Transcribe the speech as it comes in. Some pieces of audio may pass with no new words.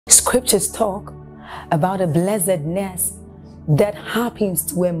Scriptures talk about a blessedness that happens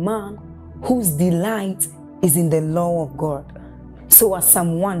to a man whose delight is in the law of God. So as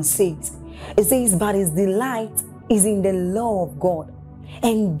Psalm 1 says, it says, but his delight is in the law of God,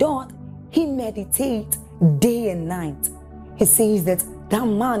 and doth he meditate day and night. He says that that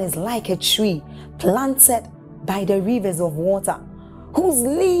man is like a tree planted by the rivers of water, whose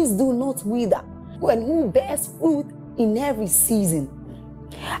leaves do not wither, and who bears fruit in every season.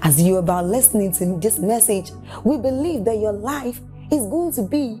 As you're about listening to this message, we believe that your life is going to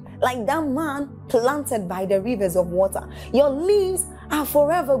be like that man planted by the rivers of water. Your leaves are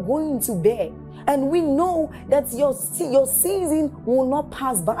forever going to bear. And we know that your season will not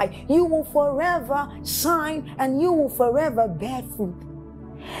pass by. You will forever shine and you will forever bear fruit.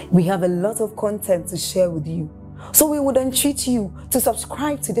 We have a lot of content to share with you. So we would entreat you to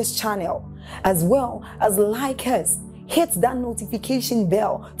subscribe to this channel, as well as like us. Hit that notification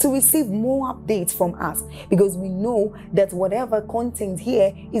bell to receive more updates from us, because we know that whatever content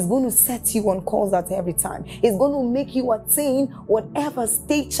here is going to set you on course at every time. It's going to make you attain whatever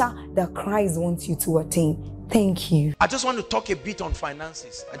stature that Christ wants you to attain. Thank you. I just want to talk a bit on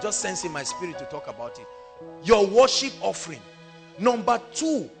finances. I just sense in my spirit to talk about it. Your worship offering. Number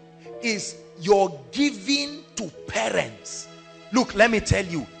 2 is your giving to parents. Look, let me tell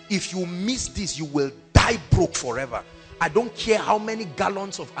you, if you miss this, you will die broke forever. I don't care how many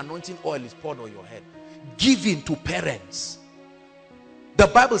gallons of anointing oil is poured on your head. Giving to parents. The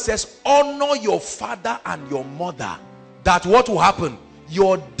Bible says, honor your father and your mother. That what will happen?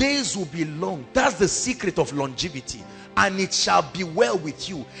 Your days will be long. That's the secret of longevity. And it shall be well with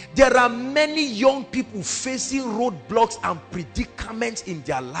you. There are many young people facing roadblocks and predicaments in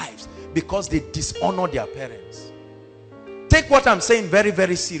their lives because they dishonor their parents. Take what I'm saying very,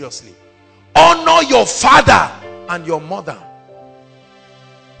 very seriously. Honor your father and your mother.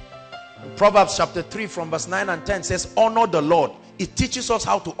 Proverbs chapter 3 from verse 9 and 10 says, honor the Lord. It teaches us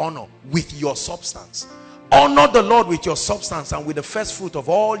how to honor with your substance. Honor the Lord with your substance and with the first fruit of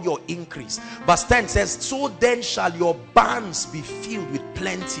all your increase. Verse 10 says, so then shall your barns be filled with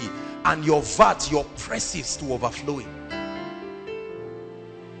plenty, and your vats, your presses, to overflowing.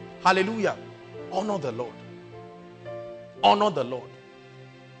 Hallelujah. Honor the Lord. Honor the Lord.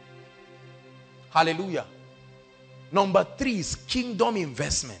 Hallelujah. Number 3 is kingdom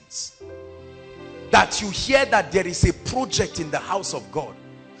investments. That you hear that there is a project in the house of God.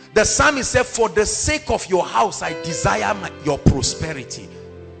 The psalmist said, for the sake of your house, I desire your prosperity.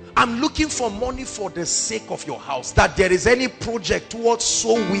 I'm looking for money for the sake of your house. That there is any project towards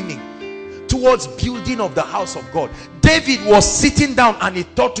soul winning, towards building of the house of God. David was sitting down and he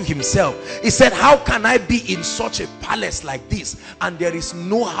thought to himself, he said, how can I be in such a palace like this and there is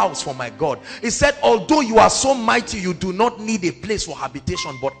no house for my God? He said, although you are so mighty, you do not need a place for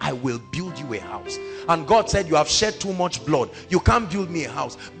habitation, but I will build you a house. And God said, you have shed too much blood, you can't build me a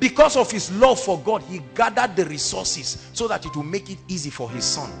house. Because of his love for God, he gathered the resources so that it will make it easy for his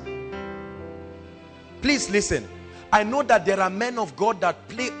son. Please listen. I know that there are men of God that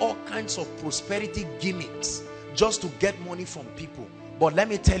play all kinds of prosperity gimmicks just to get money from people. But let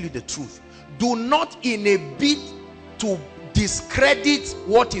me tell you the truth. Do not, in a bid to discredit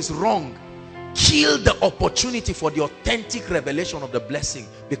what is wrong, kill the opportunity for the authentic revelation of the blessing,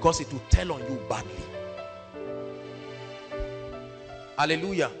 because it will tell on you badly.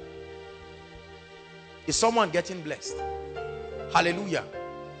 Hallelujah. Is someone getting blessed? Hallelujah.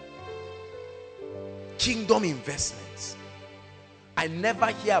 Kingdom investments. I never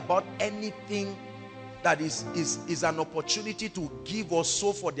hear about anything that is an opportunity to give or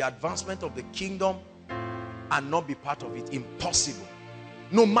sow for the advancement of the kingdom and not be part of it. Impossible.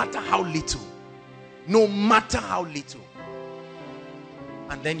 No matter how little. No matter how little.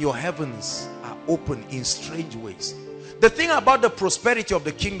 And then your heavens are open in strange ways. The thing about the prosperity of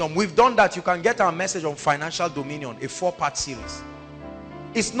the kingdom, we've done that. You can get our message on financial dominion, a 4-part series.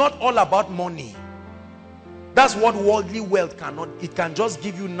 It's not all about money. That's what worldly wealth cannot. It can just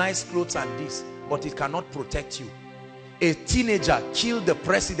give you nice clothes and this, but it cannot protect you. A teenager killed the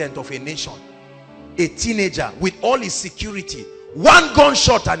president of a nation. A teenager with all his security. One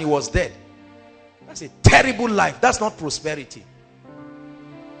gunshot and he was dead. That's a terrible life. That's not prosperity.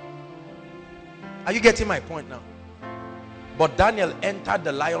 Are you getting my point now? But Daniel entered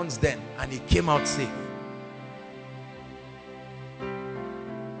the lion's den and he came out safe.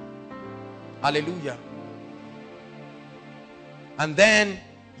 Hallelujah. And then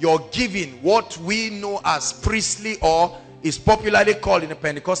your giving, what we know as priestly, or is popularly called in the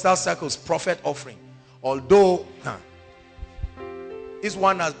Pentecostal circles prophet offering. Although this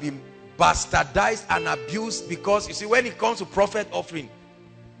one has been bastardized and abused, because you see, when it comes to prophet offering,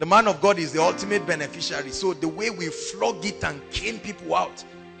 The man of God is the ultimate beneficiary. So the way we flog it and cane people out.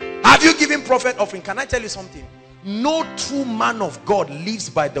 Have you given prophet offering? Can I tell you something? No true man of God lives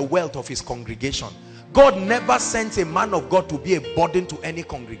by the wealth of his congregation. God never sends a man of God to be a burden to any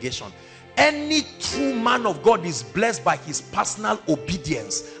congregation. Any true man of God is blessed by his personal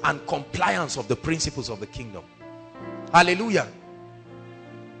obedience and compliance of the principles of the kingdom. Hallelujah.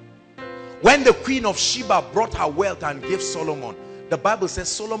 When the queen of Sheba brought her wealth and gave Solomon, the Bible says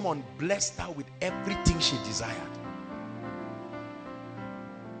Solomon blessed her with everything she desired.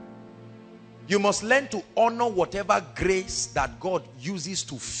 You must learn to honor whatever grace that God uses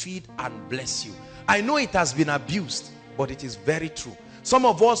to feed and bless you. I know it has been abused, but it is very true. Some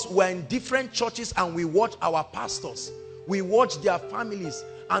of us were in different churches and we watch our pastors. We watch their families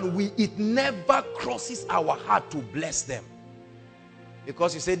and it never crosses our heart to bless them.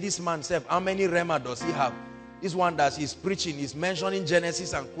 Because you say, this man said, how many rema does he have? This one that he's preaching is mentioning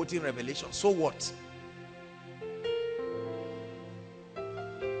Genesis and quoting Revelation. So what?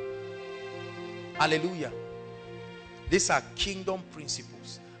 Hallelujah. These are kingdom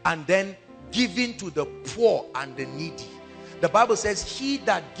principles. And then giving to the poor and the needy. The Bible says, he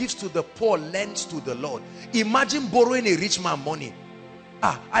that gives to the poor lends to the Lord. Imagine borrowing a rich man money.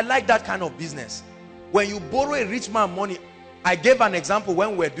 I like that kind of business. When you borrow a rich man money, I gave an example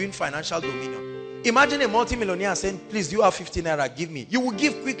when we were doing financial dominion. Imagine a multimillionaire saying, please, do you have 50 naira? Give me. You will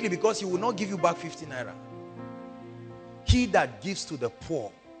give quickly because he will not give you back 50 naira. He that gives to the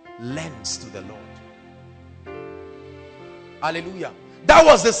poor lends to the Lord. Hallelujah. That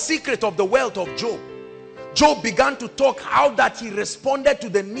was the secret of the wealth of Job. Job began to talk how that he responded to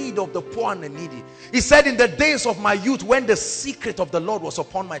the need of the poor and the needy. He said, in the days of my youth, when the secret of the Lord was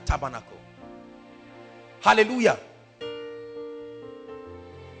upon my tabernacle. Hallelujah.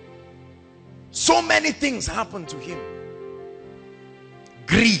 So many things happened to him.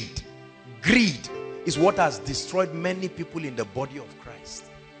 Greed is what has destroyed many people in the body of Christ.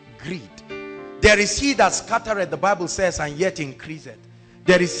 Greed. There is he that scattereth, the Bible says, and yet increaseth.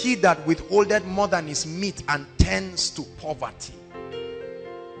 There is he that withholdeth more than his meat and tends to poverty.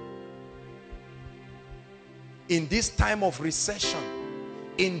 In this time of recession,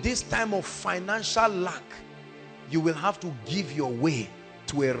 in this time of financial lack, you will have to give your way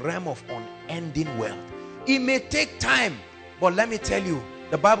to a realm of unending wealth. It may take time, but let me tell you,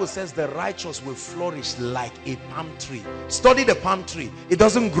 the Bible says the righteous will flourish like a palm tree. Study the palm tree. It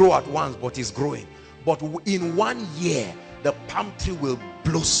doesn't grow at once, but it's growing. But in 1 year, the palm tree will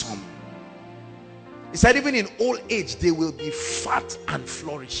blossom. He said even in old age, they will be fat and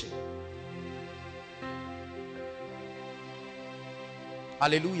flourishing.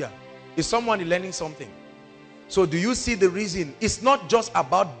 Hallelujah. Is someone learning something? So do you see the reason? It's not just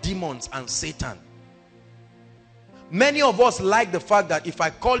about demons and Satan. Many of us like the fact that if I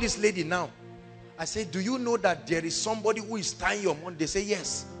call this lady now, I say, do you know that there is somebody who is tying your money? They say,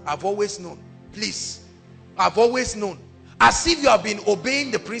 yes, I've always known. Please, I've always known. As if you have been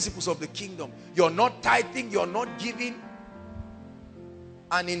obeying the principles of the kingdom. You're not tithing, you're not giving.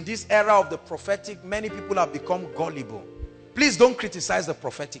 And in this era of the prophetic, many people have become gullible. Please don't criticize the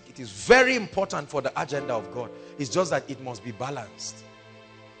prophetic. It is very important for the agenda of God. It's just that it must be balanced.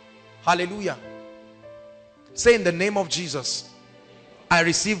 Hallelujah. Say, in the name of Jesus, I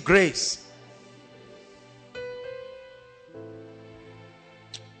receive grace.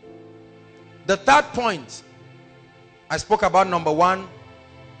 The third point, I spoke about number one,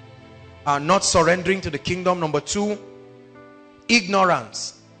 not surrendering to the kingdom. Number two,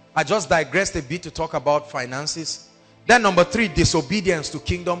 ignorance. I just digressed a bit to talk about finances. Then number three, disobedience to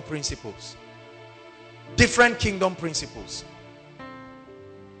kingdom principles. Different kingdom principles.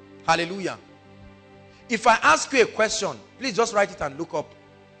 Hallelujah. If I ask you a question, please just write it and look up.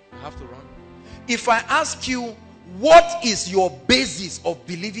 I have to run. If I ask you, what is your basis of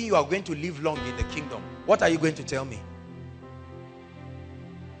believing you are going to live long in the kingdom? What are you going to tell me?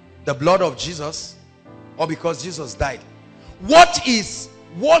 The blood of Jesus, or because Jesus died? What is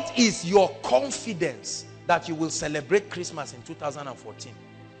your confidence that you will celebrate Christmas in 2014?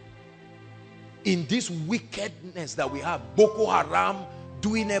 In this wickedness that we have, Boko Haram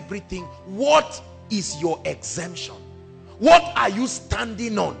doing everything, what is your exemption? What are you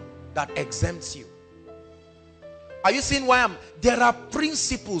standing on that exempts you? Are you seeing why there are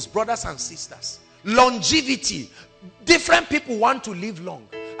principles, brothers and sisters. Longevity. Different people want to live long.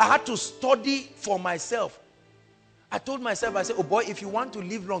 I had to study for myself. I told myself, I said, oh boy, if you want to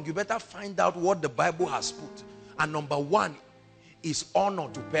live long, you better find out what the Bible has put. And number one is honor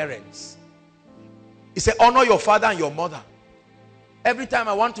to parents. It said, honor your father and your mother. Every time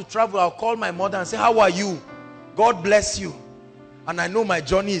I want to travel, I'll call my mother and say, how are you? God bless you. And I know my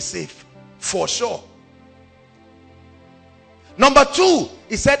journey is safe. For sure. Number 2,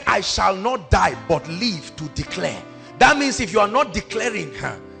 he said, I shall not die but live to declare. That means if you are not declaring,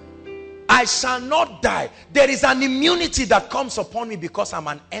 I shall not die. There is an immunity that comes upon me because I'm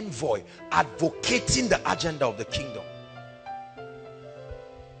an envoy advocating the agenda of the kingdom.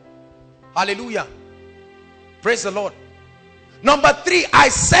 Hallelujah. Praise the Lord. Number 3, I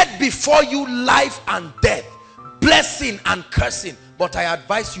set before you life and death, blessing and cursing. But I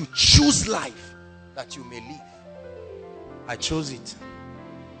advise you, choose life that you may live. I chose it.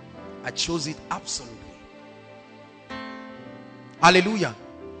 I chose it absolutely. Hallelujah.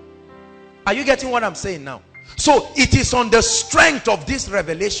 Are you getting what I'm saying now? So it is on the strength of this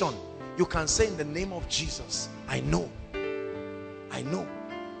revelation you can say, in the name of Jesus, I know. I know.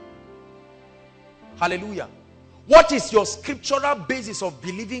 Hallelujah. What is your scriptural basis of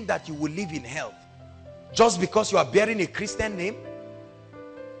believing that you will live in health? Just because you are bearing a Christian name?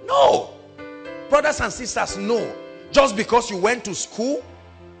 No. Brothers and sisters, no. Just because you went to school?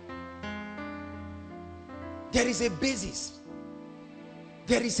 There is a basis.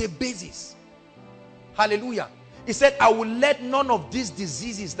 There is a basis. Hallelujah. He said, I will let none of these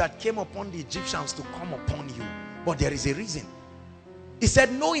diseases that came upon the Egyptians to come upon you. But there is a reason. He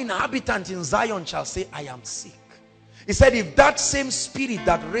said, no inhabitant in Zion shall say, I am sick. He said, if that same spirit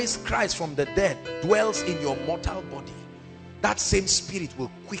that raised Christ from the dead dwells in your mortal body, that same spirit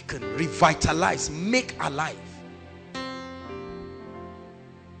will quicken, revitalize, make alive.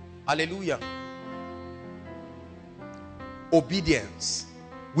 Hallelujah. Obedience.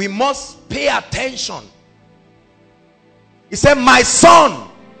 We must pay attention. He said, my son,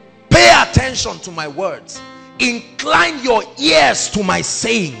 pay attention to my words. Incline your ears to my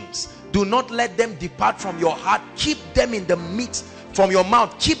sayings. Do not let them depart from your heart. Keep them in the midst, from your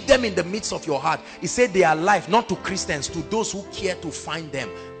mouth. Keep them in the midst of your heart. He said they are life, not to Christians, to those who care to find them,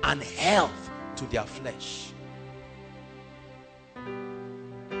 and health to their flesh.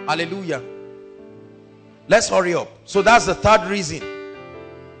 Hallelujah. Let's hurry up. So that's the third reason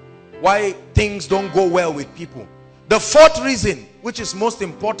why things don't go well with people. The fourth reason, which is most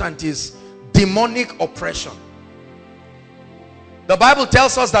important, is demonic oppression. The Bible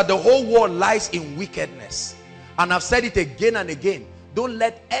tells us that the whole world lies in wickedness. And I've said it again and again. Don't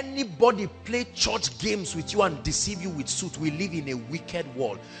let anybody play church games with you and deceive you with suit. We live in a wicked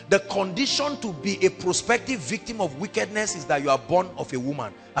world. The condition to be a prospective victim of wickedness is that you are born of a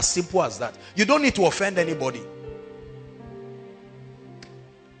woman. As simple as that. You don't need to offend anybody.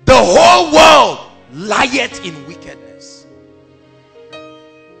 The whole world lieth in wickedness.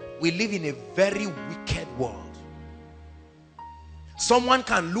 We live in a very wicked world. Someone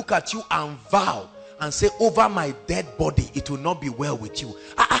can look at you and vow and say, over my dead body, it will not be well with you.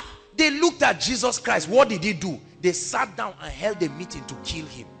 They looked at Jesus Christ. What did he do? They sat down and held a meeting to kill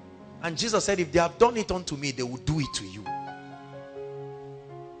him. And Jesus said, if they have done it unto me, they will do it to you.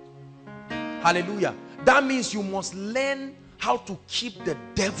 Hallelujah. That means you must learn how to keep the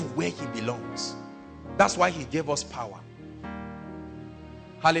devil where he belongs. That's why he gave us power.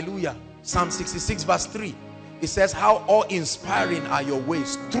 Hallelujah. Psalm 66 verse 3. It says, how awe-inspiring are your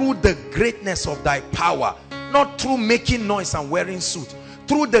ways, through the greatness of thy power. Not through making noise and wearing suit.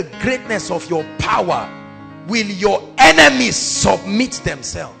 Through the greatness of your power will your enemies submit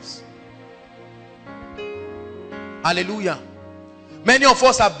themselves. Hallelujah. Many of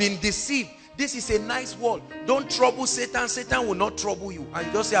us have been deceived. This is a nice world. Don't trouble Satan. Satan will not trouble you. And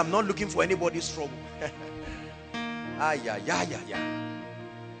you just say, I'm not looking for anybody's trouble.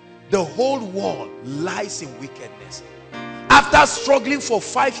 The whole world lies in wickedness. After struggling for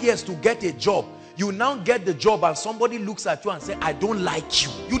 5 years to get a job, you now get the job and somebody looks at you and says, I don't like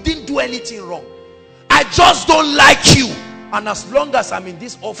you. You didn't do anything wrong. I just don't like you. And as long as I'm in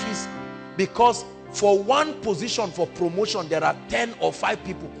this office, because for one position for promotion, there are 10 or 5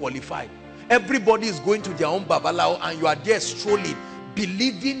 people qualified. Everybody is going to their own babalao and you are there strolling,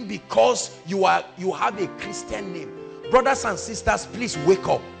 believing because you have a Christian name. Brothers and sisters, please wake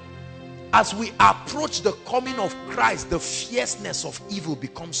up. As we approach the coming of Christ, the fierceness of evil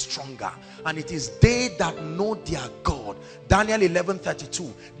becomes stronger. And it is they that know their God. Daniel 11:32.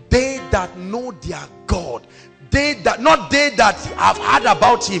 They that know their God. They that, not they that have heard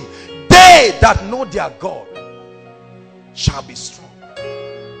about him. They that know their God shall be strong.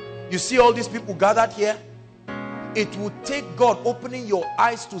 You see all these people gathered here? It would take God opening your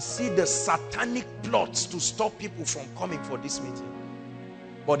eyes to see the satanic plots to stop people from coming for this meeting.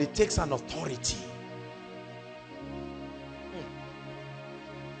 But it takes an authority.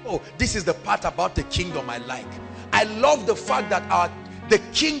 Oh, this is the part about the kingdom I like. I love the fact that the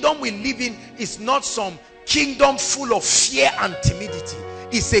kingdom we live in is not some kingdom full of fear and timidity.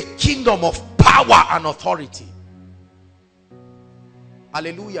 It's a kingdom of power and authority.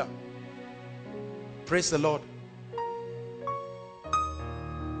 Hallelujah. Praise the Lord.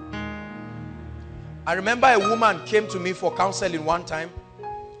 I remember a woman came to me for counseling one time.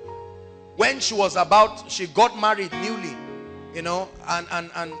 When she got married newly, you know, and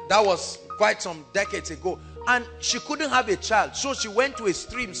that was quite some decades ago. And she couldn't have a child. So she went to a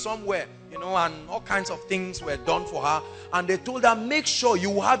stream somewhere, you know, and all kinds of things were done for her. And they told her, make sure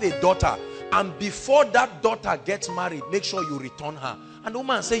you have a daughter. And before that daughter gets married, make sure you return her. And the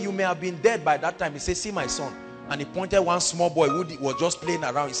woman said, you may have been dead by that time. He said, see my son. And he pointed one small boy who was just playing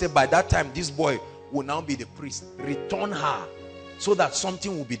around. He said, by that time, this boy will now be the priest. Return her so that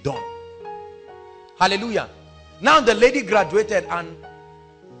something will be done. Hallelujah. Now the lady graduated, and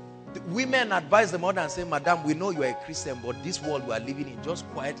the women advised the mother and said, madam, we know you are a Christian, but this world we are living in, just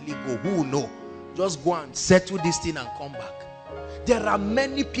quietly go. Who will know? Just go and settle this thing and come back. There are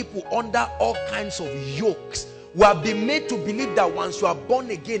many people under all kinds of yokes who have been made to believe that once you are born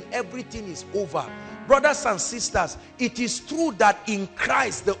again, everything is over. Brothers and sisters, it is true that in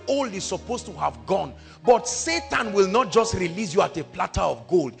Christ the old is supposed to have gone, but Satan will not just release you at a platter of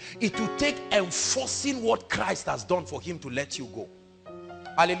gold. It will take enforcing what Christ has done for him to let you go.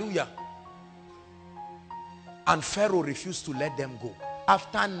 Hallelujah. And Pharaoh refused to let them go.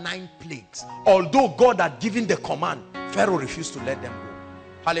 After 9 plagues, although God had given the command, Pharaoh refused to let them go.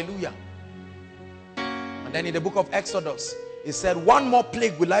 Hallelujah. And then in the book of Exodus, he said, one more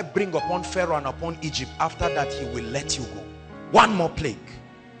plague will I bring upon Pharaoh and upon Egypt. After that, he will let you go. One more plague.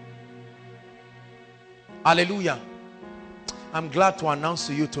 Hallelujah. I'm glad to announce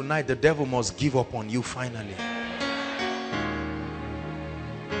to you tonight, the devil must give up on you finally.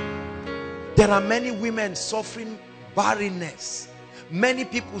 There are many women suffering barrenness. Many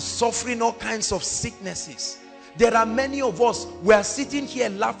people suffering all kinds of sicknesses. There are many of us, we are sitting here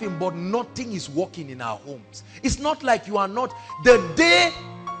laughing, but nothing is working in our homes. It's not like you are not. The day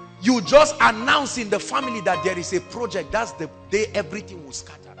you just announce in the family that there is a project, that's the day everything will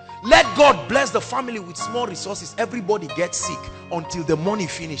scatter. Let God bless the family with small resources. Everybody gets sick until the money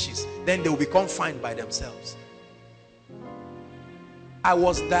finishes. Then they will become fine by themselves. I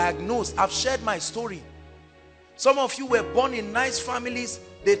was diagnosed. I've shared my story. Some of you were born in nice families.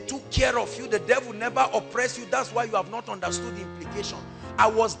 They took care of you. The devil never oppressed you. That's why you have not understood the implication. I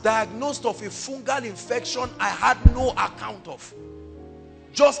was diagnosed of a fungal infection I had no account of.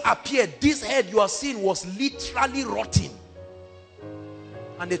 Just appeared. This head you are seeing was literally rotting.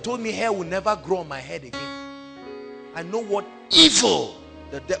 And they told me hair will never grow on my head again. I know what evil.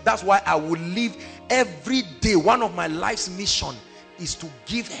 That's why I will live every day. One of my life's mission is to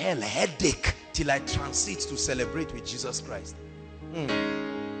give hell a headache till I transit to celebrate with Jesus Christ.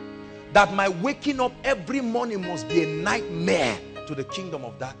 That my waking up every morning must be a nightmare to the kingdom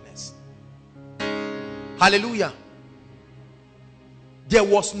of darkness. Hallelujah. There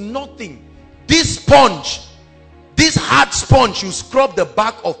was nothing. This sponge, this hard sponge you scrub the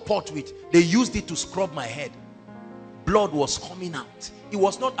back of pot with, they used it to scrub my head. Blood was coming out. It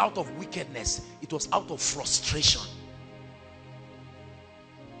was not out of wickedness. It was out of frustration.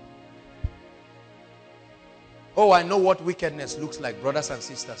 Oh, I know what wickedness looks like, brothers and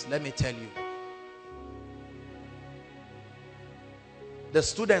sisters. Let me tell you. The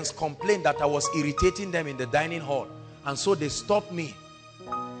students complained that I was irritating them in the dining hall. And so they stopped me.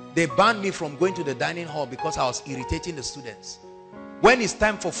 They banned me from going to the dining hall because I was irritating the students. When it's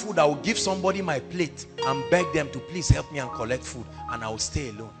time for food, I will give somebody my plate and beg them to please help me and collect food. And I will stay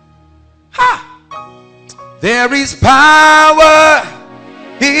alone. Ha! There is power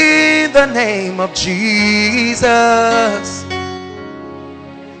in the name of Jesus.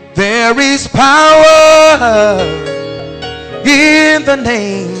 There is power in the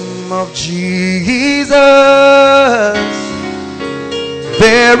name of Jesus.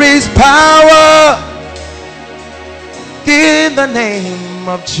 There is power in the name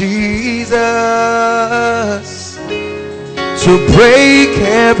of Jesus to break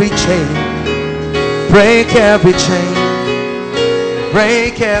every chain, break every chain.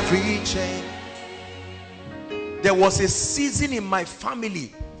 Break every chain. There was a season in my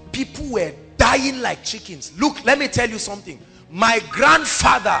family, people were dying like chickens. Look, let me tell you something. My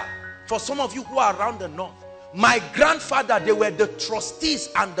grandfather, for some of you who are around the north, my grandfather, they were the trustees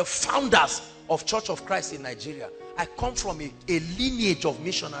and the founders of Church of Christ in Nigeria. I come from a lineage of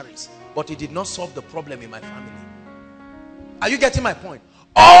missionaries, but it did not solve the problem in my family. Are you getting my point?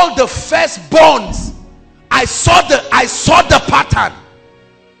 All the firstborns, I saw the pattern.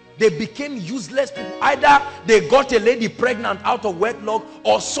 They became useless people. Either they got a lady pregnant out of wedlock,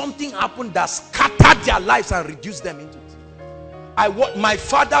 or something happened that scattered their lives and reduced them into it. My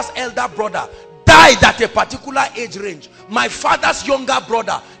father's elder brother died at a particular age range. My father's younger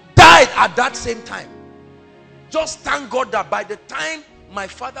brother died at that same time. Just thank God that by the time my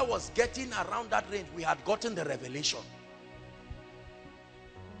father was getting around that range, we had gotten the revelation.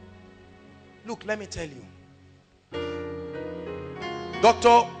 Look, let me tell you.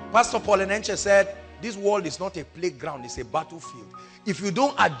 Pastor Paul Enenche said, this world is not a playground, it's a battlefield. If you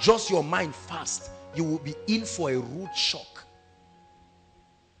don't adjust your mind fast, you will be in for a rude shock.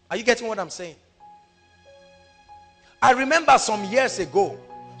 Are you getting what I'm saying? I remember some years ago,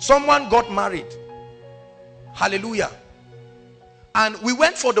 someone got married. Hallelujah. And we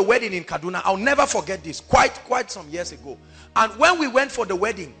went for the wedding in Kaduna. I'll never forget this. Quite some years ago. And when we went for the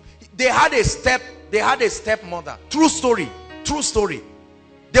wedding, they had a stepmother. True story.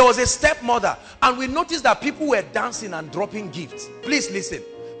 There was a stepmother, and we noticed that people were dancing and dropping gifts. Please listen.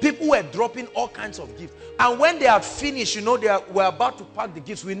 People were dropping all kinds of gifts. And when they had finished, they were about to pack the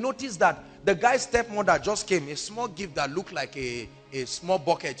gifts, we noticed that the guy's stepmother just came. A small gift that looked like a small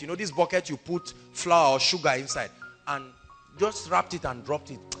bucket. This bucket you put flour or sugar inside. And just wrapped it and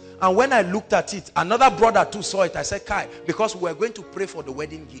dropped it. And when I looked at it, another brother too saw it. I said, Kai, because we were going to pray for the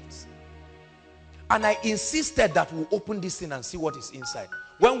wedding gifts. And I insisted that we open this thing and see what is inside.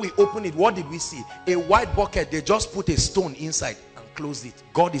 When we opened it, what did we see? A white bucket. They just put a stone inside and closed it.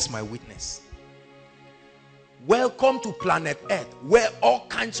 God is my witness. Welcome to planet Earth, where all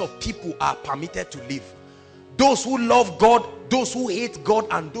kinds of people are permitted to live. Those who love God, those who hate God,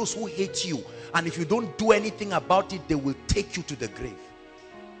 and those who hate you. And if you don't do anything about it, they will take you to the grave.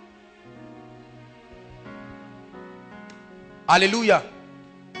 Hallelujah.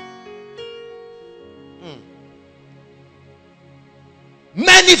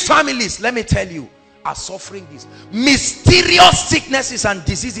 Many families, let me tell you, are suffering this mysterious sicknesses and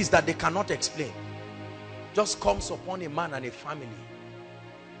diseases that they cannot explain. Just comes upon a man and a family.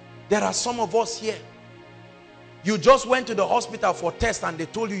 There are some of us here. You just went to the hospital for test and they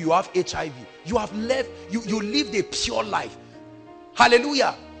told you you have HIV. You have left, you lived a pure life.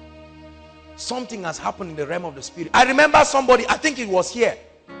 Hallelujah. Something has happened in the realm of the spirit. I remember somebody, I think it was here,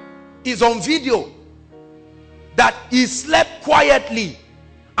 is on video that he slept quietly,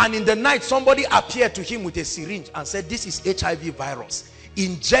 and in the night somebody appeared to him with a syringe and said, this is HIV virus.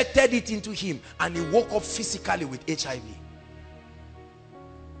 Injected it into him, and he woke up physically with HIV.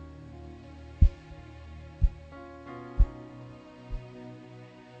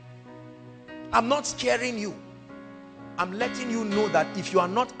 I'm not scaring you. I'm letting you know that if you are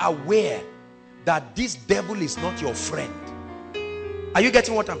not aware that this devil is not your friend. Are you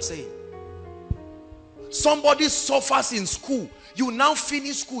getting what I'm saying? Somebody suffers in school. You now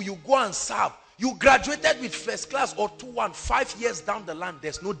finish school, you go and serve. You graduated with first class or 2-1, 5 years down the line,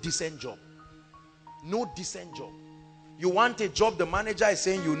 there's no decent job. No decent job. You want a job, the manager is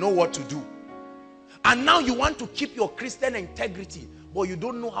saying you know what to do. And now you want to keep your Christian integrity, but you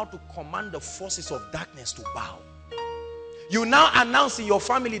don't know how to command the forces of darkness to bow. You now announce in your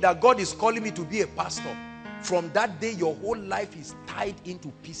family that God is calling me to be a pastor. From that day, your whole life is tied into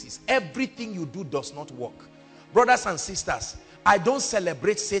pieces. Everything you do does not work. Brothers and sisters, I don't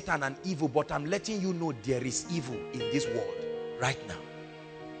celebrate Satan and evil, but I'm letting you know there is evil in this world right now.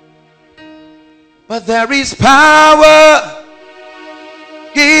 But there is power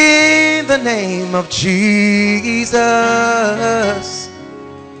in the name of Jesus.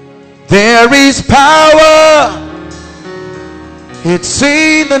 There is power. It's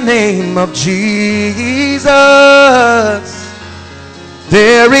in the name of Jesus.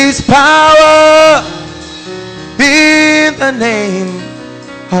 There is power in the name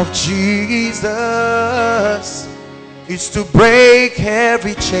of Jesus. It's to break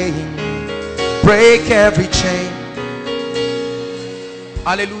every chain. Break every chain.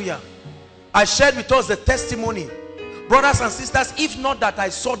 Hallelujah. I shared with us the testimony. Brothers and sisters, if not that I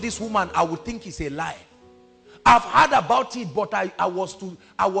saw this woman, I would think it's a lie. I've heard about it, but I was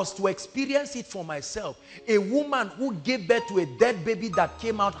to experience it for myself. A woman who gave birth to a dead baby that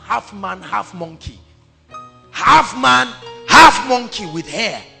came out half man, half monkey. Half man, half monkey with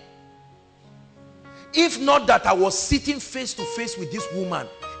hair. If not that I was sitting face to face with this woman,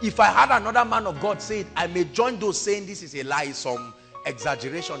 if I had another man of God say it, I may join those saying this is a lie, some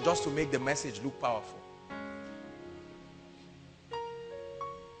exaggeration, just to make the message look powerful.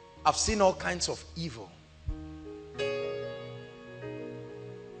 I've seen all kinds of evil.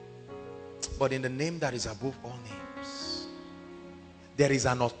 But in the name that is above all names, there is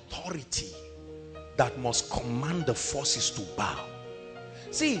an authority that must command the forces to bow.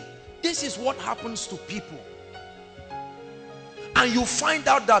 See, this is what happens to people. And you find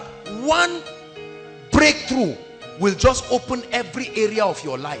out that one breakthrough will just open every area of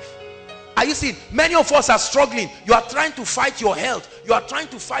your life. Are you seeing? Many of us are struggling. You are trying to fight your health. You are trying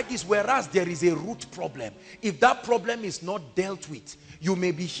to fight this, whereas there is a root problem. If that problem is not dealt with, you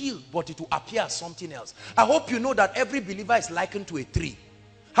may be healed, but it will appear as something else. I hope you know that every believer is likened to a tree.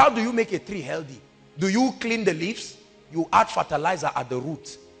 How do you make a tree healthy? Do you clean the leaves? You add fertilizer at the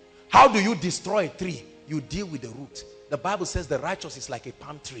root. How do you destroy a tree? You deal with the root. The Bible says the righteous is like a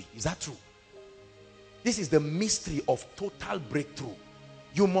palm tree. Is that true? This is the mystery of total breakthrough.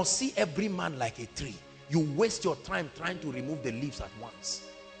 You must see every man like a tree. You waste your time trying to remove the leaves at once.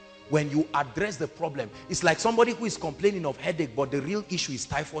 When you address the problem, it's like somebody who is complaining of headache, but the real issue is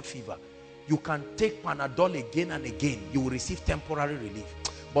typhoid fever. You can take Panadol again and again. You will receive temporary relief.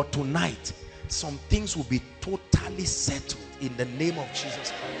 But tonight, some things will be totally settled in the name of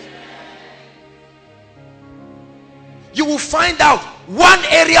Jesus Christ. You will find out one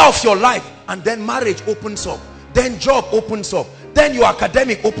area of your life, and then marriage opens up, then job opens up, then your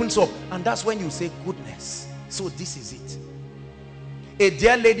academic opens up, and that's when you say, goodness, so this is it. A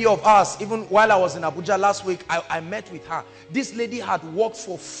dear lady of ours, even while I was in Abuja last week, I met with her. This lady had worked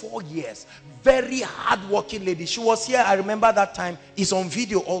for 4 years. Very hard-working lady. She was here, I remember that time. It's on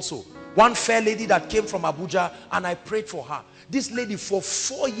video also. One fair lady that came from Abuja, and I prayed for her. This lady, for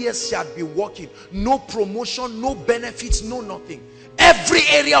 4 years, she had been working. No promotion, no benefits, no nothing. Every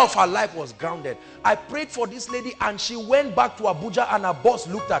area of her life was grounded. I prayed for this lady, and she went back to Abuja, and her boss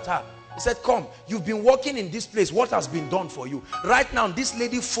looked at her. He said, come, you've been working in this place. What has been done for you? Right now, this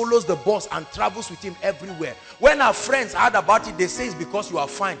lady follows the boss and travels with him everywhere. When her friends heard about it, they say it's because you are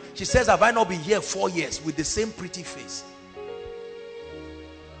fine. She says, have I not been here 4 years with the same pretty face?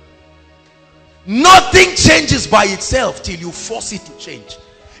 Nothing changes by itself till you force it to change.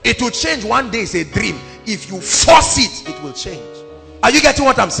 It will change one day, it's a dream. If you force it, it will change. Are you getting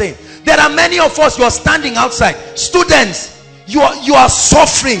what I'm saying? There are many of us, you are standing outside. Students, you are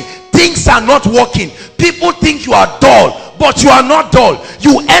suffering. Things are not working. People think you are dull, but you are not dull.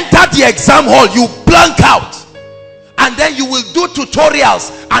 You enter the exam hall, you blank out. And then you will do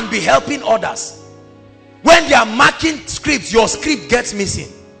tutorials and be helping others. When they are marking scripts, your script gets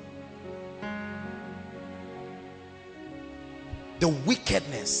missing. The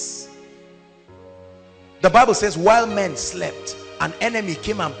wickedness. The Bible says, while men slept, an enemy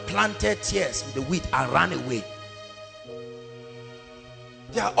came and planted tares with the wheat and ran away.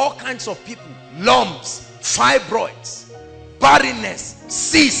 There are all kinds of people. Lumps, fibroids, barrenness,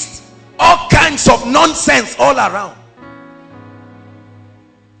 cysts, all kinds of nonsense all around.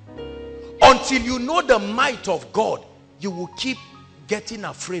 Until you know the might of God, you will keep getting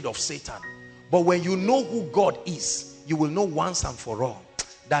afraid of Satan. But when you know who God is, you will know once and for all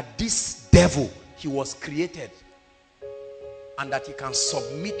that this devil, he was created, and that he can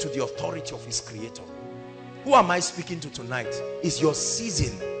submit to the authority of his creator. Who am I speaking to tonight? It's your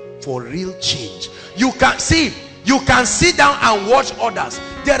season for real change. You can see, you can sit down and watch others.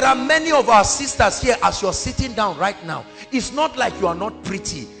 There are many of our sisters here, as you're sitting down right now. It's not like you are not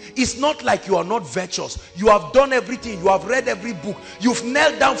pretty. It's not like you are not virtuous. You have done everything. You have read every book. You've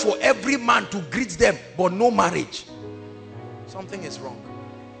knelt down for every man to greet them, but no marriage. Something is wrong.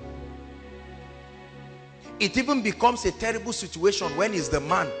 It even becomes a terrible situation when it's the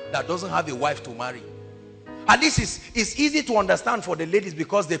man that doesn't have a wife to marry. At least it's easy to understand for the ladies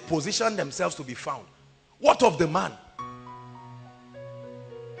because they position themselves to be found. What of the man?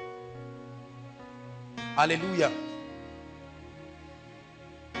 Hallelujah.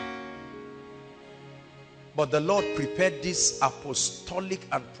 But the Lord prepared this apostolic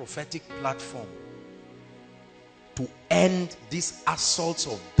and prophetic platform to end these assaults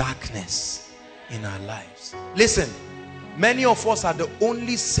of darkness in our lives. Listen, many of us are the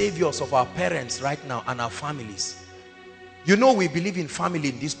only saviors of our parents right now and our families. You know we believe in family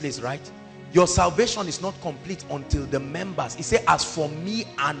in this place, right? Your salvation is not complete until the members. He said, as for me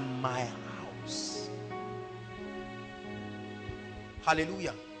and my house.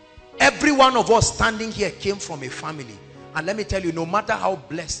 Hallelujah. Every one of us standing here came from a family. And let me tell you, no matter how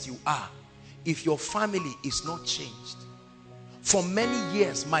blessed you are, if your family is not changed. For many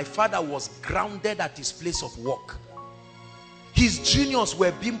years, my father was grounded at his place of work. His juniors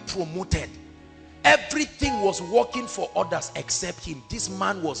were being promoted. Everything was working for others except him. This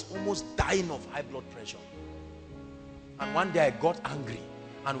man was almost dying of high blood pressure. And one day I got angry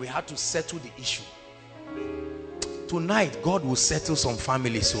and we had to settle the issue. Tonight, God will settle some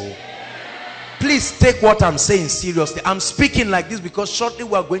families. So please take what I'm saying seriously. I'm speaking like this because shortly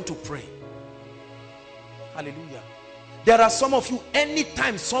we are going to pray. Hallelujah. There are some of you,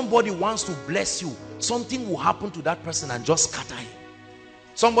 anytime somebody wants to bless you, something will happen to that person and just scatter him.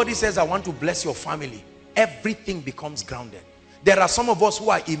 Somebody says, I want to bless your family. Everything becomes grounded. There are some of us who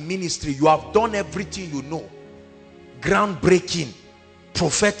are in ministry. You have done everything you know. Groundbreaking,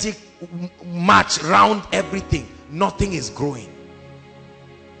 prophetic, march round everything. Nothing is growing.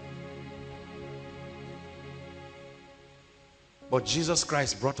 But Jesus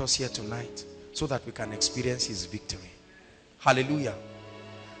Christ brought us here tonight so that we can experience his victory. Hallelujah.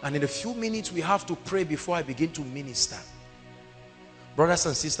 And in a few minutes we have to pray before I begin to minister. Brothers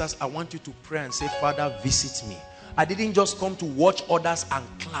and sisters, I want you to pray and say, Father, visit me. I didn't just come to watch others and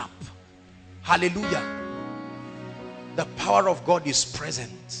clap. Hallelujah. The power of God is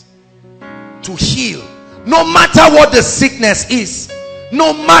present to heal. No matter what the sickness is,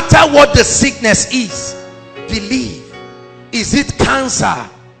 no matter what the sickness is, believe. Is it cancer?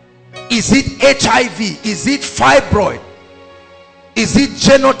 Is it HIV? Is it fibroid? Is it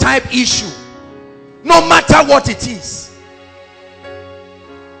genotype issue? No matter what it is,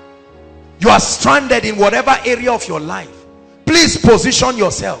 you are stranded in whatever area of your life. Please position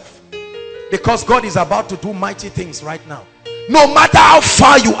yourself, because God is about to do mighty things right now. No matter how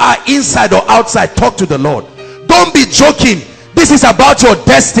far you are, inside or outside, talk to the Lord. Don't be joking. This is about your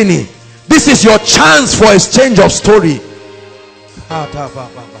destiny. This is your chance for exchange of story.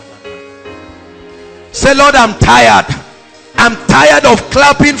 Say, Lord, I'm tired. I'm tired of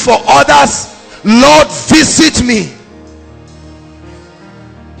clapping for others. Lord, visit me.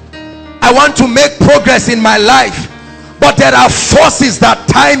 I want to make progress in my life, but there are forces that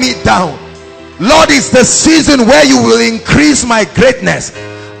tie me down. Lord, it's the season where you will increase my greatness.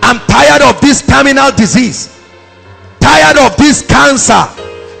 I'm tired of this terminal disease, tired of this cancer.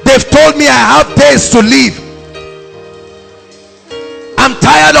 They've told me I have days to live. I'm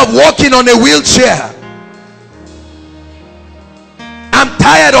tired of walking on a wheelchair. I'm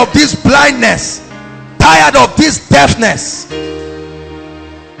tired of this blindness, tired of this deafness,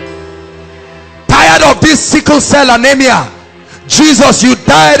 tired of this sickle cell anemia. Jesus, you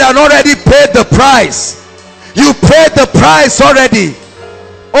died and already paid the price. You paid the price already.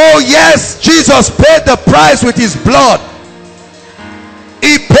 Oh yes, Jesus paid the price with his blood.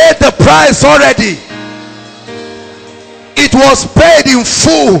 He paid the price already. It was paid in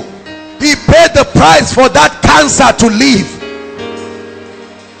full. He paid the price for that cancer to leave.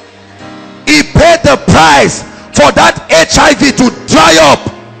 He paid the price for that HIV to dry up.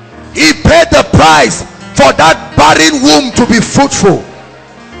 He paid the price for that barren womb to be fruitful.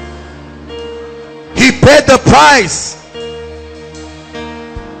 He paid the price.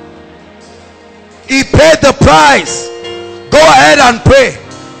 He paid the price. Go ahead and pray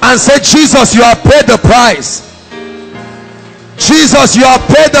and say, Jesus, you have paid the price. Jesus, you have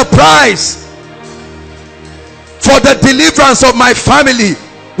paid the price for the deliverance of my family.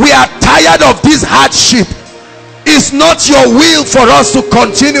 We are tired of this hardship. It's not your will for us to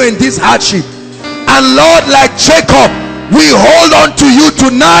continue in this hardship. And Lord, like Jacob, we hold on to you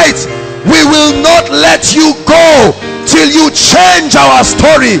tonight. We will not let you go till you change our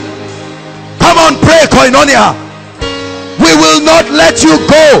story. Come on, pray, Koinonia. We will not let you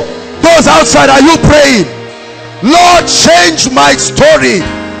go. Those outside, are you praying? Lord, change my story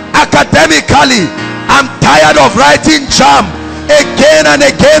academically. I'm tired of writing jam again and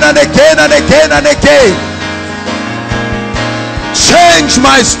again and again and again and again. Change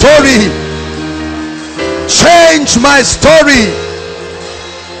my story. Change my story.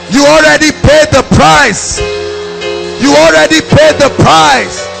 You already paid the price. You already paid the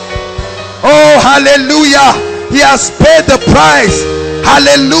price. Oh, hallelujah. He has paid the price.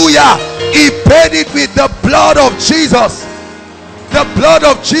 Hallelujah. He paid it with the blood of Jesus. The blood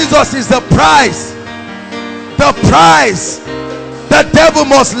of Jesus is the price. The price. The devil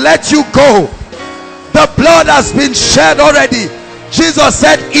must let you go. The blood has been shed already. Jesus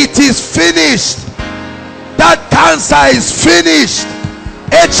said, it is finished. That cancer is finished.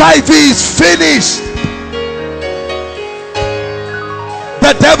 HIV is finished.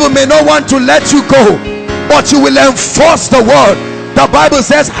 The devil may not want to let you go, but you will enforce the word. The Bible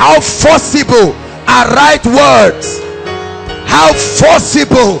says, how forcible are right words. How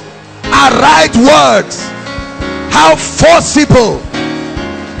forcible are right words. How forcible.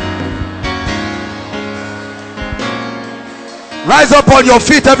 Rise up on your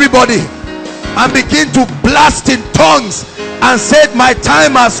feet, everybody, and begin to blast in tongues and say, my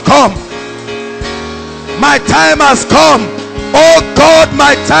time has come. My time has come. Oh God,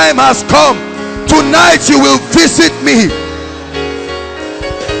 my time has come. Tonight you will visit me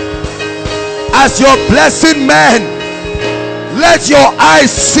as your blessing man. Let your eyes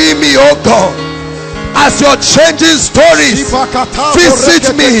see me, oh God. As you're changing stories,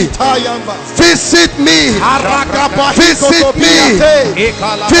 visit me. Visit me. Visit me.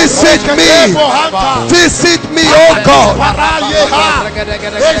 Visit me. Visit me, oh God.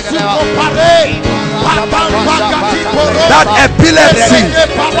 That epilepsy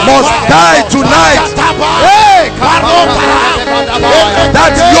must die tonight.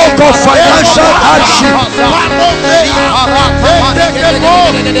 That yoke of financial hardship.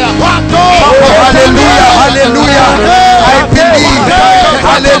 Hallelujah, hallelujah. I believe.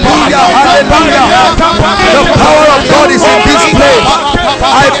 Hallelujah, hallelujah. The power of God is in this place.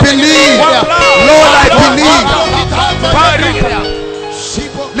 I believe. Lord, I believe.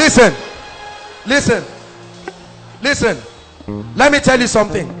 Listen. Listen. Listen. Let me tell you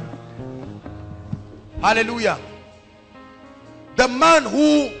something. Hallelujah. The man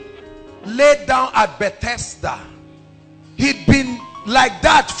who laid down at Bethesda, he'd been like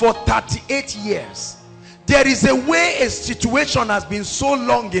that for 38 years. There is a way a situation has been so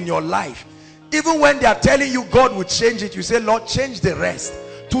long in your life, even when they are telling you God will change it, you say, Lord, change the rest.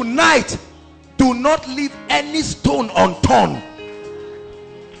 Tonight, do not leave any stone unturned.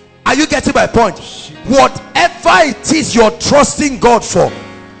 Are you getting my point? Whatever it is you're trusting God for,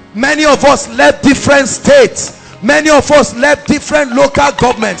 many of us left different states, many of us left different local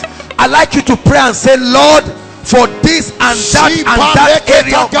governments. I'd like you to pray and say, Lord, for this and that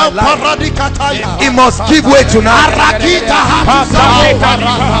area of my life, it must give way tonight.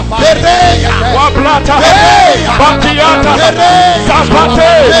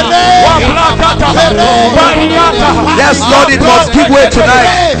 Yes, Lord, it must give way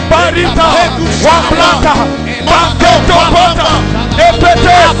tonight.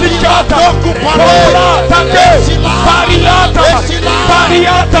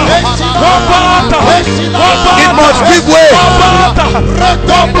 It must give way.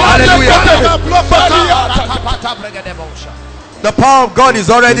 Hallelujah. The power of God is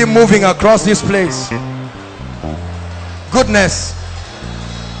already moving across this place. Goodness.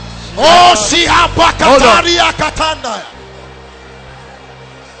 Oh,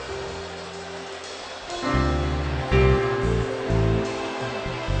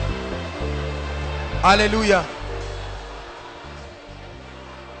 hallelujah.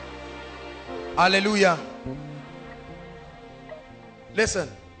 Hallelujah. Listen.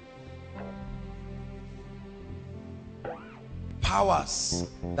 Powers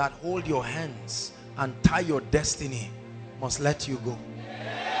that hold your hands and tie your destiny must let you go.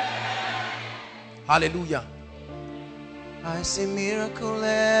 Hallelujah. I see miracle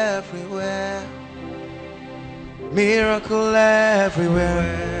everywhere. Miracle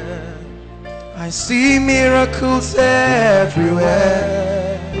everywhere. I see miracles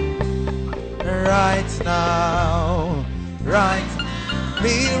everywhere. Right now. Right.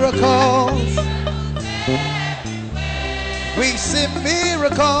 Miracles. We see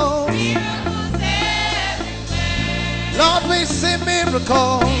miracles. Lord, we see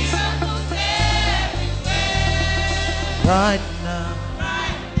miracles. Right now.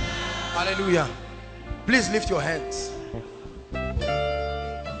 Hallelujah. Please lift your hands.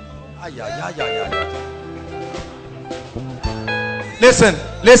 Listen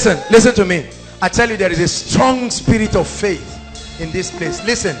to me. I tell you, there is a strong spirit of faith in this place.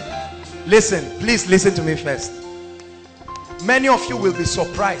 Listen, please listen to me first. Many of you will be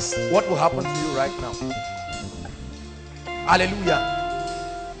surprised what will happen to you right now. Hallelujah.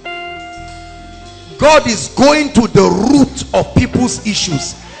 God is going to the root of people's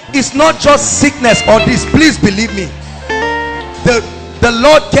issues. It's not just sickness or this. Please believe me. The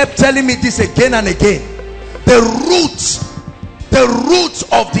Lord kept telling me this again and again. The root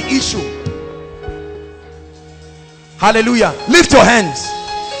of the issue. Hallelujah. Lift your hands.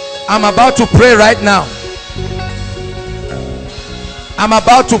 I'm about to pray right now. I'm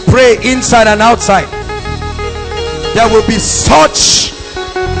about to pray inside and outside. There will be such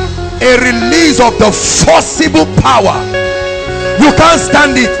a release of the forcible power. You can't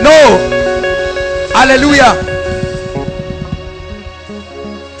stand it. No. Hallelujah.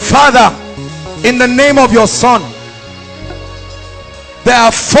 Father, in the name of your Son, there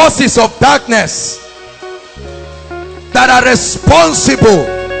are forces of darkness that are responsible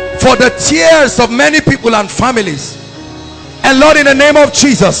for the tears of many people and families. And Lord, in the name of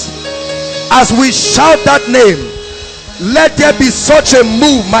Jesus, as we shout that name, let there be such a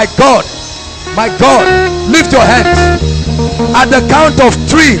move. My God, lift your hands. At the count of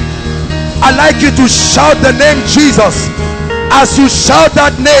 3, I'd like you to shout the name Jesus. As you shout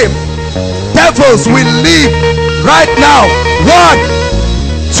that name, devils will leave right now. 1,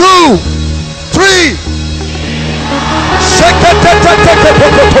 2, 3.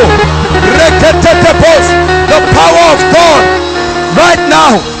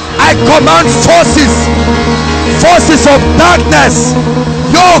 command forces of darkness,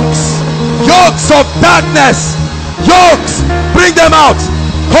 yokes of darkness, bring them out.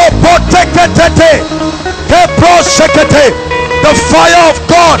 The fire of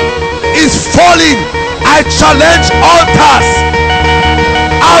God is falling. I challenge altars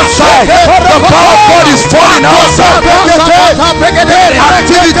outside. The power of God is falling outside.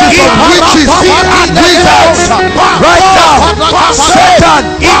 Activities of witches, wizards, right now. Satan,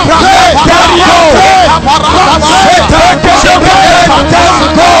 let them go. Satan, let them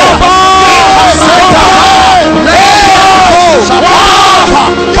go.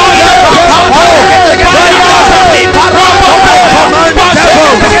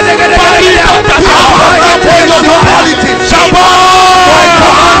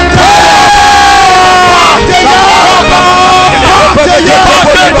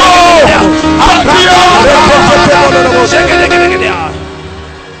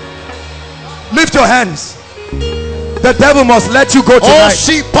 Lift your hands. The devil must let you go tonight.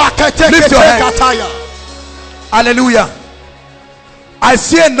 Lift your hands. Hallelujah. I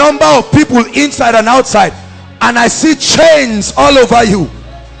see a number of people inside and outside, and I see chains all over you.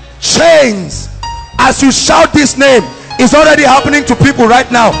 Chains. As you shout this name, it's already happening to people right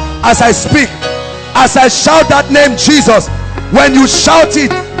now as I speak. As I shout that name, Jesus, when you shout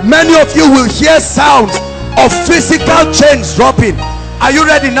it, many of you will hear sounds of physical chains dropping. Are you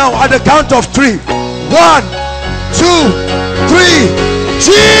ready now? At the count of 3. 1, 2, 3.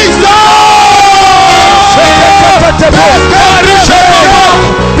 Jesus!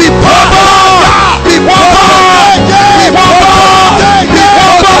 Be broken! Be broken! Be broken! Be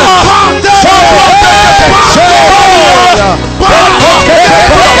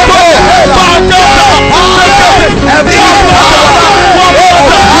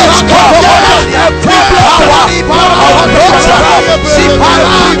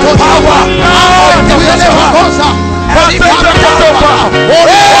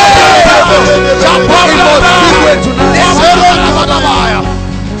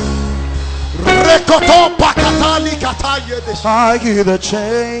I hear the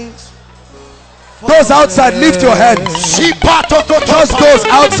chains. Those outside, lift your hands. Just those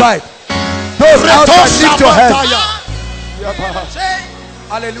outside. Those outside, lift your hands.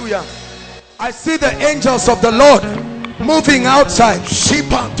 Hallelujah. I see the angels of the Lord moving outside.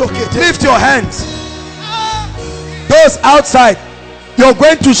 Lift your hands. Those outside, you're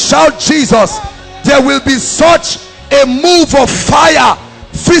going to shout Jesus. There will be such a move of fire,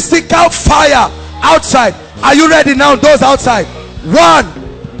 physical fire outside. Are you ready now? Those outside. 1,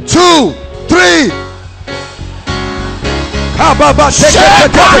 2, 3. Go, go, go, go, go.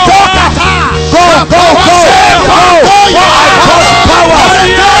 I cause power.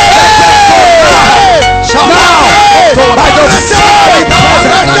 Now, by the same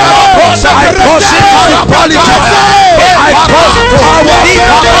presence, I cause principalities. I cause power,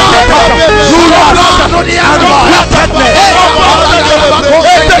 rulers, and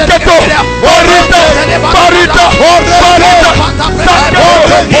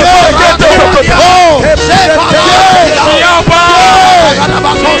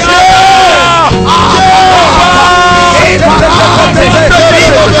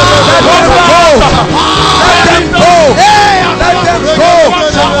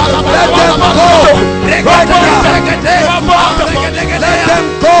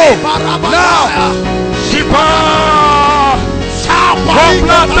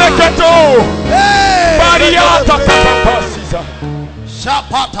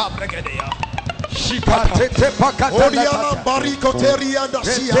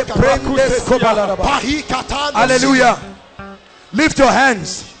hallelujah. Lift your hands.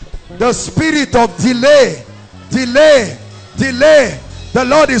 The spirit of delay. The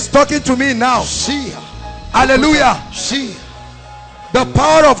Lord is talking to me now. Hallelujah. The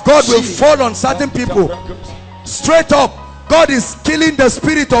power of God will fall on certain people. Straight up, God is killing the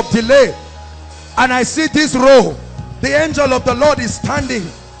spirit of delay. And I see this row. The angel of the Lord is standing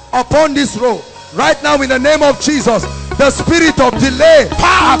upon this row right now in the name of Jesus. The spirit of delay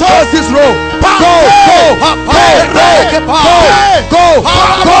across this row. Go, go, go, go, go,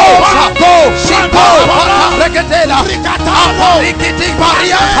 go,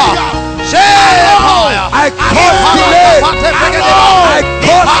 I cause delay. I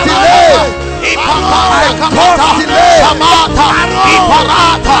cause delay.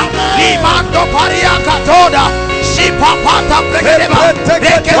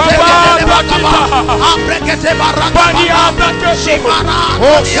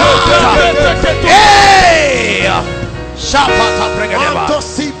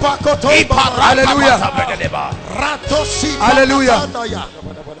 Hallelujah. Hallelujah.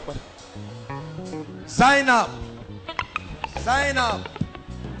 Sign up. Sign up.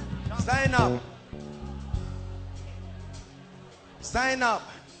 Sign up. Sign up.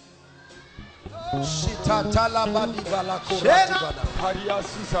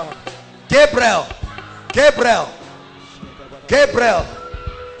 Gabriel. Gabriel. Gabriel.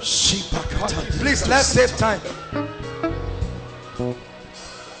 Please, let's save time.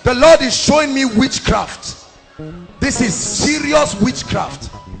 The Lord is showing me witchcraft. This is serious witchcraft.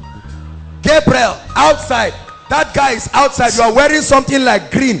 Gabriel, outside. That guy is outside. You are wearing something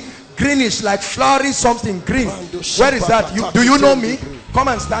like green, greenish, like flowery something green. Where is that? Do you know me? Come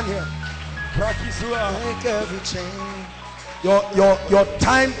and stand here. Your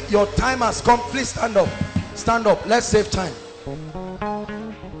time has come. Please stand up. Stand up. Let's save time.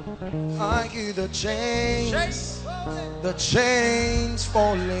 I hear the chains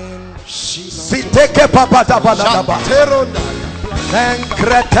falling.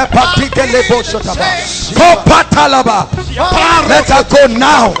 Let her go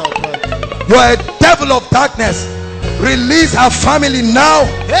now. You are a devil of darkness. Release her family now.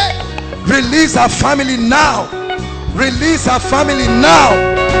 Release her family now. Release her family now.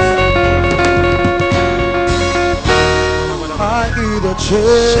 I hear the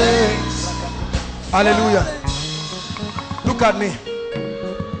chains. Hallelujah. Look at me.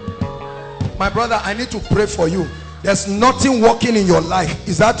 My brother, I need to pray for you. There's nothing working in your life.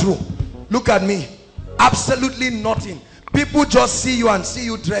 Is that true? Look at me. Absolutely nothing. People just see you and see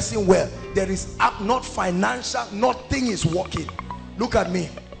you dressing well. There is not financial, nothing is working. Look at me.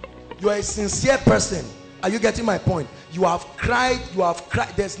 You are a sincere person. Are you getting my point? You have cried, you have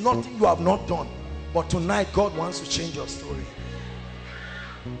cried. There's nothing you have not done. But tonight God wants to change your story.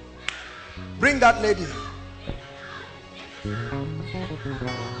 Bring that lady.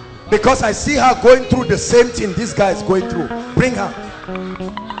 Because I see her going through the same thing this guy is going through. Bring her.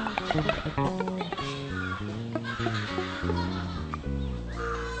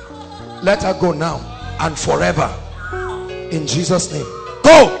 Let her go now and forever. In Jesus' name.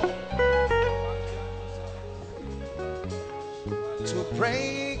 Go! To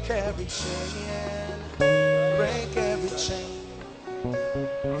break every chain. Break every chain.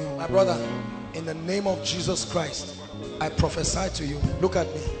 My brother, in the name of Jesus Christ, I prophesy to you. Look at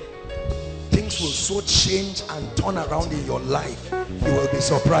me. Things will so change and turn around in your life. You will be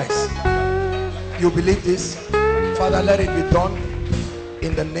surprised. You believe this? Father, let it be done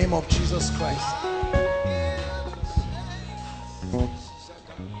in the name of Jesus Christ.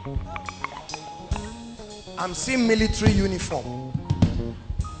 I'm seeing military uniform.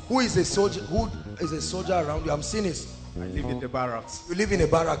 Who is a soldier? Who is a soldier around you? I'm seeing it. I live in the barracks. You live in a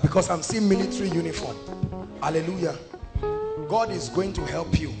barrack because I'm seeing military uniform. Hallelujah. God is going to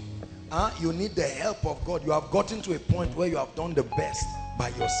help you. You need the help of God. You have gotten to a point where you have done the best by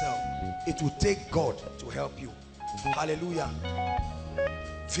yourself. It will take God to help you. Hallelujah.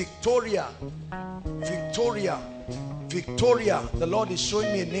 Victoria. Victoria. Victoria. The Lord is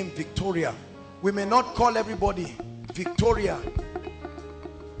showing me a name, Victoria. We may not call everybody Victoria.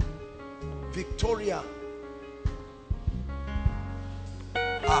 Victoria.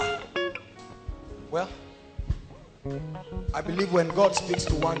 Well, I believe when God speaks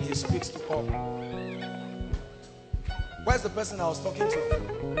to one, he speaks to all. Where's the person I was talking to?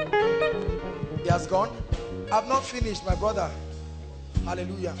 He has gone? I've not finished, my brother.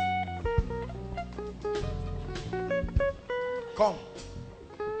 Hallelujah. Come.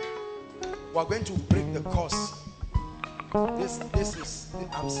 We're going to break the curse. This is,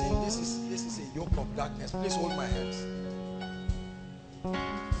 I'm saying this is a yoke of darkness. Please hold my hands.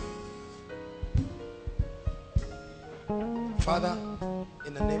 Father,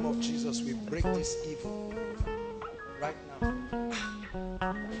 in the name of Jesus, we break this evil right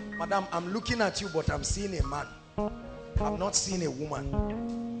now. Madam, I'm looking at you, but I'm seeing a man. I'm not seeing a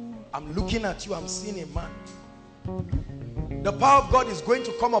woman. I'm looking at you, I'm seeing a man. The power of God is going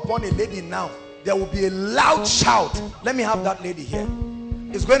to come upon a lady now. There will be a loud shout. Let me have that lady here.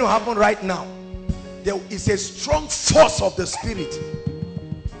 It's going to happen right now. There is a strong force of the Spirit.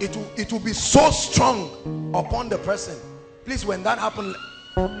 It will be so strong upon the person. Please, when that happens,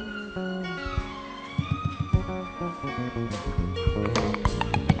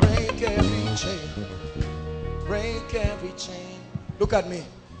 break every chain. Break every chain. Look at me.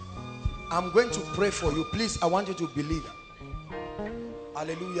 I'm going to pray for you. Please, I want you to believe.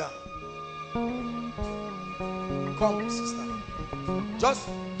 Hallelujah. Come, sister. Just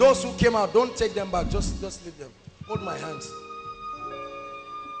those who came out, don't take them back. Just leave them. Hold my hands.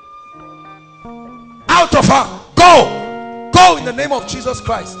 Out of her. Go. Go in the name of Jesus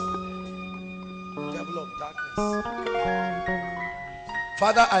Christ. Devil of darkness.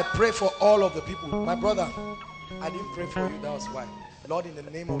 Father, I pray for all of the people. My brother, I didn't pray for you, that was why. Lord, in the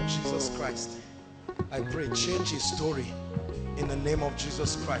name of Jesus Christ, I pray, change his story in the name of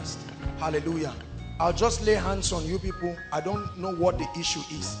Jesus Christ. Hallelujah. I'll just lay hands on you people. I don't know what the issue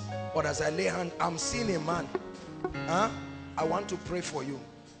is, but as I lay hands, I'm seeing a man. I want to pray for you,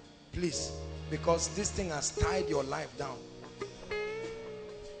 please, because this thing has tied your life down.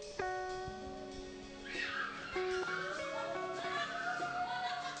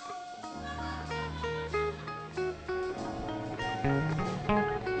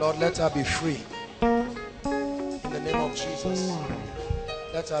 Lord, let her be free in the name of Jesus.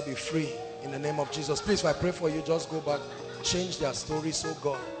 Let her be free in the name of Jesus. Please, if I pray for you, just go back, change their stories, oh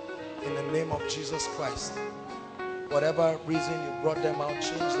God, in the name of Jesus Christ. Whatever reason you brought them out,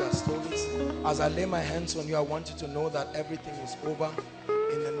 change their stories. As I lay my hands on you, I want you to know that everything is over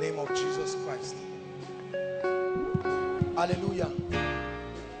in the name of Jesus Christ. Hallelujah.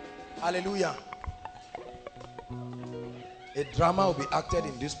 Hallelujah. A drama will be acted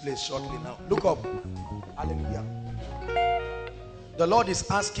in this place shortly now. Look up. Hallelujah. The Lord is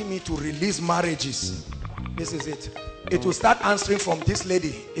asking me to release marriages. This is it. It will start answering from this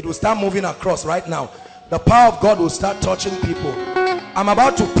lady. It will start moving across right now. The power of God will start touching people. I'm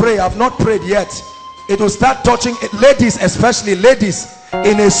about to pray. I've not prayed yet. It will start touching ladies, especially ladies,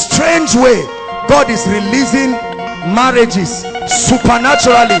 in a strange way. God is releasing marriages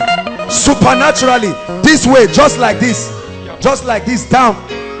supernaturally. Supernaturally. This way, just like this. Just like this, down.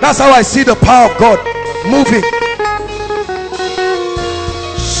 That's how I see the power of God moving.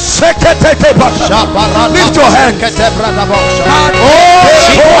 Lift your hands. In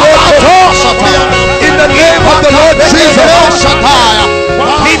the name of the Lord Jesus,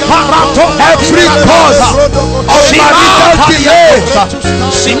 every cause of marital delay,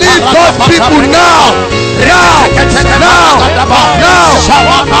 leave God's people now.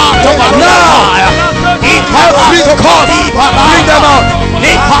 Every cause, bring them out.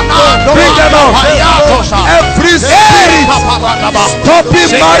 Bring them out. Every spirit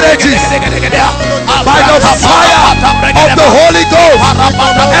stopping marriages by the fire of the Holy Ghost.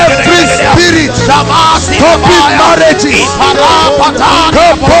 Every spirit stopping marriages.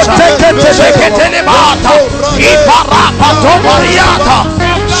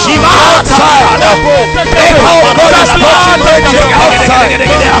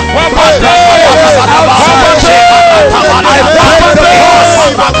 I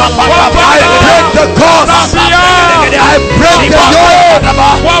break the cause. I break the yoke.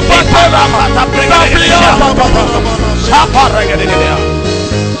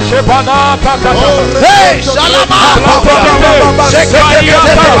 Hey, Shalama.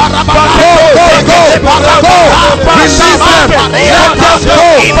 Go. Release them. Let them go.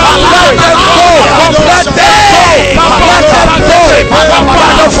 Let them go. Let them go. Let them go. By the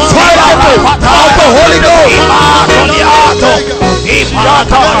fire of the Holy Ghost.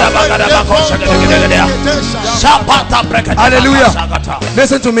 Hallelujah.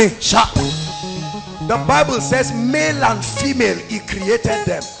 Listen to me. The Bible says male and female, he created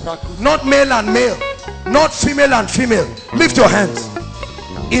them. Not male and male, not female and female. Lift your hands.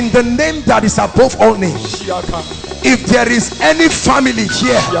 In the name that is above all names, if there is any family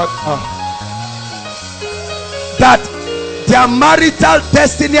here that their marital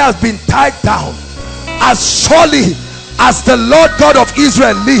destiny has been tied down, as surely as the Lord God of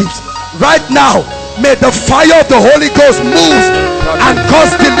Israel lives, right now, may the fire of the Holy Ghost move and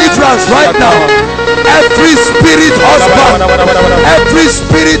cause deliverance right now. Every spirit husband, every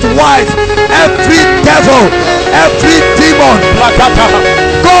spirit wife, every devil, every demon,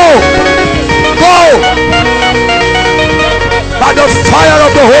 go by the fire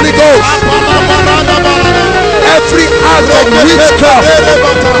of the Holy Ghost. Every act of witchcraft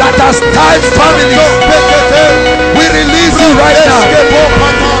that has tied families, we release you right now.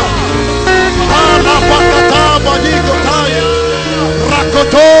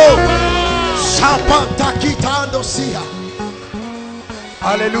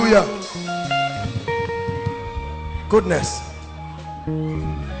 Hallelujah. Goodness.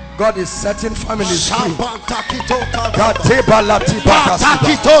 God is setting families free.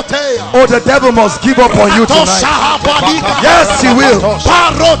 Oh, the devil must give up on you tonight. Yes, he will.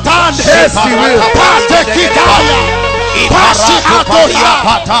 Yes, he will.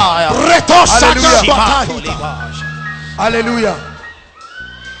 Hallelujah. Hallelujah.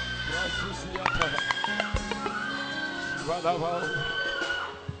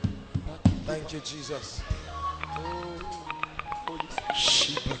 Thank you, Jesus.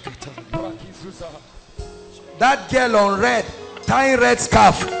 That girl on red, tying red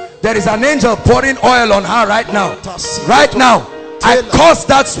scarf, there is an angel pouring oil on her right now. Right now. I curse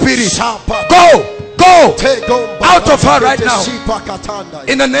that spirit. Go out of her right now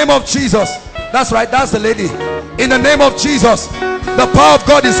in the name of Jesus. That's right, that's the lady. In the name of Jesus, the power of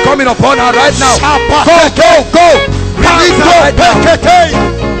God is coming upon her right now. Go. Release her right now.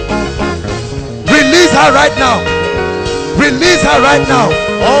 Release her right now. Release her right now.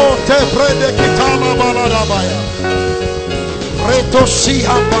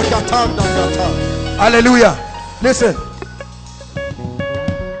 Hallelujah. Listen,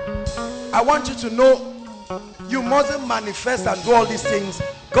 I want you to know, you mustn't manifest and do all these things.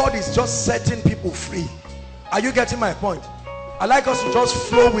 God is just setting people free. Are you getting my point? I like us to just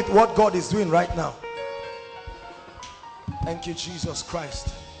flow with what God is doing right now. Thank you, Jesus Christ.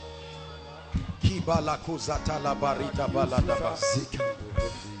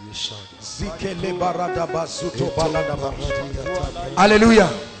 Hallelujah.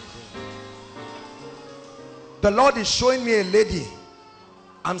 The Lord is showing me a lady.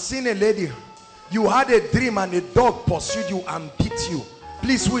 I'm seeing a lady. You had a dream and a dog pursued you and beat you.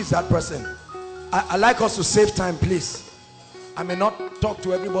 Please, who is that person? I like us to save time, please. I may not talk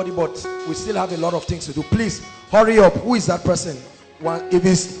to everybody, but we still have a lot of things to do. Please, hurry up. Who is that person?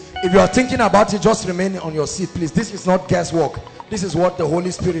 If you are thinking about it, just remain on your seat, please. This is not guesswork. This is what the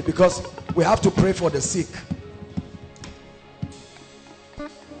Holy Spirit, because we have to pray for the sick.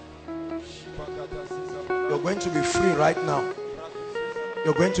 You're going to be free right now.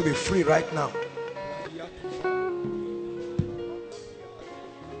 You're going to be free right now.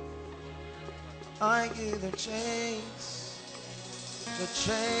 I give the chains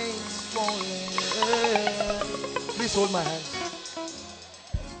falling. Please hold my hand.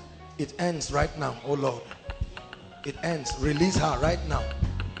 It ends right now, oh Lord. It ends. Release her right now.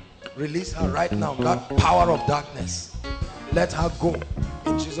 Release her right now. That power of darkness, let her go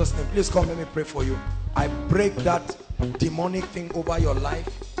in Jesus' name. Please come, let me pray for you. I break that demonic thing over your life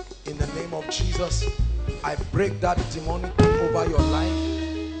in the name of Jesus. I break that demonic thing over your life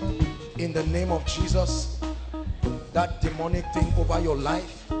in the name of Jesus. That demonic thing over your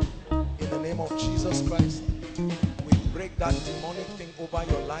life in the name of Jesus Christ. We break that demonic thing over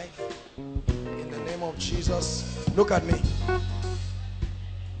your life in the name of Jesus. Look at me.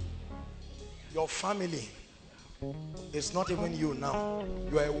 Your family is not even you now.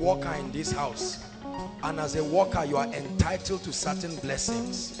 You are a worker in this house, and as a worker you are entitled to certain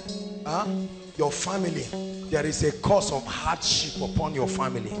blessings. Your family, there is a cause of hardship upon your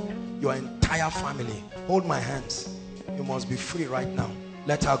family, your entire family. Hold my hands. You must be free right now.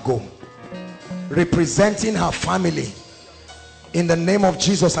 Let her go. Representing her family, in the name of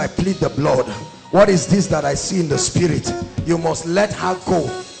Jesus, I plead the blood. What is this that I see in the spirit? You must let her go,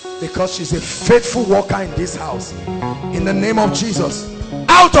 because she's a faithful worker in this house. In the name of Jesus,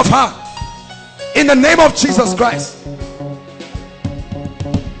 out of her, in the name of Jesus Christ.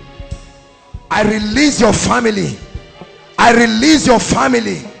 I release your family. I release your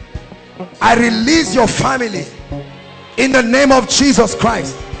family. I release your family in the name of Jesus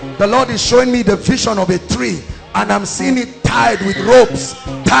Christ. The Lord is showing me the vision of a tree, and I'm seeing it tied with ropes.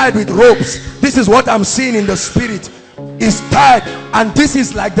 Tied with ropes. This is what I'm seeing in the spirit. Is tied, and this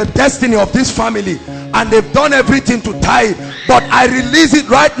is like the destiny of this family, and they've done everything to tie it, but I release it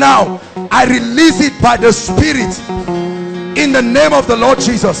right now. I release it by the Spirit in the name of the Lord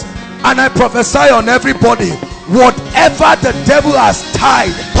Jesus, and I prophesy on everybody, whatever the devil has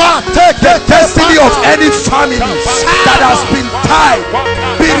tied, the destiny of any family that has been tied,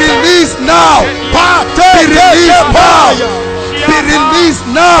 be released now. Be released now. Be released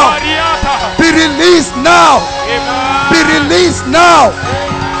now. Be released now. Be released now.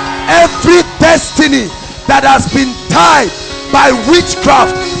 Every destiny that has been tied by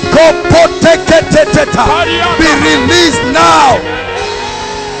witchcraft, be released now.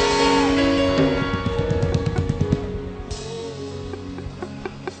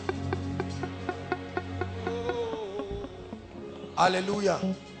 Hallelujah.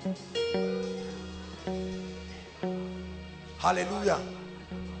 Hallelujah.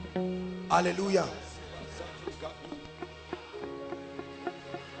 Hallelujah.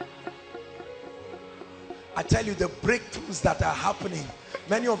 I tell you, the breakthroughs that are happening,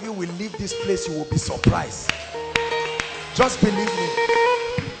 many of you will leave this place, you will be surprised. Just believe me.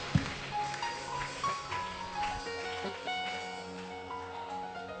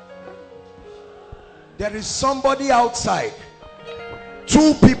 There is somebody outside,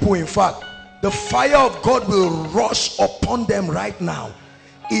 two people in fact, the fire of God will rush upon them right now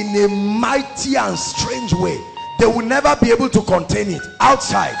in a mighty and strange way. They will never be able to contain it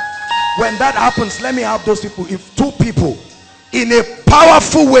outside. When that happens, let me have those people. If two people in a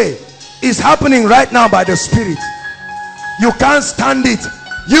powerful way is happening right now by the Spirit, You can't stand it.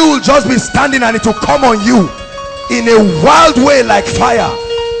 You will just be standing and it will come on you in a wild way like fire.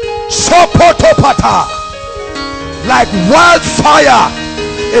 Shopotopata. Like wildfire,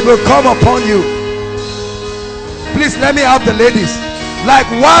 it will come upon you. Please let me have the ladies. Like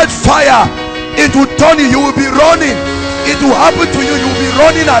wildfire, it will turn you. You will be running. It will happen to you. You will be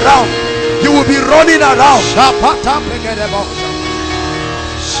running around. You will be running around.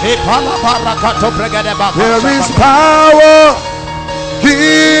 There is power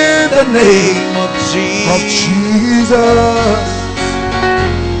in the name of Jesus.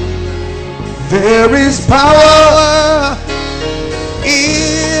 There is power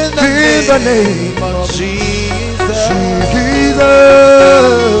in the name of Jesus.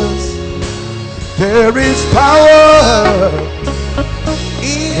 There is power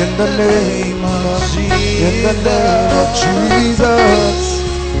in the name of Jesus.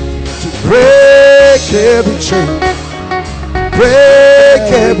 To break every chain,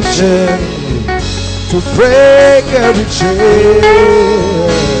 break every chain, to break every chain.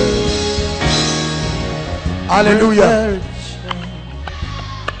 Hallelujah.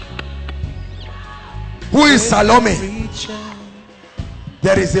 Who is Salome?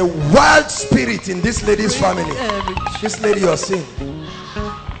 There is a wild spirit in this lady's family. This lady you're seeing.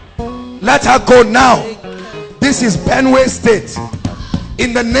 Let her go now. This is Benue State.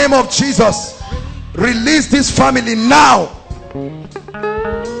 In the name of Jesus, release this family now.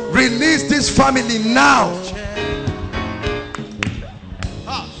 Release this family now.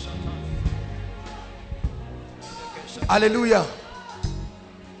 Hallelujah.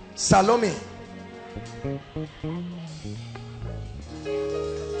 Salome.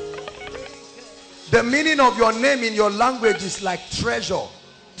 The meaning of your name in your language is like treasure.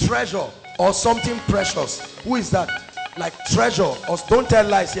 Treasure or something precious. Who is that? Like treasure. Or don't tell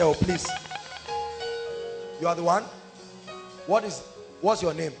lies here, oh, please. You are the one? What's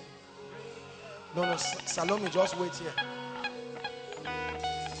your name? No, Salome, just wait here.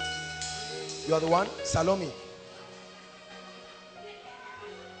 You are the one? Salome.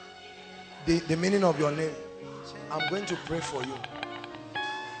 The meaning of your name. I'm going to pray for you.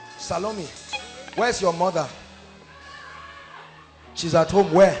 Salome, where's your mother? She's at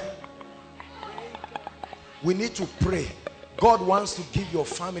home. Where? We need to pray. God wants to give your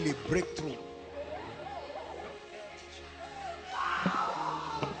family breakthrough.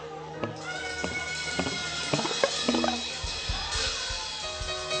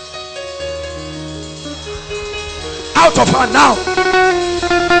 Out of her now.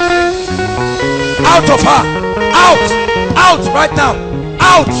 Out of her. Out. Out right now.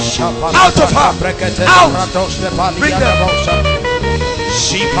 Out. Out of her. Out. Bring them.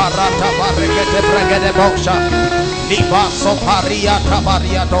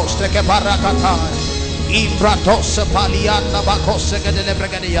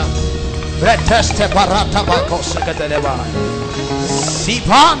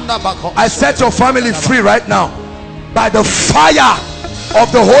 I set your family free right now by the fire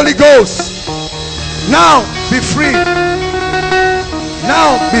of the Holy Ghost. Now be free.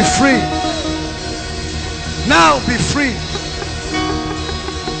 Now be free. Now be free.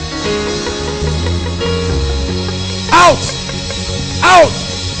 Out. Out.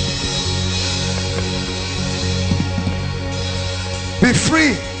 Be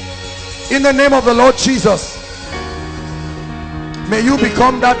free in the name of the Lord Jesus. May you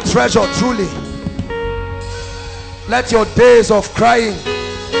become that treasure truly. Let your days of crying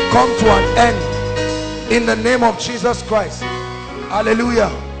come to an end in the name of Jesus Christ.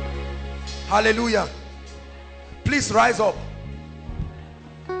 Hallelujah. Hallelujah. Please rise up.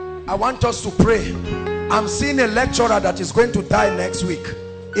 I want us to pray. I'm seeing a lecturer that is going to die next week.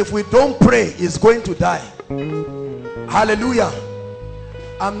 If we don't pray, he's going to die. Hallelujah.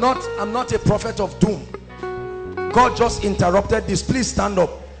 I'm not a prophet of doom. God just interrupted this. Please stand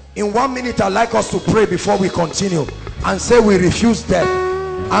up. In 1 minute, I'd like us to pray before we continue and say we refuse death.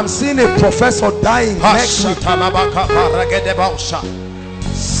 I'm seeing a professor dying next week. Lord,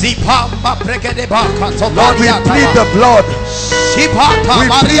 we plead the blood. We plead the blood.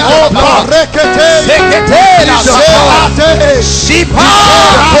 We plead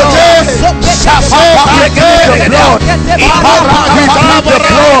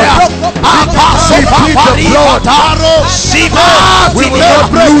we will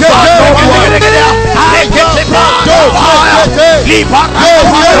not lose our loved ones.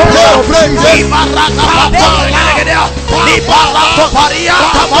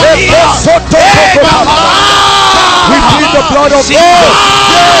 We plead the blood of Jesus.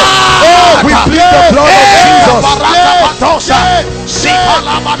 We plead the blood of Jesus.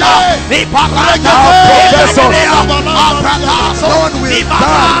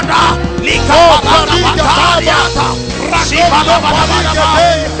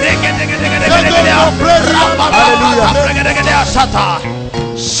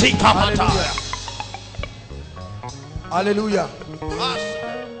 Hallelujah.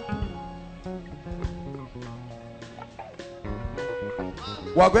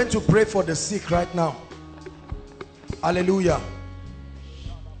 We are going to pray for the sick right now. Hallelujah.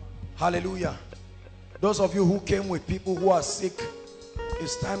 Hallelujah. Those of you who came with people who are sick,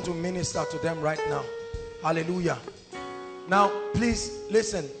 it's time to minister to them right now. Hallelujah. Now, please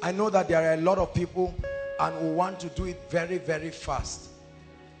listen. I know that there are a lot of people and we want to do it very, very fast.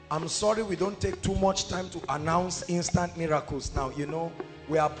 I'm sorry we don't take too much time to announce instant miracles now. You know,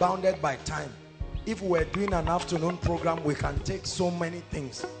 we are bounded by time. If we're doing an afternoon program, we can take so many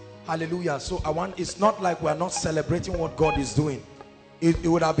things. Hallelujah. So it's not like we're not celebrating what God is doing. It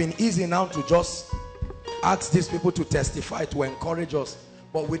would have been easy now to just ask these people to testify, to encourage us.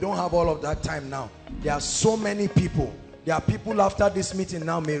 But we don't have all of that time now. There are so many people. There are people after this meeting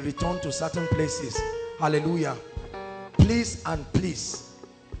now may return to certain places. Hallelujah. Please and please.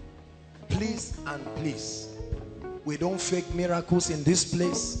 Please and please. We don't fake miracles in this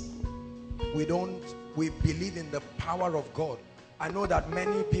place. We believe in the power of God. I know that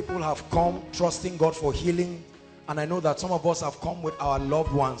many people have come trusting God for healing. And I know that some of us have come with our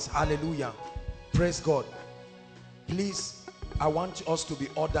loved ones. Hallelujah. Praise God. Please, I want us to be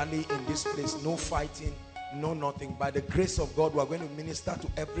orderly in this place. No fighting, no nothing. By the grace of God, we are going to minister to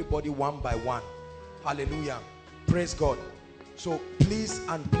everybody one by one. Hallelujah. Praise God. So please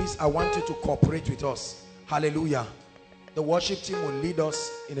and please, I want you to cooperate with us. Hallelujah. The worship team will lead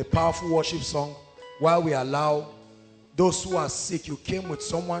us in a powerful worship song while we allow those who are sick. You came with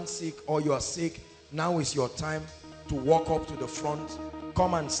someone sick or you are sick. Now is your time to walk up to the front.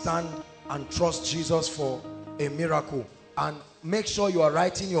 Come and stand and trust Jesus for a miracle. And make sure you are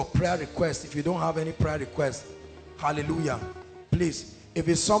writing your prayer request if you don't have any prayer request. Hallelujah. Please, if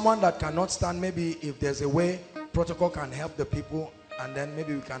it's someone that cannot stand, maybe if there's a way protocol can help the people, and then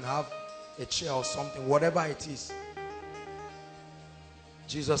maybe we can have a chair or something, whatever it is.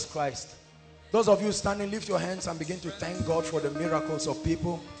 Jesus Christ. Those of you standing, lift your hands and begin to thank God for the miracles of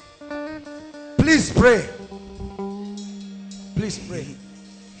people. Please pray. Please pray.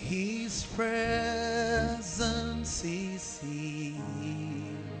 His presence is here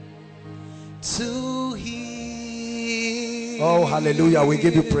to heal. Oh, hallelujah. We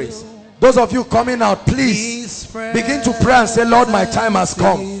give you praise. Those of you coming out, please begin to pray and say, Lord, my time has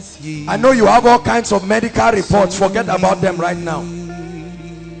come. I know you have all kinds of medical reports. Forget about them right now.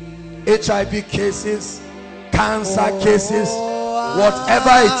 HIV cases, cancer cases,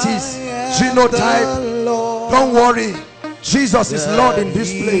 whatever it is, genotype, don't worry. Jesus is Lord in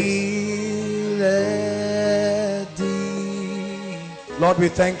this place. Lord, we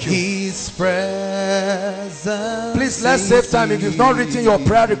thank you. His presence. Please, let's save time. If you've not written your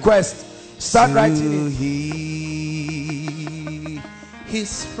prayer request, start writing it.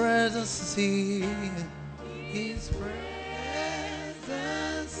 His presence is here. His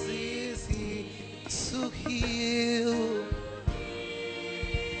presence is here to heal.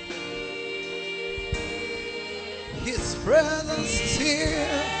 His presence is here.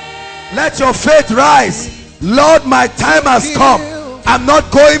 Let your faith rise. Lord, my time has come. I'm not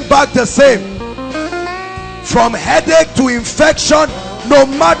going back the same. From headache to infection, no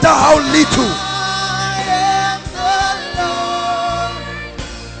matter how little.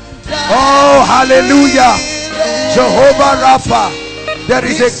 Oh, hallelujah. Jehovah Rapha. There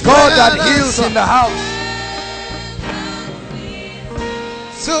is a God that heals in the house.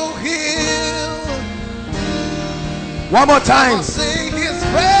 To heal. One more time.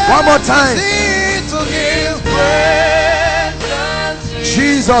 One more time.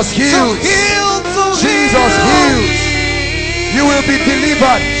 Jesus heals. Jesus heals. You will be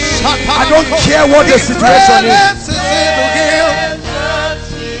delivered. I don't care what the situation is.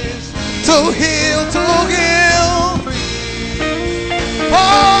 To heal, to heal. Oh,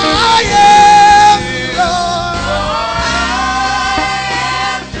 I am Lord.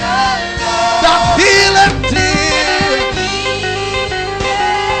 That healing dear.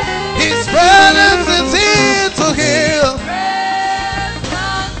 His presence is here to heal.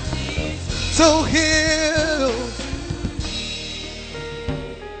 To heal.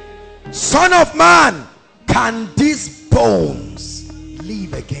 Son of man, can these bones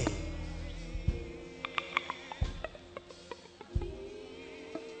live again?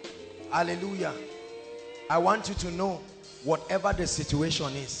 Hallelujah. I want you to know, whatever the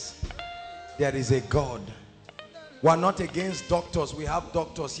situation is, there is a God We're not against doctors. We have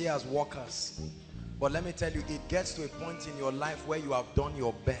doctors here as workers. But let me tell you, it gets to a point in your life where you have done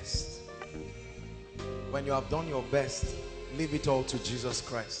your best. When you have done your best, leave it all to Jesus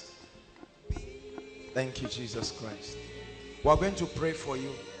Christ. Thank you, Jesus Christ. We're going to pray for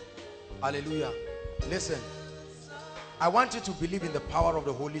you. Hallelujah. Listen, I want you to believe in the power of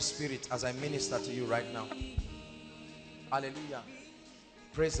the Holy Spirit as I minister to you right now. Hallelujah.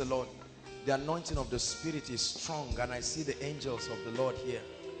 Praise the Lord. The anointing of the Spirit is strong, and I see the angels of the Lord here.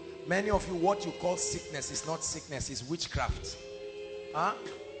 Many of you, what you call sickness is not sickness, it's witchcraft. Huh?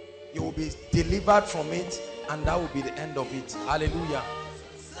 You will be delivered from it, and that will be the end of it. Hallelujah.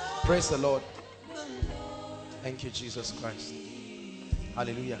 Praise the Lord. Thank you, Jesus Christ.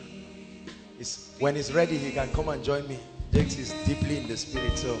 Hallelujah. When he's ready, he can come and join me. Jakes is deeply in the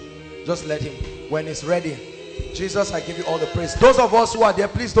Spirit, so just let him. When he's ready, Jesus, I give you all the praise. Those of us who are there,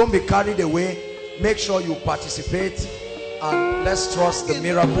 please don't be carried away. Make sure you participate, and let's trust the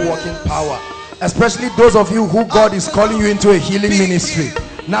miracle working power. Especially those of you who God is calling you into a healing ministry.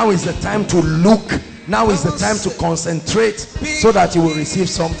 Now is the time to look. Now is the time to concentrate so that you will receive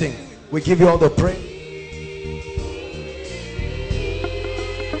something. We give you all the praise.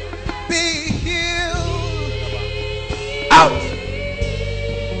 Be healed Out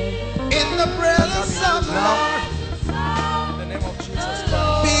in the presence of the Lord. In the name of Jesus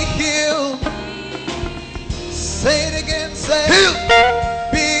Christ. Be healed. Say it again. Say Healed.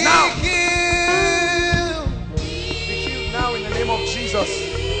 Be Now. healed. Be healed now in the name of Jesus.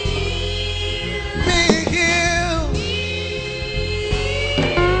 Be healed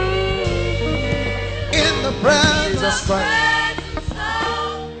in the presence Jesus Christ.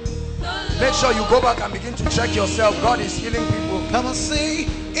 Make sure you go back and begin to check yourself. God is healing people. Come and see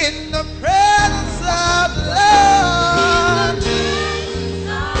in the presence of the Lord.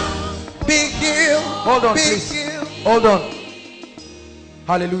 Be healed. Hold on, Be please. healed. Hold on.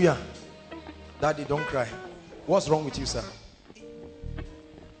 Hallelujah. Daddy, don't cry. What's wrong with you, sir?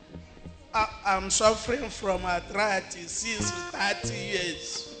 I'm suffering from arthritis since 30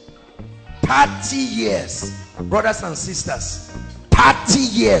 years. 30 years. Brothers and sisters. 30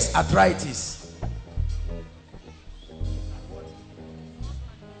 years arthritis.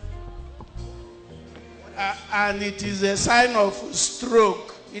 And it is a sign of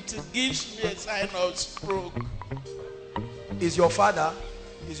stroke. It gives me a sign of stroke. Is your father?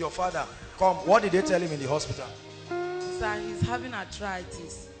 Is your father? Come. What did they tell him in the hospital? Sir, he's having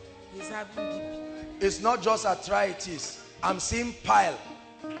arthritis. He's having BP. It's not just arthritis. I'm seeing pile.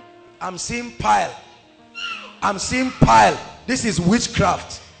 I'm seeing pile. I'm seeing pile. This is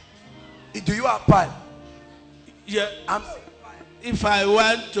witchcraft. Do you have pile? Yeah. If I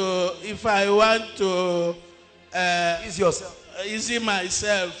want to Ease yourself. easy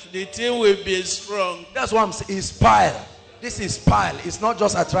myself, the thing will be strong. That's what I'm saying. It's pile. This is pile. It's not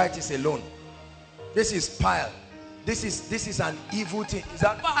just arthritis alone. This is pile. This is an evil thing. Is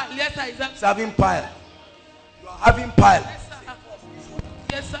that? Yes, sir. It's having pile. You are having pile. Yes, sir.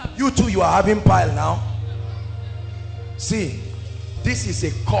 Yes, sir. You too, you are having pile now. See, this is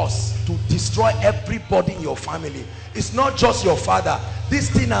a cause to destroy everybody in your family. It's not just your father. This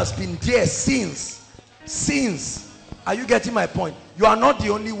thing has been there since. Are you getting my point? You are not the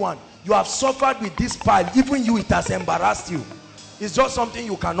only one. You have suffered with this pile. Even you, it has embarrassed you. It's just something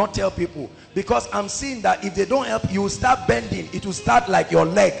you cannot tell people. Because I'm seeing that if they don't help, you will start bending. It will start like your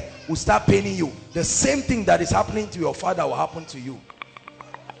leg will start paining you. The same thing that is happening to your father will happen to you.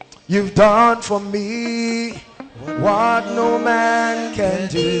 You've done for me what no man can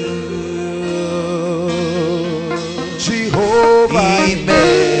do. Jehovah,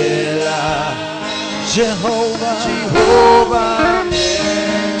 Jehovah,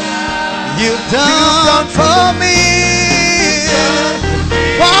 You've done for me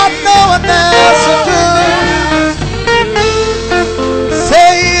what no one else will do.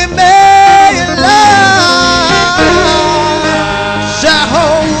 Say Amen,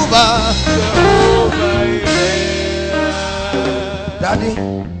 Jehovah. Daddy,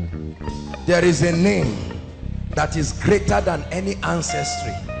 there is a name that is greater than any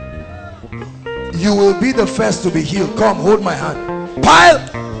ancestry. You will be the first to be healed. Come, hold my hand. Pile,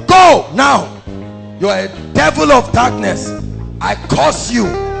 go now. You are a devil of darkness. I curse you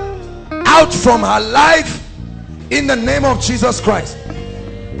out from her life in the name of Jesus Christ.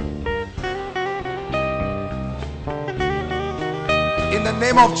 In the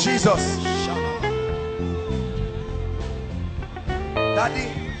name of Jesus. Daddy,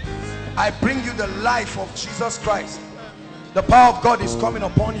 I bring you the life of Jesus Christ. The power of God is coming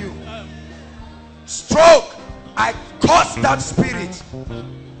upon you. Stroke, I curse that spirit.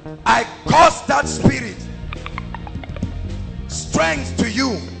 I curse that spirit. strength to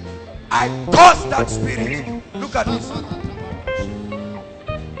you. I curse that spirit. Look at this.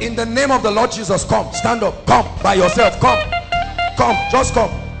 In the name of the Lord Jesus, come. Stand up. Come by yourself. Come. Come. Just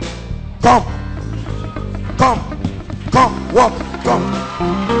come. Come. Come. Come. Walk. Come.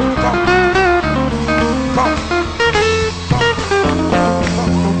 Come. Come.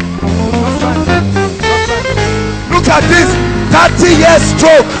 Look at this. 30 years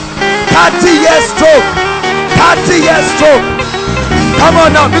stroke. 30 years stroke. 30 years stroke. Come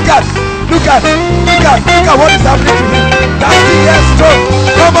on now. Look at what is happening to him. 30 years stroke.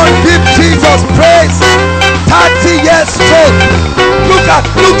 Come on, give Jesus praise. 30 years stroke. Look at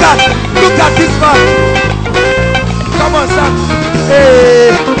this man. Come on, son.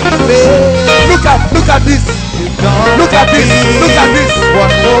 Hey. Look at this. Look at this. Look at this. Look at this.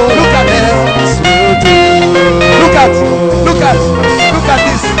 Look at this. Look at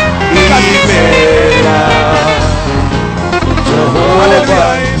this.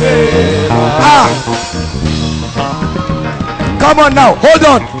 Come on now.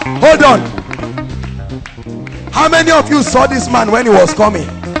 Hold on. How many of you saw this man when he was coming?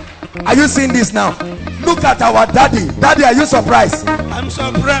 Are you seeing this now? Look at our daddy. Daddy, are you surprised? I'm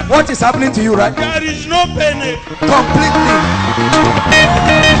surprised. What is happening to you, right? There is no penny. Completely.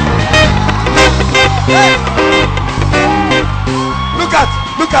 Hey.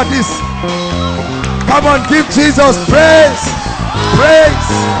 Look at this. Come on, give Jesus praise. Praise.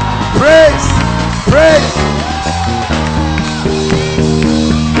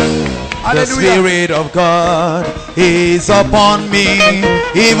 The Spirit of God is upon me.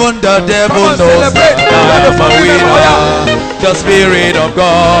 Even the devil knows that I am a winner. The Spirit of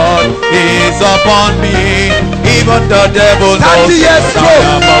God is upon me. Even the devil knows that I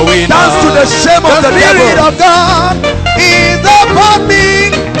am a winner. Dance to the shame of the devil. The Spirit of God is upon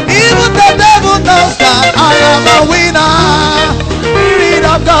me. Even the devil knows that I am a winner. The Spirit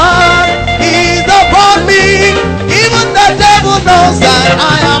of God is upon me. Even the devil knows that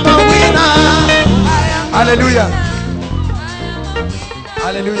I am a winner. Hallelujah.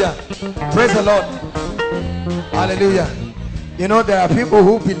 Hallelujah. Praise the Lord. Hallelujah. You know, there are people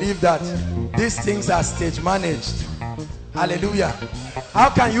who believe that these things are stage managed. Hallelujah. How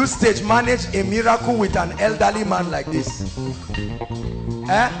can you stage manage a miracle with an elderly man like this?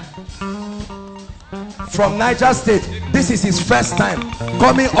 From Niger State. This is his first time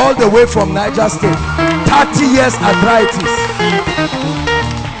coming all the way from Niger State. 30 years arthritis.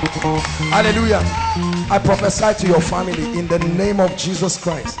 Hallelujah. I prophesy to your family in the name of Jesus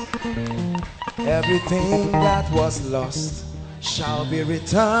Christ. Everything that was lost shall be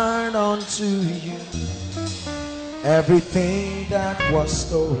returned unto you. Everything that was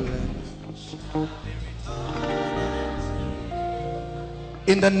stolen.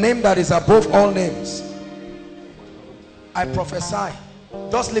 In the name that is above all names, I prophesy.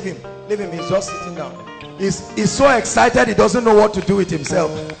 Just leave him. Leave him. He's just sitting down. He's so excited he doesn't know what to do with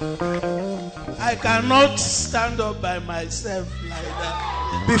himself. I cannot stand up by myself like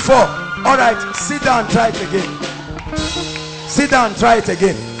that. Before. Alright, sit down, try it again. Sit down, try it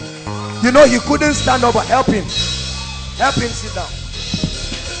again. You know he couldn't stand up, but help him. Help him sit down.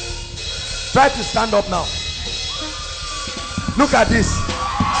 Try to stand up now. Look at this.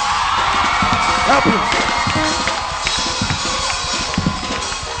 Help him.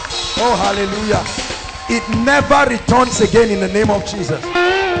 Oh, hallelujah. It never returns again in the name of Jesus.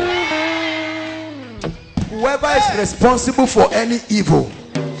 Whoever is responsible for any evil,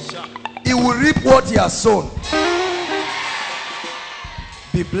 he will reap what he has sown.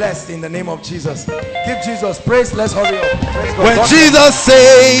 Be blessed in the name of Jesus. Give Jesus praise. Let's hurry up. When Jesus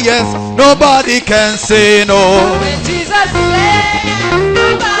says yes, nobody can say no. When Jesus says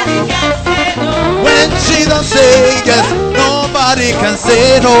nobody can say no. When Jesus says yes, nobody can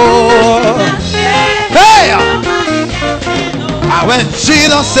say no. Hey! When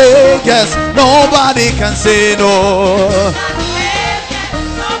Jesus says yes, nobody can say no.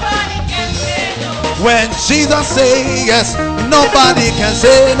 When Jesus says yes, nobody can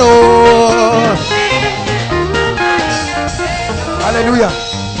say no. Hallelujah.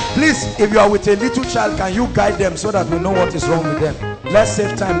 Please, if you are with a little child, can you guide them so that we know what is wrong with them? Let's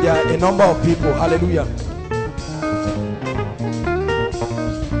save time. There are a number of people. Hallelujah.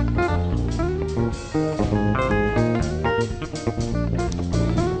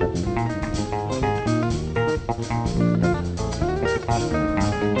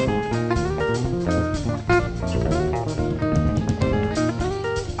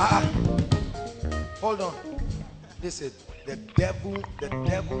 Hold on. Listen, the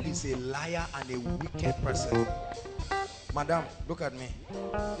devil is a liar and a wicked person. Madam, look at me.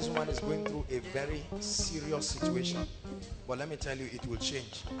 This woman is going through a very serious situation. But let me tell you, it will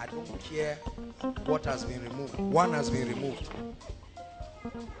change. I don't care what has been removed. One has been removed.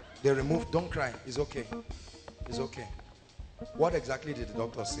 They removed, don't cry. It's okay. It's okay. What exactly did the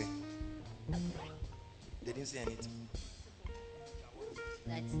doctor say? They didn't say anything.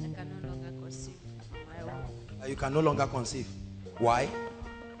 That I can no longer conceive on my own. You can no longer conceive. Why?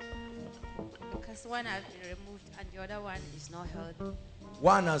 Because one has been removed and the other one is not healthy.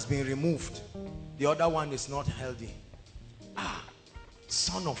 One has been removed. The other one is not healthy. Ah,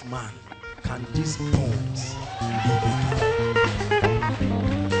 Son of Man, can these bones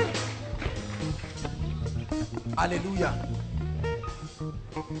hallelujah.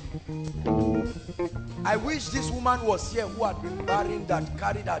 I wish this woman was here who had been barren, that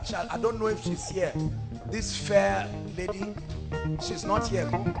carried her child. I don't know if she's here. This fair lady, she's not here.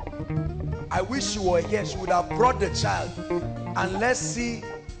 I wish she were here. She would have brought the child. And let's see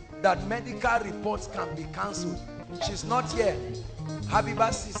that medical reports can be cancelled. She's not here.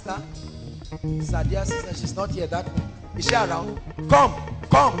 Habiba's sister, Sadia's sister, she's not here. That is she around? Come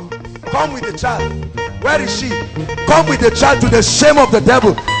with the child. Where is she? Come with the child, to the shame of the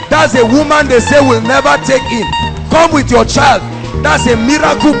devil. That's a woman they say will never take in. Come with your child. That's a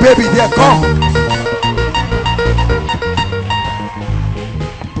miracle baby there. Come.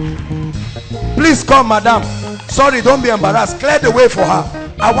 Please come, madam. Sorry, don't be embarrassed. Clear the way for her.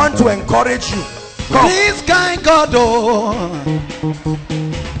 I want to encourage you. Come. This kind God, oh,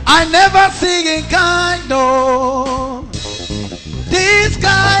 I never see in kind, oh. This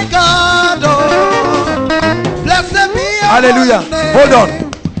kind God, oh, blessed be your hallelujah. name. Hold on.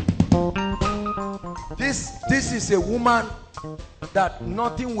 This is a woman that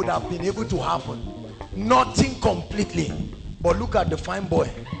nothing would have been able to happen. Nothing completely. But look at the fine boy.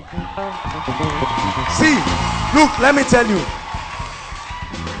 See, look, let me tell you.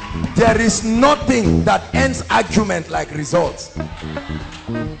 There is nothing that ends argument like results.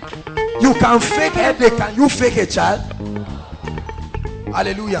 You can fake headache. Can you fake a child?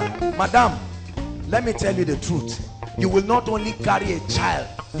 Hallelujah. Madam, let me tell you the truth. You will not only carry a child,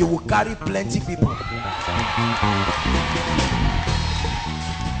 you will carry plenty people.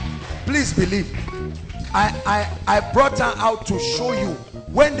 Please believe. I brought her out to show you.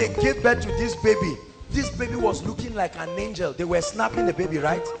 When they gave birth to this baby was looking like an angel. They were snapping the baby,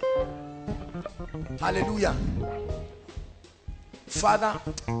 right? Hallelujah. Father,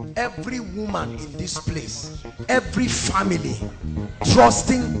 every woman in this place, every family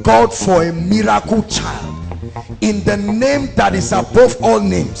trusting God for a miracle child, in the name that is above all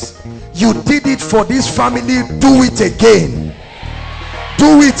names, you did it for this family. Do it again.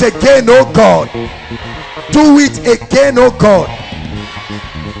 Do it again, oh God. Do it again, oh God.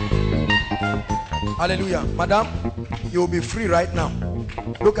 Hallelujah. Madam, you will be free right now.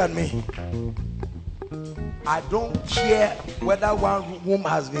 Look at me. I don't care whether one womb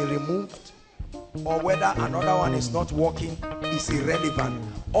has been removed or whether another one is not working. It's irrelevant.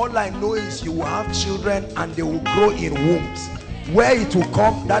 All I know is you will have children and they will grow in wombs. Where it will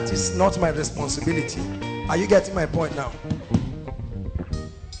come, that is not my responsibility. Are you getting my point now?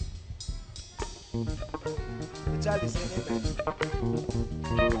 The child is saying amen.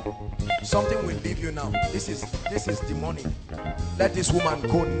 Something will leave you now. This is demonic. Let this woman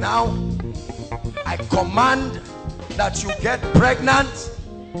go now. I command that you get pregnant,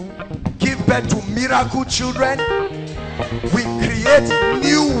 give birth to miracle children. We create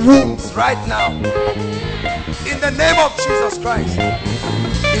new wombs right now in the name of Jesus Christ.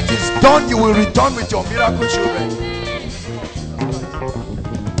 It is done. You will return with your miracle children.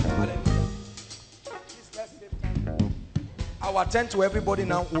 I'll attend to everybody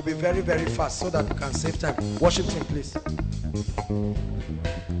now. We'll be very, very fast so that we can save time. Worship team, please.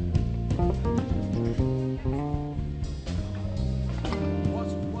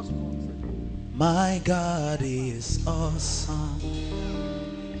 My God is awesome.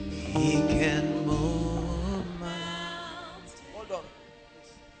 He can move mountains. Hold on.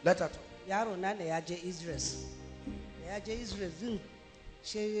 Let her talk. Yaro na da ya je Israel. Da ya je Israel din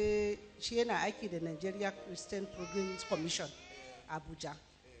shi yana aiki da Nigeria Christian Programs Commission Abuja.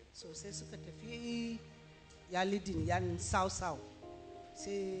 So sai suka tafi ya leading yan South.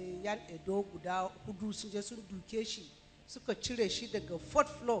 Sai yan Edo guda hudu sun je sun duke shi. Suka cire shi daga 4th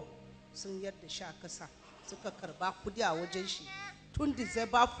floor. Sun yadda sha kasa suka karba kudi a wajen shi tun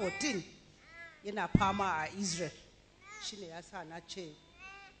December 14 yana fama a Israel. Shine yasa na ce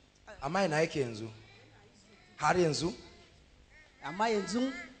amma ina yake yanzu? Har yanzu? Amma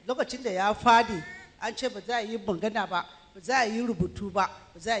yanzu lokacin da ya fadi an ce ba za a yi magana ba, ba za a yi rubutu ba,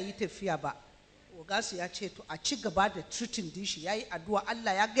 ba za a yi tafiya ba. ogansu ya ce to a ci gaba da treating din shi, yayi addu'a,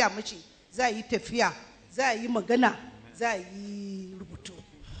 Allah ya gaya mishi za yi tafiya, za yi magana, za yi rubutu.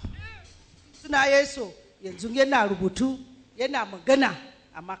 Suna Yesu yanzu yana rubutu, yana magana,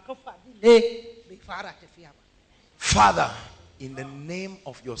 amma kafa din ne bai fara tafiya ba. Father, in the name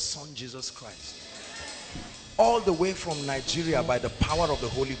of your Son Jesus Christ, all the way from Nigeria by the power of the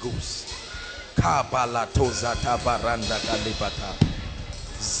Holy Ghost, Kabalatozata baranda kalibata,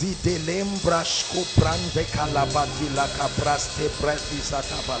 Zidelembras koprande kalabati la kabraste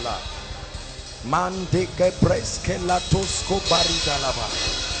presisata bala, Mande kepreske latosko baridalaba.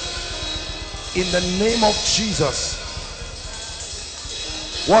 In the name of Jesus.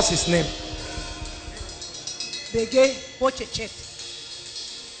 What's his name? Bege Pochechet.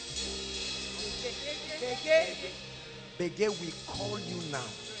 Bege, we call you now.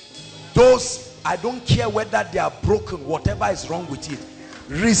 Those, I don't care whether they are broken, whatever is wrong with it,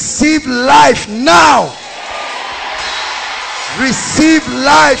 receive life now. Receive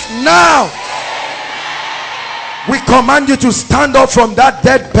life now. We command you to stand up from that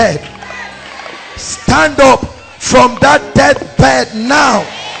dead bed. Stand up from that dead bed now.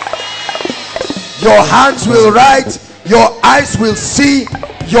 Your hands will write, your eyes will see,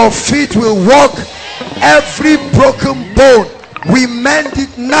 your feet will walk. Every broken bone, we mend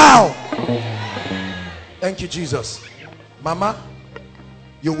it now. Thank you, Jesus. Mama,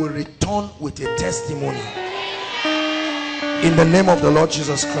 you will return with a testimony in the name of the Lord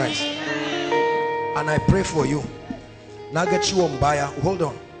Jesus Christ. And I pray for you. Nagachi Wombaya, hold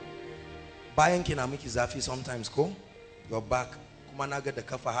on. Bayan kinamiki zafi sometimes go. Your back. Kumanaga the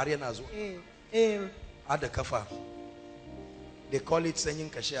kafa harian as well. At the kafa. They call it Senyin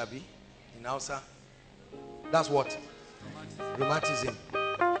Kashiabi in Hausa. That's what? Rheumatism.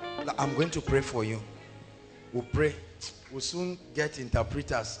 I'm going to pray for you. We'll pray. We'll soon get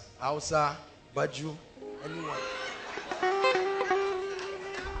interpreters. Hausa, Baju, anyone.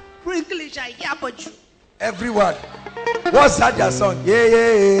 English, I hear Baju. Everyone. What's that your song? Yeah,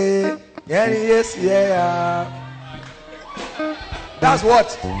 yeah, yeah. Yeah, yes, yeah. That's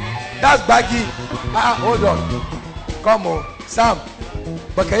what? That's baggy. Hold on. Come on. Sam.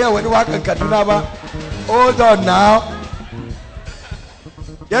 But when you walk in Kaduna, hold on now.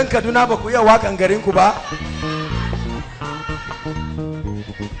 Yan Kaduna ba ku iya wakan garin ku ba?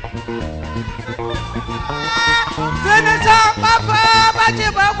 Senator Papa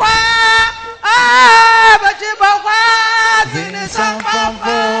Bajibakwa. Bajibakwa. Senator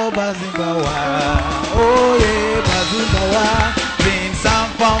Papa Bazibawa. Oh yeah, Bazibawa. Sing some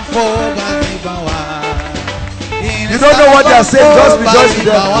fun for Bazibawa. You don't know what they are saying, just rejoice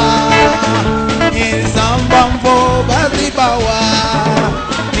with them. In some fun for Bazibawa.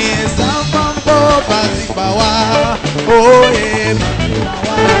 In some fun for Bazibawa. Oh yeah,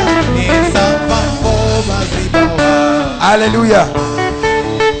 Bazibawa. In some fun for Bazibawa. Hallelujah.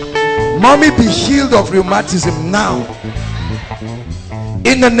 Mommy, be healed of rheumatism now.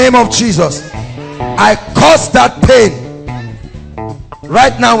 In the name of Jesus. I cause that pain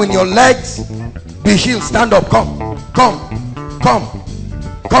right now in your legs. Be healed. Stand up. Come. Come. Come.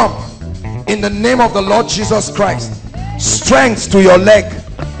 Come. In the name of the Lord Jesus Christ. Strength to your leg.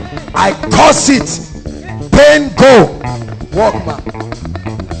 I cause it. Pain go. Walk, man.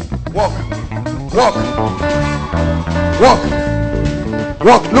 Walk. Walk. Walk.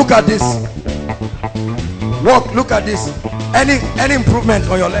 Walk. Look at this. Walk. Look at this. Any improvement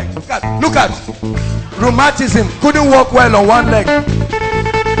on your leg? Look at. Rheumatism. Couldn't walk well on one leg.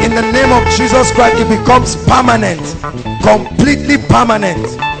 In the name of Jesus Christ, it becomes permanent. Completely permanent.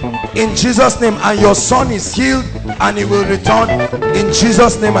 In Jesus' name. And your son is healed and he will return. In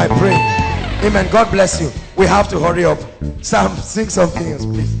Jesus' name I pray. Amen. God bless you. We have to hurry up. Sam, sing something else,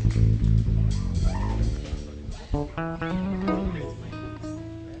 please.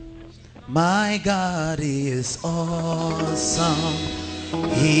 My God is awesome.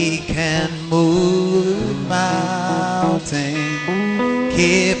 He can move mountains.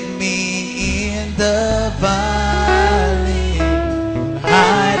 Keep me in the valley.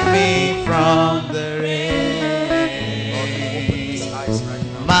 Hide me from the rain.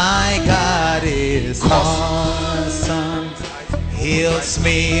 My God is awesome. Heals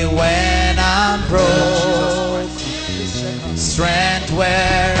me when I'm broke. Strength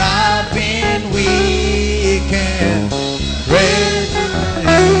where I've been weakened.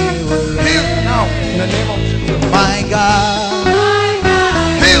 Heal now in the name of Jesus. My God.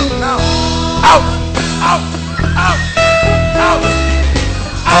 Heal now. Out. Out. Out. Out.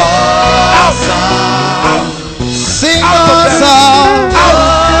 Awesome. Sing Out. awesome. Out.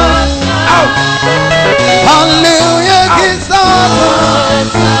 Out. Hallelujah. He's awesome.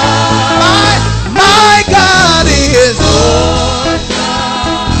 My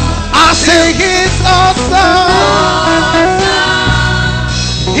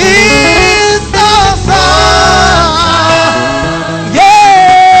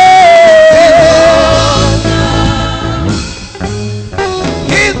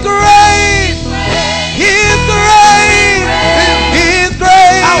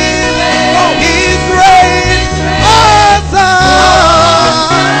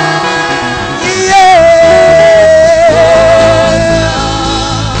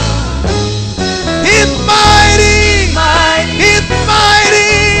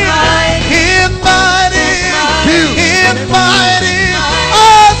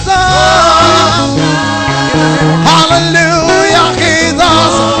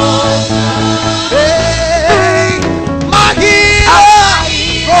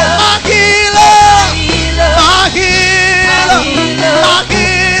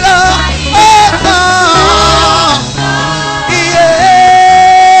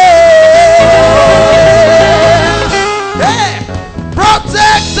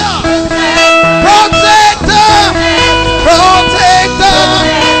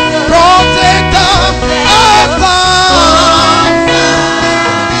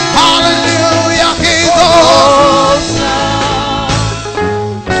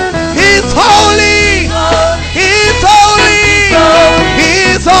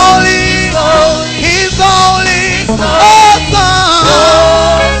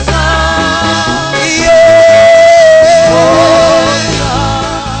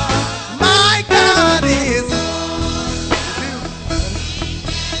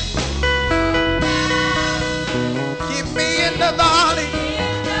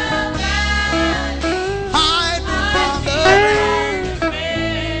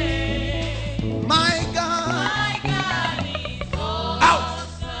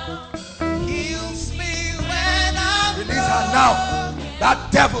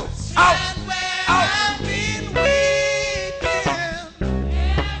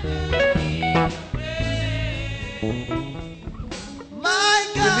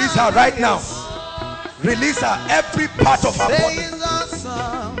Right now, release her every part of her body. He is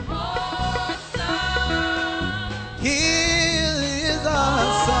awesome.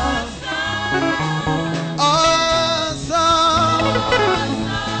 Awesome.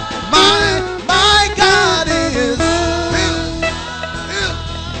 My God is.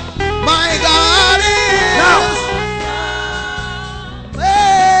 My God is. Now.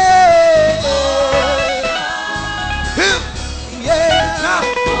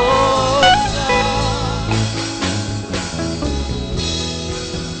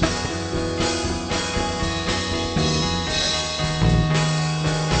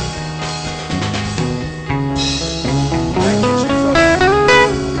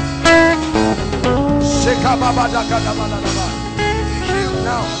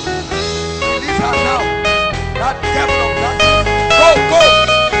 Now, release her now. That devil of darkness, go, go,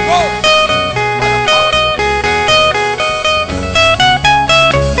 go.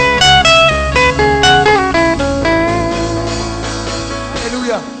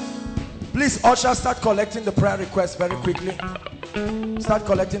 Hallelujah. Please, usher, start collecting the prayer requests very quickly. Start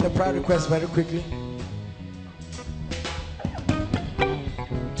collecting the prayer requests very quickly.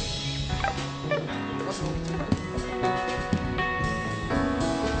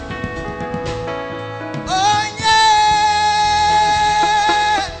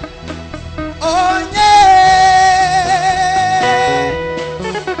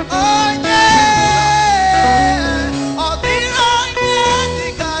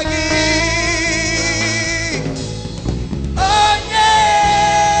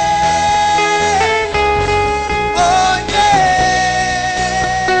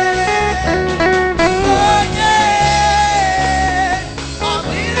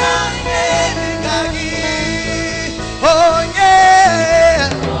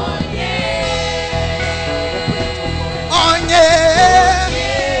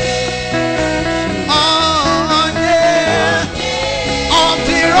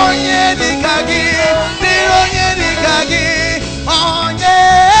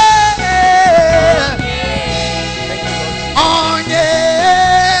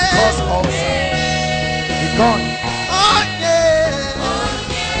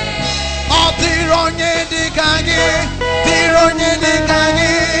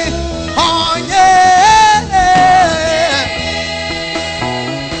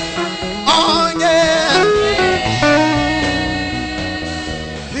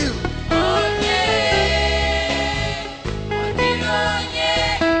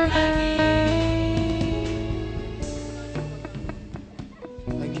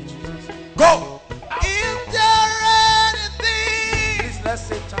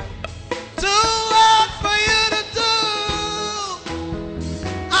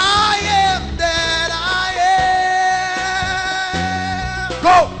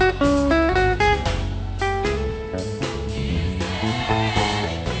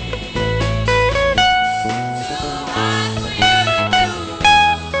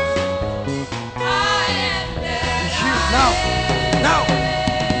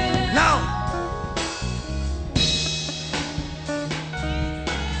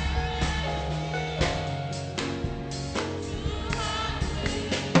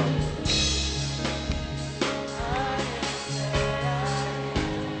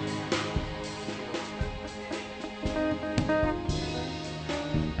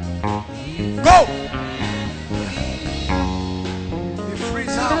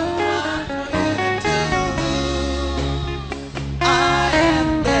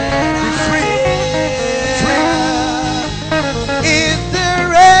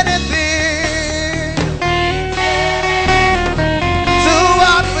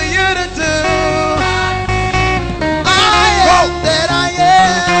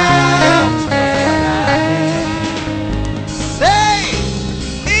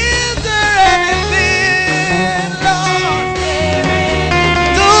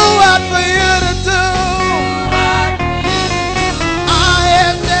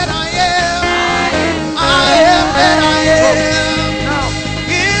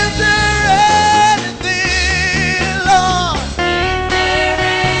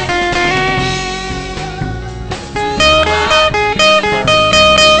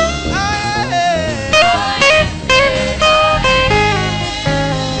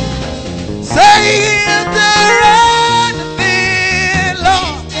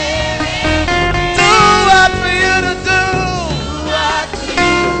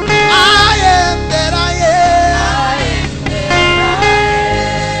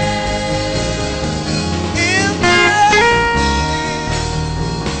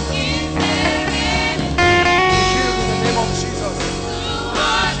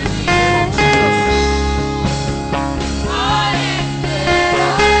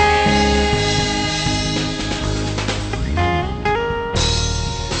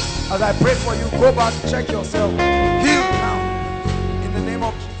 As I pray for you, go back, check yourself. Heal now. In the name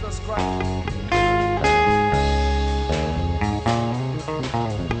of Jesus Christ.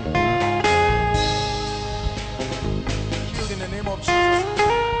 Healed in the name of Jesus.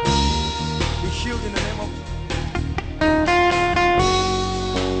 Be healed in the name of Jesus.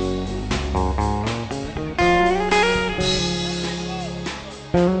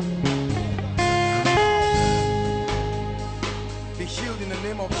 Be healed in the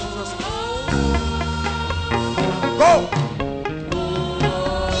name of Jesus. Go!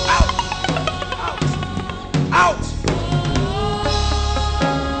 Out! Out! Out!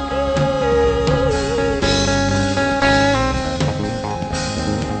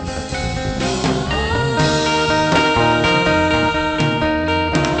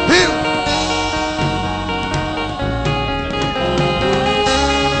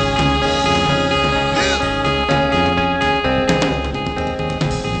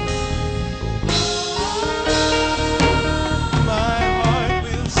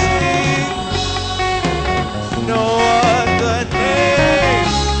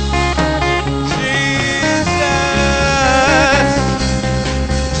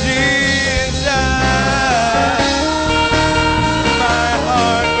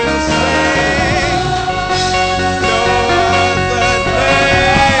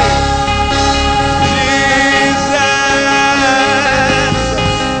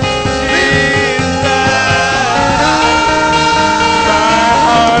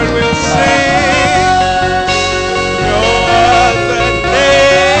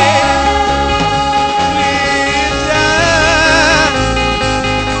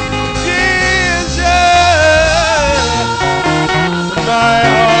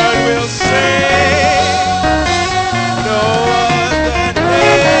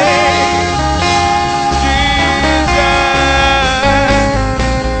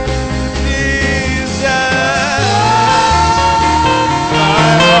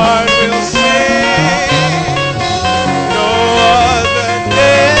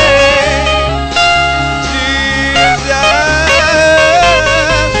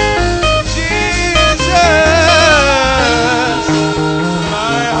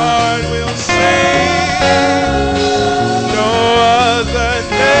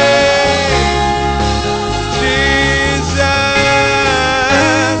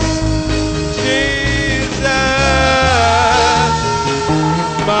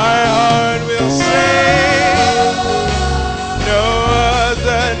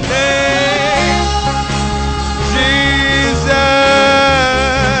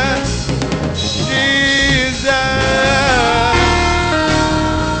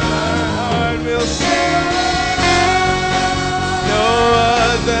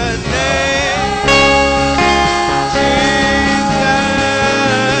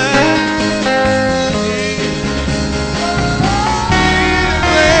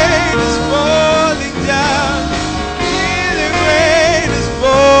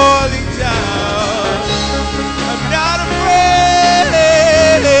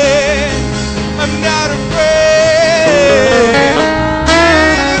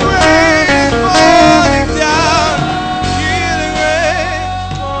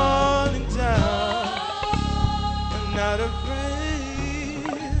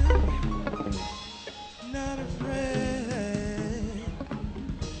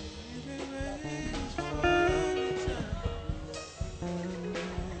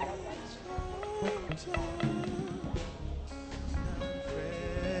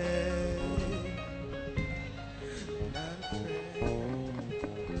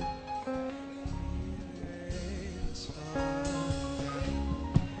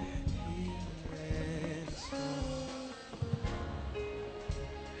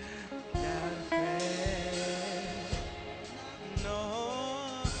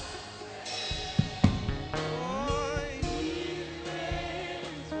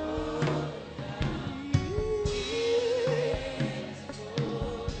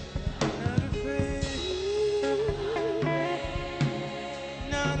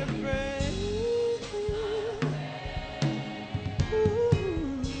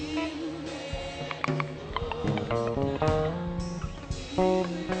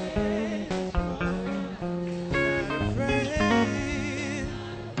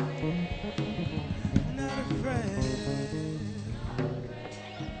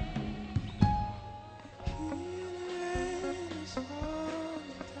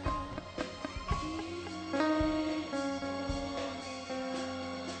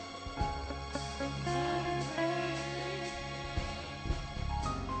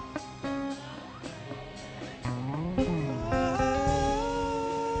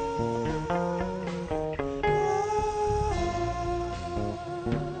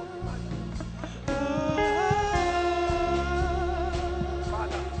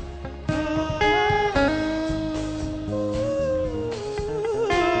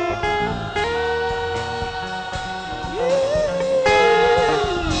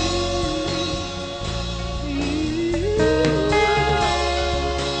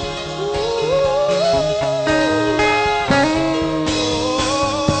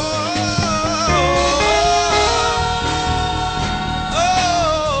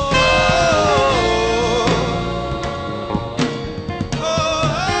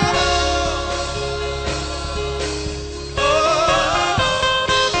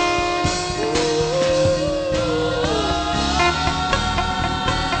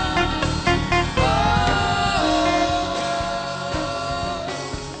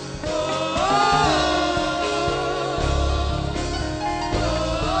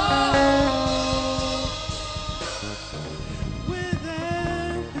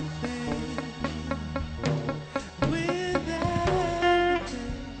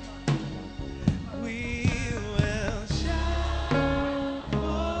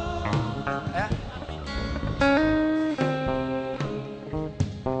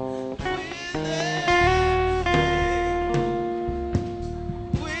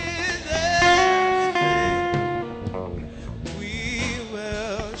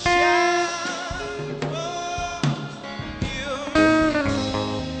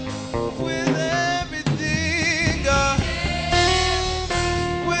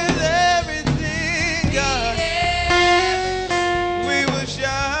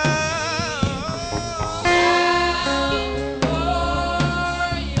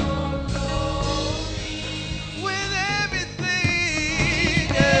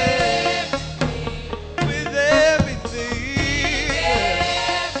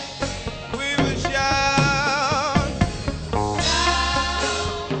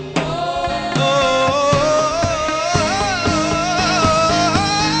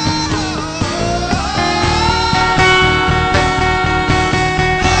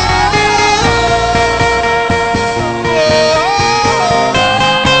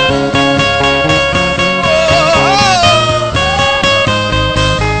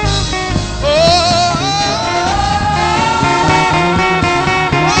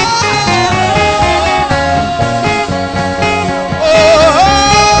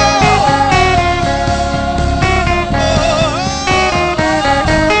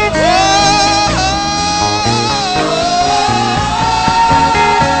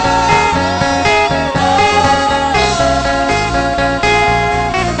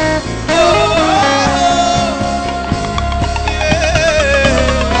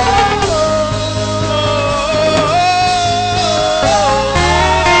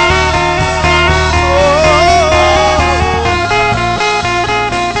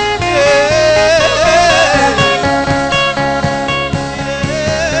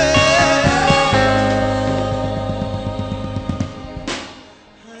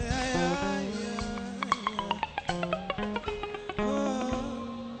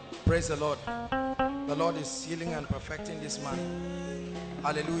 Praise the Lord. The Lord is healing and perfecting this man.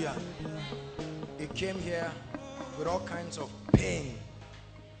 Hallelujah. He came here with all kinds of pain,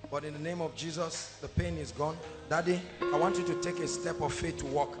 but in the name of Jesus, the pain is gone. Daddy, I want you to take a step of faith to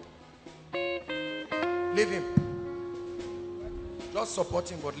walk. Leave him. Just support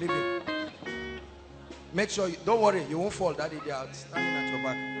him, but leave him. Make sure you, don't worry, you won't fall. Daddy, they are standing at your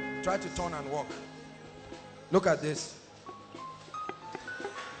back. Try to turn and walk. Look at this.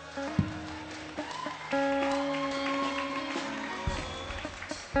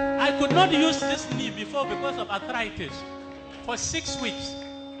 I could not use this knee before because of arthritis for 6 weeks.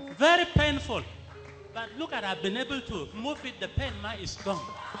 Very painful. But look at, I've been able to move it. The pain now is gone.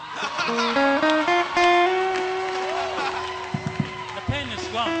 The pain is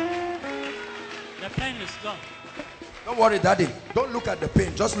gone. The pain is gone. Don't worry, Daddy. Don't look at the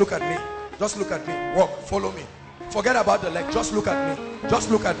pain. Just look at me. Just look at me. Walk. Follow me. Forget about the leg. Just look at me.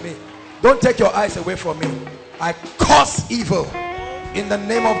 Just look at me. Don't take your eyes away from me. I curse evil in the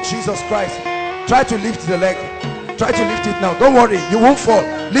name of Jesus Christ. Try to lift the leg. Try to lift it now. Don't worry. You won't fall.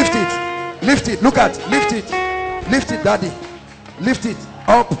 Lift it. Lift it. Look at. Lift it. Lift it, Daddy. Lift it.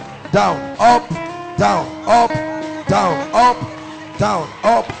 Up, down, up, down, up, down, up, down,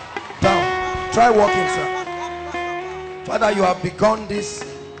 up, down. Try walking, sir. Father, you have begun this.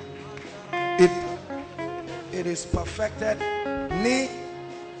 It is perfected. Knee,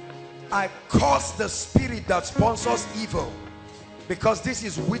 I curse the spirit that sponsors evil, because this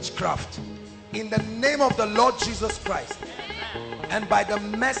is witchcraft. In the name of the Lord Jesus Christ, and by the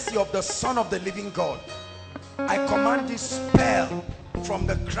mercy of the Son of the living God, I command this spell from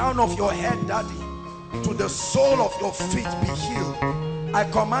the crown of your head, Daddy, to the sole of your feet, be healed. I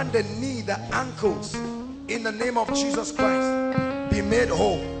command the knee, the ankles, in the name of Jesus Christ, be made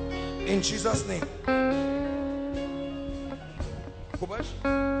whole. In Jesus' name.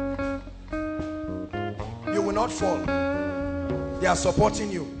 You will not fall. They are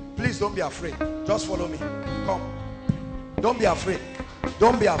supporting you. Please don't be afraid. Just follow me. Come. Don't be afraid.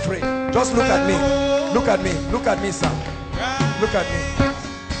 Don't be afraid. Just look at me. Look at me. Look at me, sir. Look at me.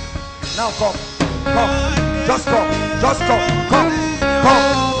 Now come. Come. Just come. Just come. Come. Come.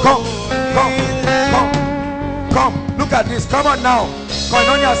 Come. Come. Come. Come. Look at this. Come on now.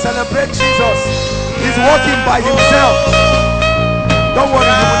 Koinonia, celebrate Jesus. He's walking by himself. Don't worry,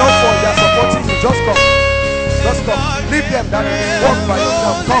 you will not fall. They are supporting you. Just come. Just come. Leave them. That walk by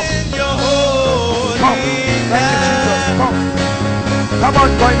yourself. Come. Come. Thank you, Jesus. Come. Come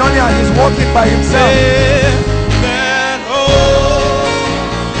on, Koinonia. He's walking by himself.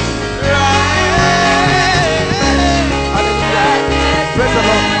 Praise the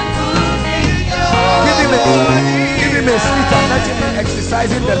Lord. Give him a seat and let him be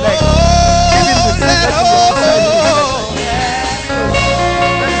exercising the leg. Give him the seat, let him be exercising the leg.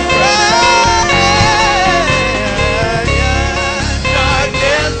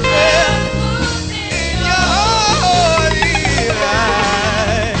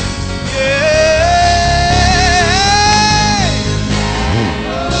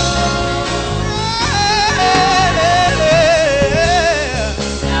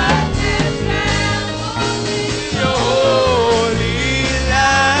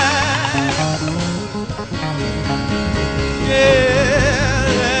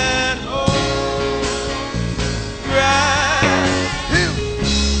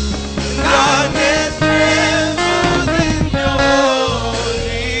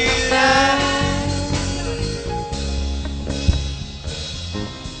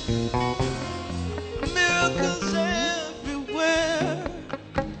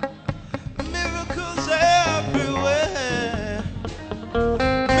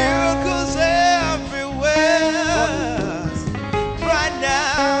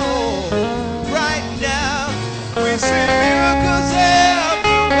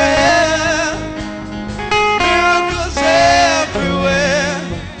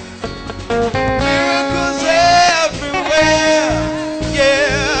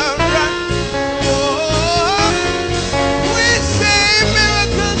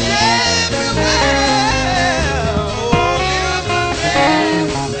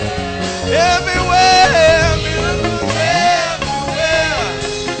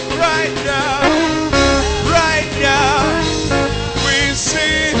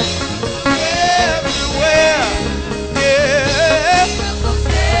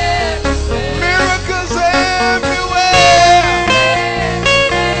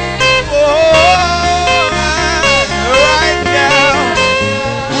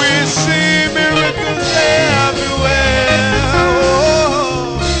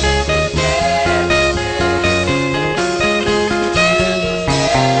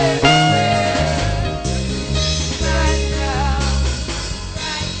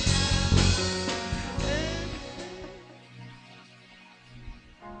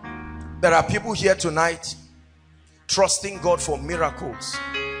 There are people here tonight trusting God for miracles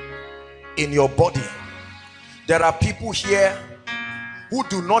in your body. There are people here who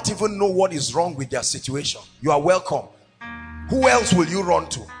do not even know what is wrong with their situation. You are welcome. Who else will you run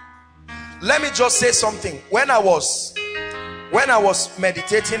to? Let me just say something. When I was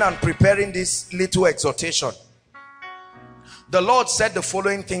meditating and preparing this little exhortation, the Lord said the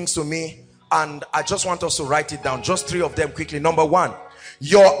following things to me, and I just want us to write it down. Just 3 of them quickly. Number 1,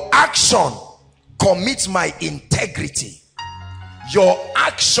 your action commits my integrity. Your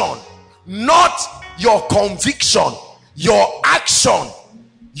action, not your conviction. Your action.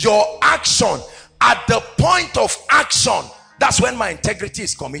 Your action. At the point of action, that's when my integrity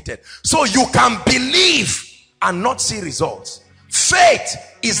is committed. So you can believe and not see results. Faith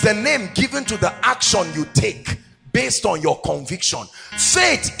is the name given to the action you take based on your conviction.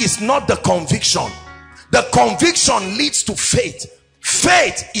 Faith is not the conviction. The conviction leads to faith.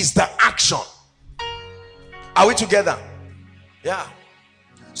 Faith is the action. Are we together? Yeah.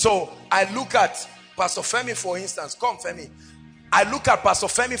 So I look at Pastor Femi, for instance. Come, Femi. I look at Pastor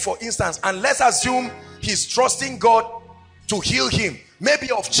Femi, for instance, and let's assume he's trusting God to heal him,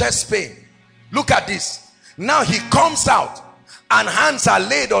 maybe of chest pain. Look at this. Now he comes out and hands are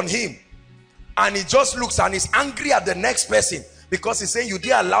laid on him, and he just looks and is angry at the next person because he's saying you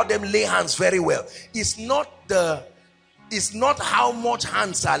didn't allow them lay hands very well. It's not how much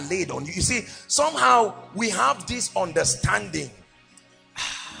hands are laid on you. You see, somehow we have this understanding.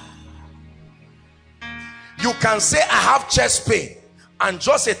 You can say I have chest pain and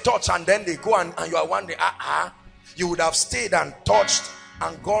just a touch, and then they go and you are wondering, you would have stayed and touched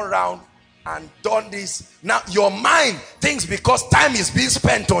and gone around and done this. Now your mind thinks because time is being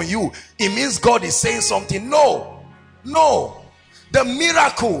spent on you, it means God is saying something. No. The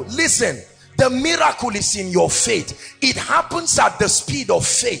miracle, listen, the miracle is in your faith. It happens at the speed of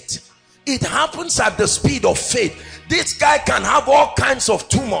faith. It happens at the speed of faith. This guy can have all kinds of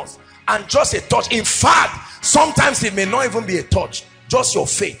tumors and just a touch. In fact, sometimes it may not even be a touch, just your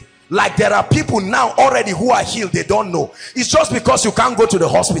faith. Like there are people now already who are healed, they don't know. It's just because you can't go to the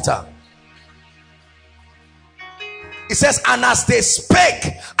hospital. It says, and as they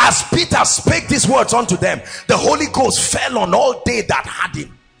spake, as Peter spake these words unto them, the Holy Ghost fell on all they that had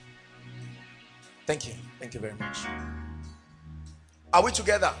him. Thank you. Thank you very much. Are we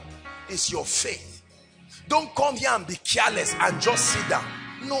together? It's your faith. Don't come here and be careless and just sit down.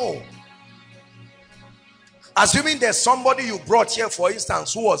 No. Assuming there's somebody you brought here, for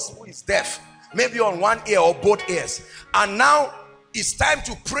instance, who is deaf, maybe on one ear or both ears, and now it's time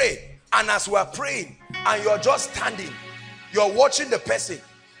to pray, and as we're praying and you're just standing, you're watching the person.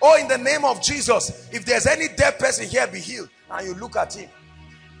 Oh, in the name of Jesus, if there's any deaf person here, be healed. And you look at him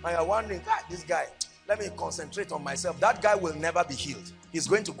and you're wondering, this guy, let me concentrate on myself. That guy will never be healed. He's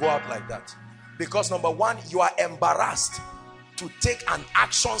going to go out like that. Because number 1, you are embarrassed to take an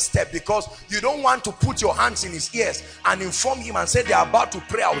action step because you don't want to put your hands in his ears and inform him and say they're about to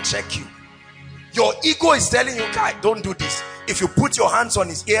pray, I'll check you. Your ego is telling you, guy, don't do this. If you put your hands on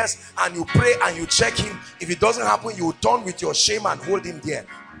his ears and you pray and you check him, if it doesn't happen, you turn with your shame and hold him there.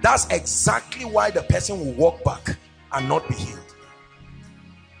 That's exactly why the person will walk back and not be healed.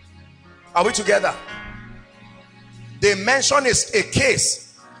 Are we together? They mention a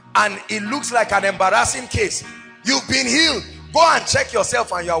case and it looks like an embarrassing case. You've been healed. Go and check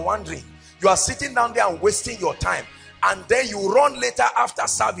yourself, and you are wondering. You are sitting down there and wasting your time, and then you run later after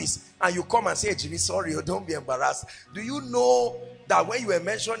service and you come and say, Jimmy, sorry, don't be embarrassed. Do you know that when you were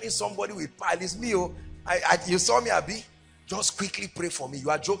mentioning somebody with pile, it's me, you saw me, Abi? Just quickly pray for me. You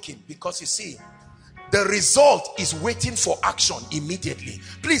are joking, because you see, the result is waiting for action immediately.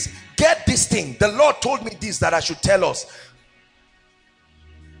 Please get this thing. The Lord told me this, that I should tell us.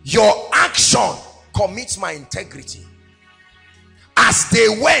 Your action commits my integrity. As they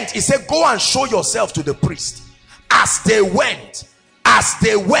went, he said, go and show yourself to the priest. As they went, as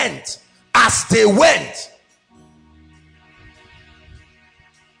they went, as they went.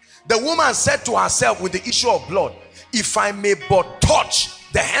 The woman said to herself with the issue of blood, if I may but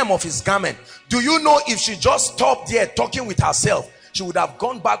touch the hem of his garment. Do you know, if she just stopped there talking with herself, she would have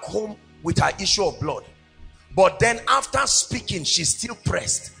gone back home with her issue of blood. But then after speaking, she still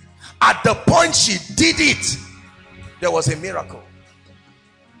pressed. At the point she did it, there was a miracle.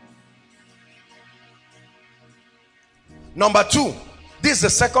 Number 2, this is the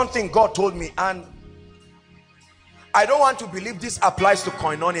second thing God told me, and I don't want to believe this applies to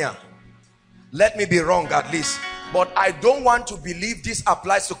koinonia. Let me be wrong at least, but I don't want to believe this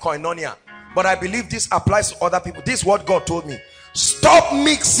applies to koinonia, but I believe this applies to other people. This is what God told me. Stop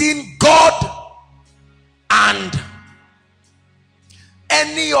mixing God and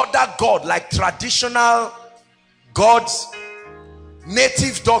any other god, like traditional gods,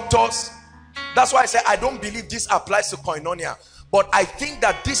 native doctors. That's why I say I don't believe this applies to koinonia, but I think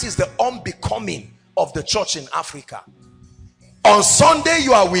that this is the unbecoming of the church in Africa. On Sunday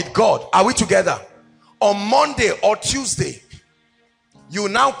you are with God. Are we together? On Monday or Tuesday, you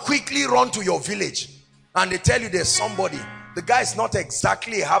now quickly run to your village and they tell you there's somebody. The guy is not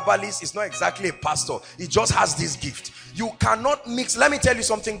exactly a herbalist, he's not exactly a pastor, he just has this gift. You cannot mix. Let me tell you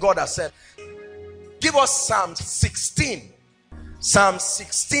something God has said. Give us Psalm 16. Psalm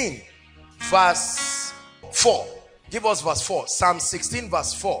 16 verse 4. Give us verse 4. Psalm 16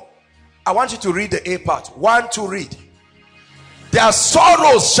 verse 4. I want you to read the A part. 1, 2, read. Their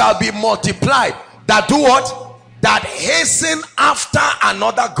sorrows shall be multiplied that do what? That hasten after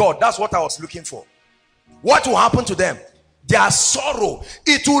another god. That's what I was looking for. What will happen to them? Their sorrow,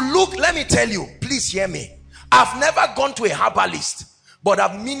 it will look, let me tell you, please hear me. I've never gone to a herbalist, but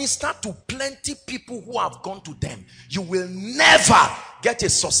I've ministered to plenty people who have gone to them. You will never get a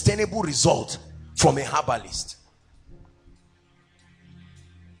sustainable result from a herbalist.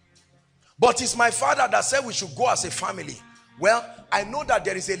 But it's my father that said we should go as a family. Well, I know that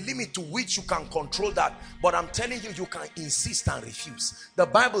there is a limit to which you can control that, but I'm telling you, you can insist and refuse. The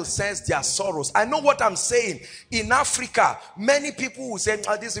Bible says their sorrows. I know what I'm saying. In Africa, many people will say,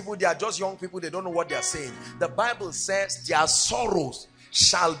 oh, these people, they are just young people, they don't know what they are saying. The Bible says their sorrows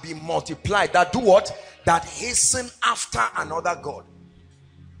shall be multiplied. That do what? That hasten after another god.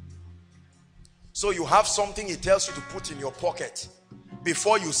 So you have something he tells you to put in your pocket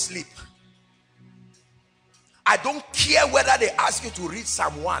before you sleep. I don't care whether they ask you to read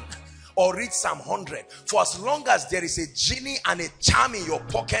Psalm 1 or read Psalm 100. For as long as there is a genie and a charm in your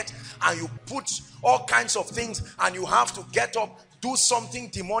pocket and you put all kinds of things and you have to get up, do something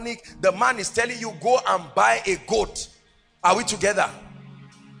demonic, the man is telling you, go and buy a goat. Are we together?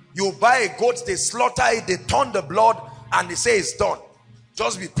 You buy a goat, they slaughter it, they turn the blood and they say it's done.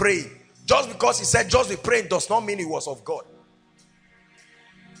 Just be praying. Just because he said just be praying does not mean it was of God.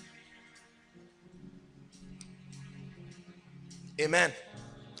 Amen.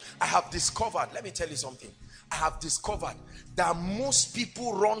 I have discovered, let me tell you something. I have discovered that most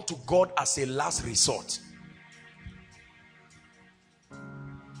people run to God as a last resort.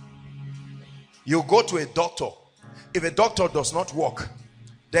 You go to a doctor. If a doctor does not work,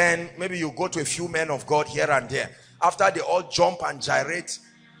 then maybe you go to a few men of God here and there. After they all jump and gyrate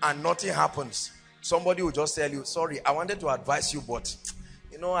and nothing happens, somebody will just tell you, sorry, I wanted to advise you, but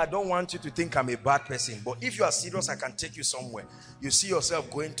you know, I don't want you to think I'm a bad person, but if you are serious, I can take you somewhere. You see yourself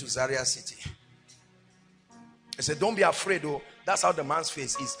going to Zaria City. I said, don't be afraid, though. That's how the man's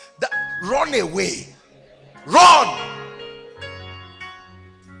face is. Run away. Run.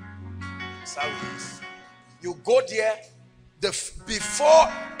 That's how it is. You go there,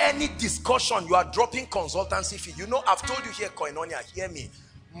 before any discussion, you are dropping consultancy fee. You know, I've told you here, Koinonia, hear me.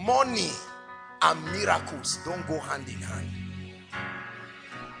 Money and miracles don't go hand in hand.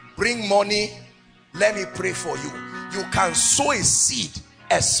 Bring money, let me pray for you. You can sow a seed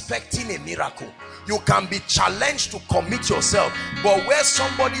expecting a miracle. You can be challenged to commit yourself, but where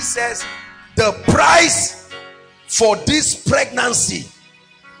somebody says the price for this pregnancy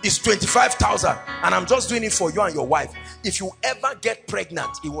is 25,000 and I'm just doing it for you and your wife. If you ever get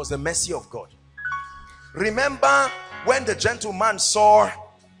pregnant, it was the mercy of God. Remember when the gentleman saw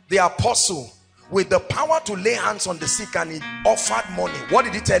the apostle with the power to lay hands on the sick and he offered money? What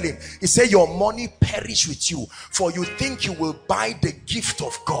did he tell him? He said, your money perish with you, for you think you will buy the gift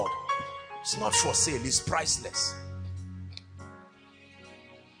of God. It's not for sale, it's priceless.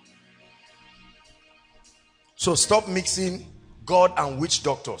 So stop mixing God and witch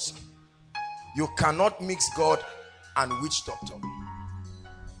doctors. You cannot mix God and witch doctor.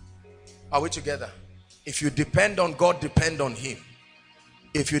 Are we together? If you depend on God, depend on him.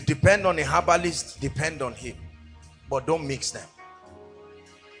 If you depend on a herbalist, depend on him. But don't mix them.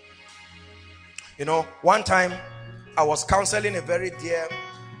 You know, one time I was counseling a very dear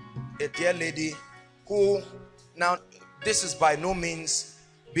lady who, now this is by no means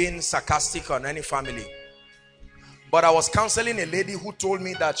being sarcastic on any family, but I was counseling a lady who told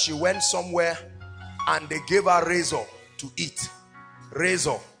me that she went somewhere and they gave her razor to eat.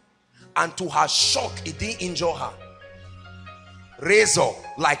 Razor. And to her shock, it didn't injure her. Razor,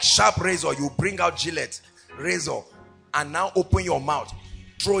 like sharp razor, you bring out Gillette razor and now open your mouth,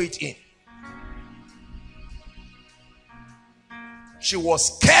 throw it in. She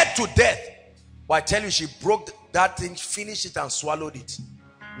was scared to death, but I tell you, she broke that thing, finished it and swallowed it.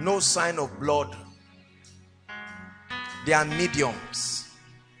 No sign of blood. They are mediums,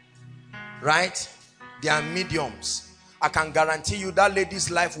 right? They are mediums. I can guarantee you that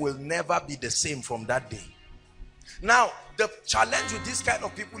lady's life will never be the same from that day. Now, the challenge with this kind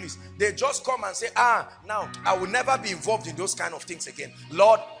of people is they just come and say, now I will never be involved in those kind of things again.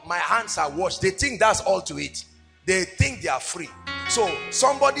 Lord, my hands are washed. They think that's all to it. They think they are free. So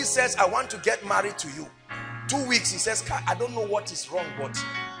somebody says, I want to get married to you. 2 weeks, he says, I don't know what is wrong, but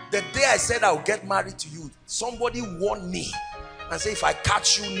the day I said I will get married to you, somebody warned me and said, if I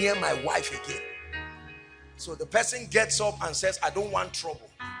catch you near my wife again. So the person gets up and says, I don't want trouble.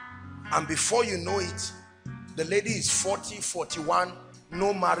 And before you know it, the lady is 40, 41,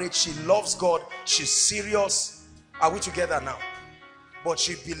 no marriage. She loves God. She's serious. Are we together now? But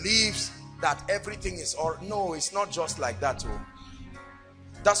she believes that everything is all. No, it's not just like that. Oh.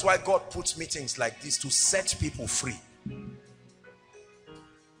 That's why God puts meetings like this, to set people free.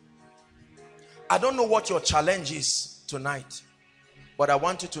 I don't know what your challenge is tonight, but I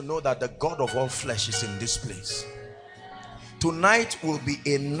want you to know that the God of all flesh is in this place. Tonight will be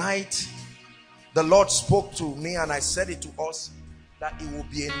a night. The Lord spoke to me and I said it to us, that it will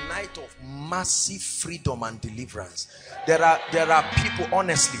be a night of massive freedom and deliverance. There are people,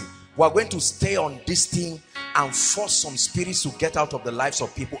 honestly, who are going to stay on this thing and force some spirits to get out of the lives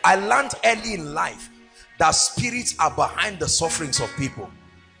of people. I learned early in life that spirits are behind the sufferings of people.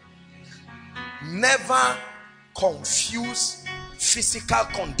 Never confuse physical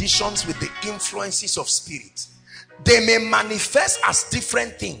conditions with the influences of spirits. They may manifest as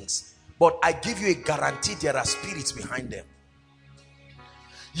different things, but I give you a guarantee there are spirits behind them.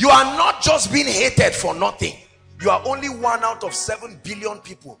 You are not just being hated for nothing. You are only 1 out of 7 billion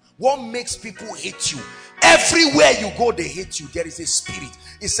people. What makes people hate you? Everywhere you go, they hate you. There is a spirit.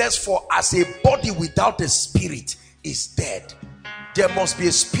 It says, for as a body without a spirit is dead. There must be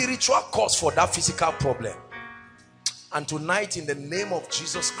a spiritual cause for that physical problem. And tonight, in the name of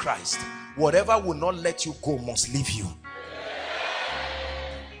Jesus Christ, whatever will not let you go must leave you.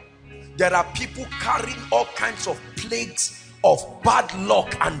 There are people carrying all kinds of plagues of bad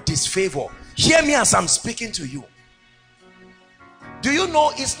luck and disfavor. Hear me as I'm speaking to you. Do you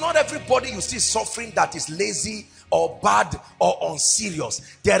know it's not everybody you see suffering that is lazy or bad or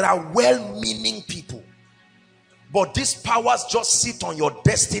unserious? There are well-meaning people. But these powers just sit on your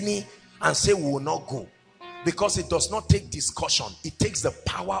destiny and say we will not go. Because it does not take discussion. It takes the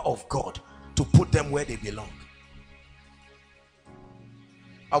power of God to put them where they belong.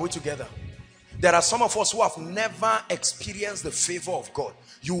 Are we together? There are some of us who have never experienced the favor of God.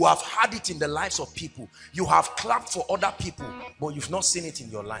 You have had it in the lives of people. You have clapped for other people, but you've not seen it in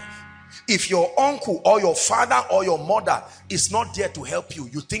your life. If your uncle or your father or your mother is not there to help you,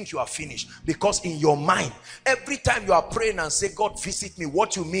 you think you are finished. Because in your mind, every time you are praying and say, God, visit me,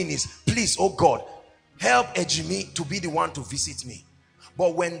 what you mean is, please, oh God, help Ejimi to be the one to visit me.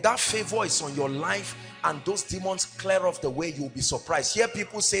 But when that favor is on your life and those demons clear off the way, you'll be surprised. Hear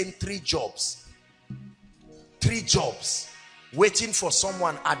people saying 3 jobs. 3 jobs. Waiting for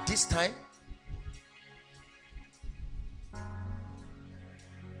someone at this time.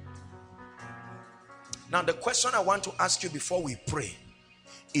 Now the question I want to ask you before we pray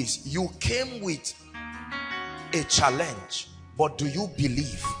is, you came with a challenge, but do you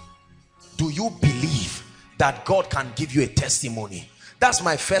believe? Do you believe that God can give you a testimony? That's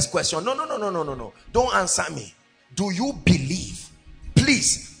my first question. No. Don't answer me. Do you believe?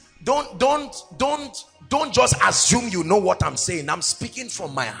 Please, don't just assume you know what I'm saying. I'm speaking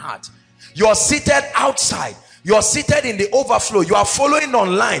from my heart. You're seated outside. You're seated in the overflow. You are following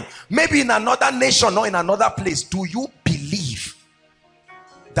online. Maybe in another nation or in another place. Do you believe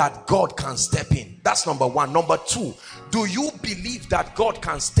that God can step in? That's number 1. Number 2, do you believe that God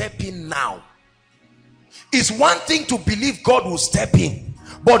can step in now? It's one thing to believe God will step in,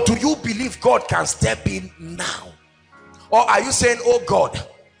 but do you believe God can step in now? Or are you saying, oh God,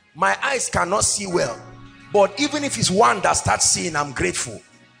 my eyes cannot see well, but even if it's one that starts seeing, I'm grateful?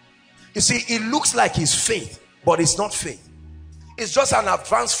 You see, it looks like it's faith, but it's not faith. It's just an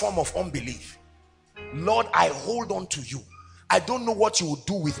advanced form of unbelief. Lord, I hold on to you. I don't know what you will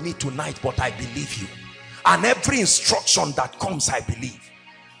do with me tonight, but I believe you. And every instruction that comes, I believe.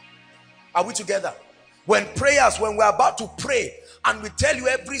 Are we together? When we're about to pray and we tell you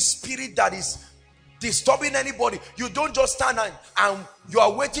every spirit that is disturbing anybody, you don't just stand and you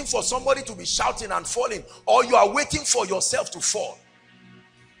are waiting for somebody to be shouting and falling, or you are waiting for yourself to fall.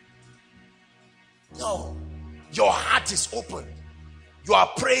 No, your heart is open. You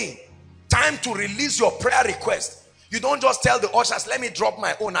are praying. Time to release your prayer request. You don't just tell the ushers, let me drop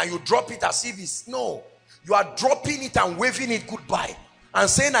my own, and you drop it as if it's, no, you are dropping it and waving it goodbye and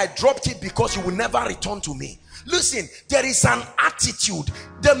saying, I dropped it because you will never return to me. Listen, there is an attitude.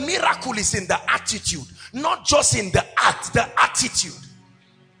 The miracle is in the attitude. Not just in the act, the attitude.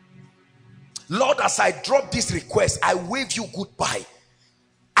 Lord, as I drop this request, I wave you goodbye.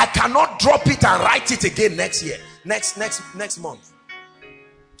 I cannot drop it and write it again next year, next month.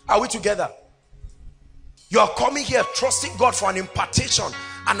 Are we together? You are coming here trusting God for an impartation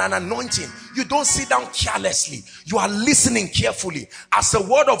and an anointing. You don't sit down carelessly. You are listening carefully. As the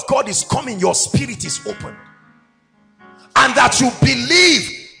word of God is coming, your spirit is open. And that you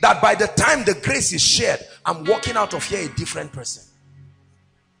believe that by the time the grace is shared, I'm walking out of here a different person.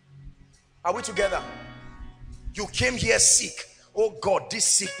 Are we together? You came here sick. Oh God, this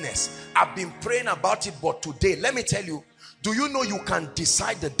sickness, I've been praying about it, but today, let me tell you, do you know you can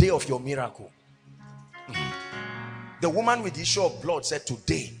decide the day of your miracle? The woman with the issue of blood said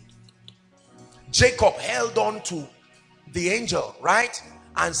today. Jacob held on to the angel, right?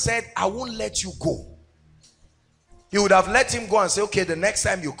 And said, I won't let you go. He would have let him go and say, okay, the next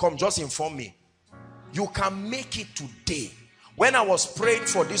time you come, just inform me. You can make it today. When I was praying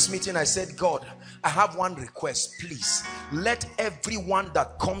for this meeting, I said, God, I have one request. Please, let everyone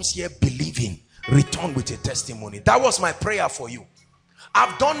that comes here believing return with a testimony. That was my prayer for you.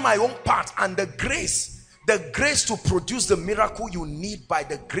 I've done my own part, and the grace to produce the miracle you need by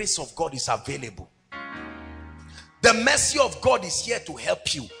the grace of God is available. The mercy of God is here to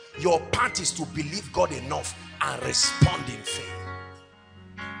help you. Your part is to believe God enough and respond in faith.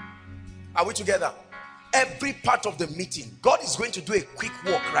 Are we together? Every part of the meeting, God is going to do a quick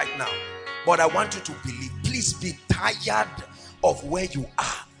walk right now, but I want you to believe. Please be tired of where you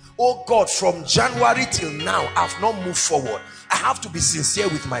are. Oh God, from January till now, I've not moved forward. I have to be sincere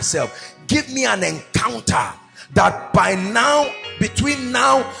with myself. Give me an encounter that by now, between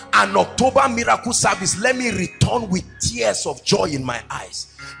now and October miracle service, let me return with tears of joy in my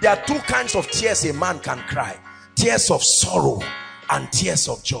eyes. There are two kinds of tears a man can cry: tears of sorrow and tears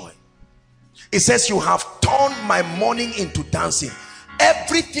of joy. It says, you have turned my mourning into dancing.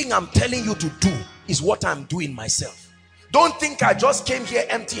 Everything I'm telling you to do is what I'm doing myself. Don't think I just came here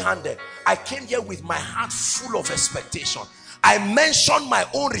empty-handed. I came here with my heart full of expectation. I mentioned my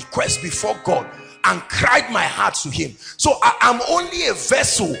own request before God and cried my heart to him. So I'm only a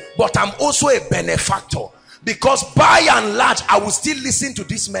vessel, but I'm also a benefactor. Because by and large, I will still listen to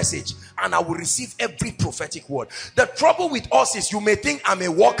this message and I will receive every prophetic word. The trouble with us is, you may think I'm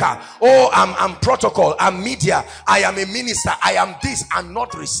a worker, oh, I'm protocol, I'm media, I am a minister, I am this, and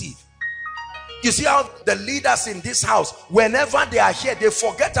not receive. You see how the leaders in this house, whenever they are here, they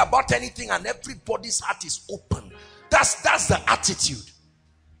forget about anything and everybody's heart is open. That's the attitude.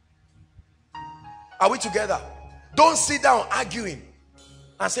 Are we together? Don't sit down arguing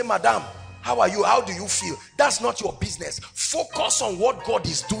and say, Madam, how are you? How do you feel? That's not your business. Focus on what God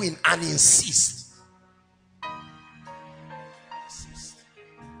is doing and insist.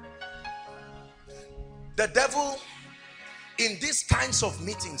 The devil, in these kinds of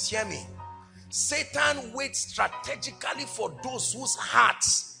meetings, hear me, Satan waits strategically for those whose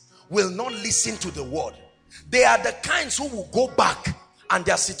hearts will not listen to the word. They are the kinds who will go back and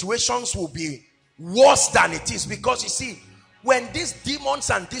their situations will be worse than it is. Because you see, when these demons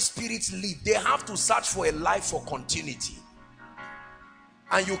and these spirits leave, they have to search for a life for continuity.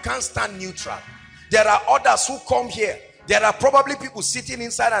 And you can't stand neutral. There are others who come here. There are probably people sitting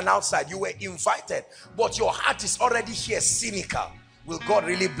inside and outside. You were invited, but your heart is already here, cynical. Will God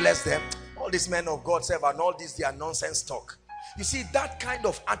really bless them? All these men of God serve and all this, they are nonsense talk. You see, that kind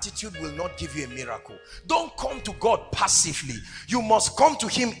of attitude will not give you a miracle. Don't come to God passively. You must come to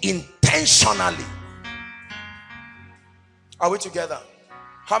him intentionally. Are we together?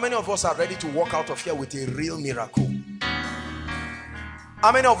 How many of us are ready to walk out of here with a real miracle?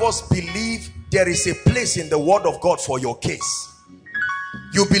 How many of us believe there is a place in the word of God for your case?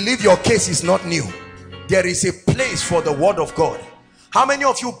 You believe your case is not new. There is a place for the word of God. How many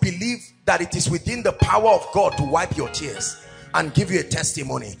of you believe that it is within the power of God to wipe your tears and give you a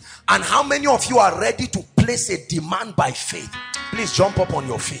testimony? And how many of you are ready to place a demand by faith? Please jump up on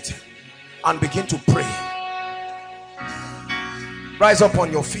your feet and begin to pray. Rise up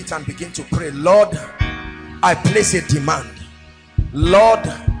on your feet and begin to pray. Lord, I place a demand. Lord,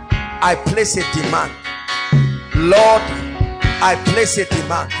 I place a demand. Lord, I place a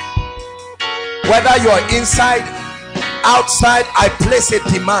demand. Whether you are inside, outside, I place a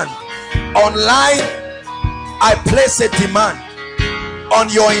demand. Online, I place a demand. On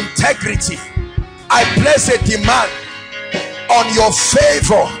your integrity, I place a demand. On your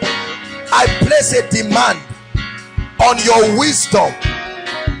favor, I place a demand. On your wisdom,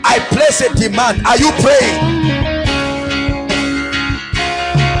 I place a demand. Are you praying?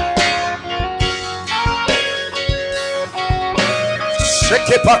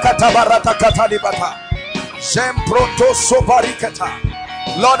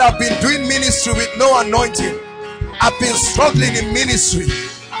 Lord, I've been doing ministry with no anointing. I've been struggling in ministry,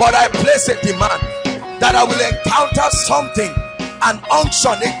 but I place a demand that I will encounter something, an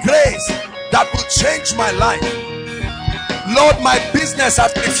unction, a grace that will change my life. Lord, my business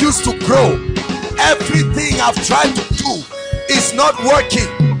has refused to grow. Everything I've tried to do is not working,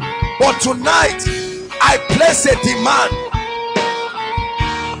 but tonight I place a demand.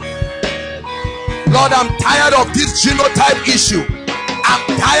 Lord, I'm tired of this genotype issue. I'm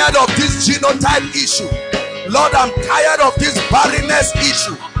tired of this genotype issue. Lord, I'm tired of this barrenness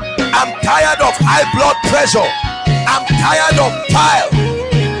issue. I'm tired of high blood pressure. I'm tired of bile.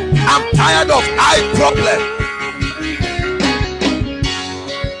 I'm tired of eye problem.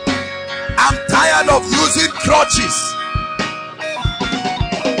 I'm tired of using crutches.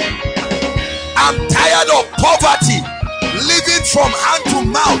 I'm tired of poverty, living from hand to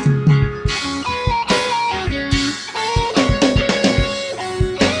mouth.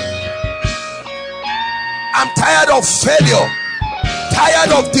 I'm tired of failure,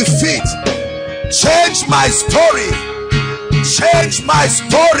 tired of defeat. Change my story. Change my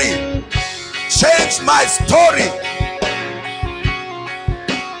story. Change my story.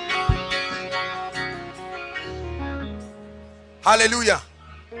 Hallelujah.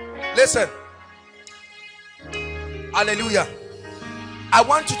 Listen. Hallelujah. I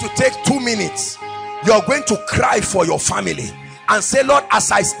want you to take 2 minutes. You're going to cry for your family and say, Lord,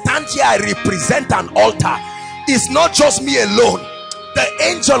 as I stand here, I represent an altar. It's not just me alone. The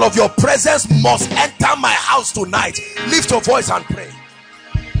angel of your presence must enter my house tonight. Lift your voice and pray.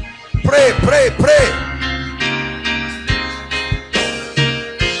 Pray, pray, pray.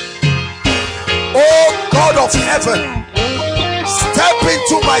 Oh God of heaven, step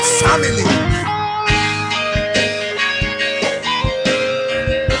into my family.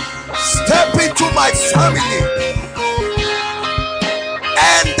 Step into my family.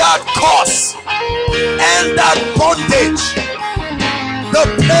 End that curse. End that bondage. The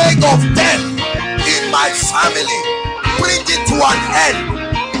plague of death in my family, bring it to an end.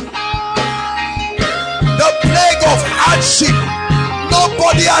 The plague of hardship,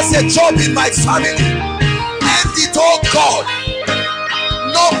 nobody has a job in my family, end it, oh God.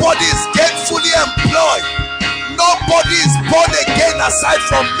 Nobody is gainfully employed. Nobody is born again aside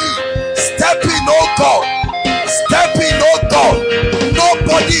from me. Step in, oh God. Step in, oh God.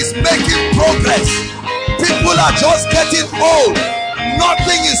 Nobody is making progress. People are just getting old.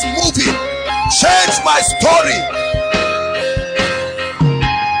 Nothing is moving. Change my story.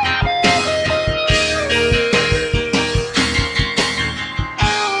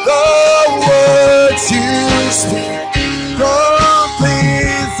 The words you speak, the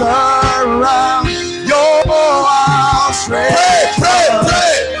things around your house. Pray, pray,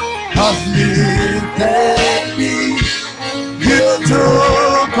 pray. Have lifted me. You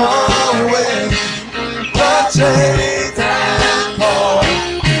took away the chains.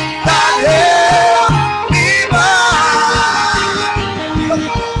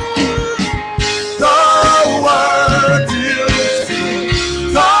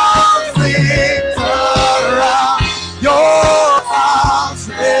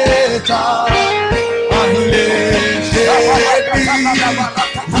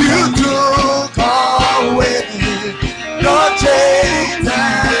 You took away your chains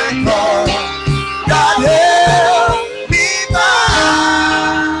and cords that held me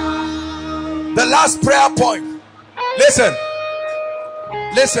back. The last prayer point. Listen.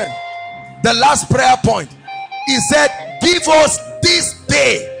 Listen. The last prayer point. He said, give us this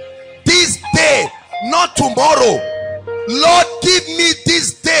day, not tomorrow. Lord, give me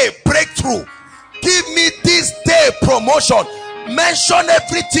this day breakthrough. Give me this day promotion. Mention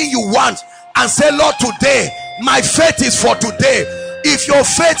everything you want and say, Lord, today my faith is for today. If your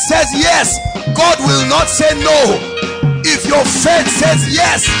faith says yes, God will not say no. If your faith says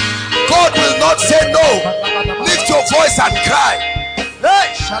yes, God will not say no. Lift your voice and cry.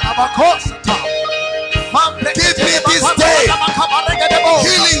 Give me this day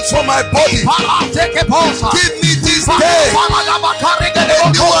healing for my body. Give me this day a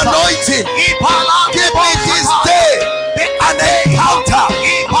new anointing. Give me this day an encounter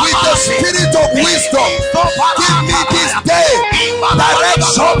with the spirit of wisdom. Give me this day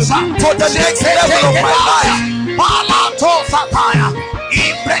direction for the next level of my life.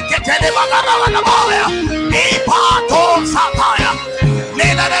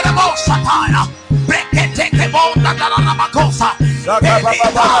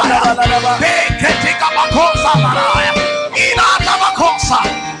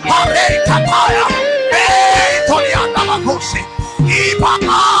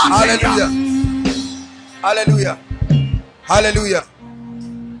 Hallelujah. Hallelujah. Hallelujah.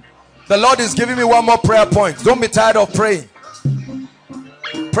 The Lord is giving me one more prayer point. Don't be tired of praying.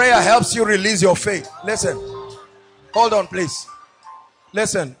 Prayer helps you release your faith. Listen. Hold on, please.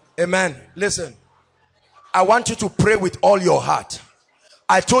 Listen. Amen. Listen. I want you to pray with all your heart.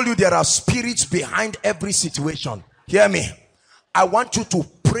 I told you there are spirits behind every situation. Hear me. I want you to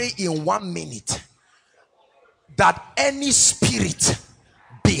pray in 1 minute that any spirit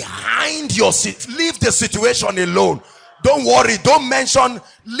behind your leave the situation alone. Don't worry, don't mention,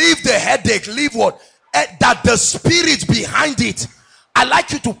 leave the headache, leave what, that the spirit behind it. I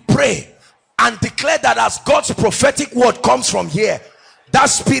like you to pray and declare that as God's prophetic word comes from here, that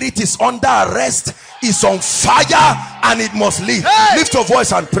spirit is under arrest, is on fire, and it must leave. Lift your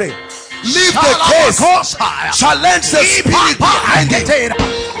voice and pray. Leave the case. Challenge the spirit behind it. Leave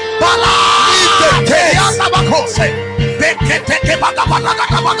the case.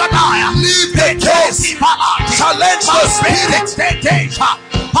 Leave the case. Challenge the spirit.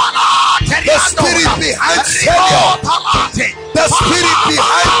 The spirit behind failure. The spirit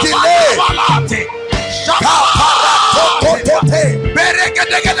behind delay. I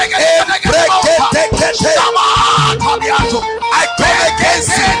come against it. I come against you. I come against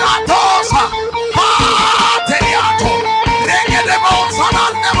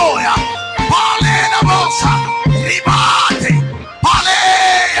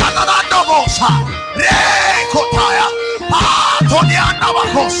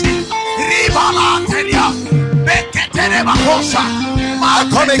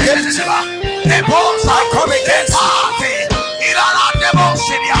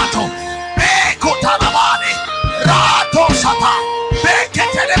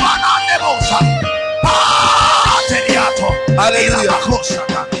Hallelujah.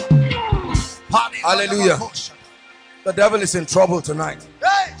 Hallelujah. The devil is in trouble tonight.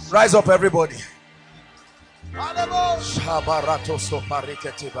 Rise up, everybody.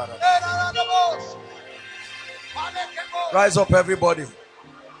 Rise up, everybody.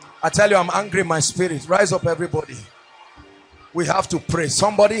 I tell you, I'm angry in my spirit. Rise up, everybody. We have to pray.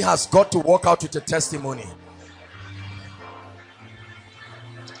 Somebody has got to walk out with a testimony.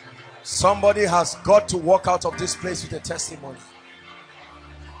 Somebody has got to walk out of this place with a testimony.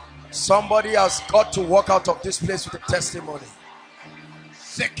 Somebody has got to walk out of this place with a testimony.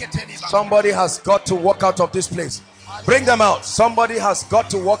 Somebody has got to walk out of this place. Bring them out. Somebody has got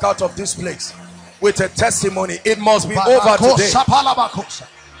to walk out of this place with a testimony. It must be over today.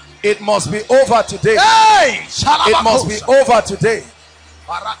 It must be over today. It must be over today.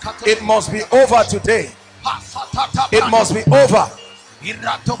 It must be over today. It must be over.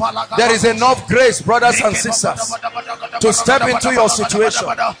 There is enough grace, brothers and sisters, to step into your situation.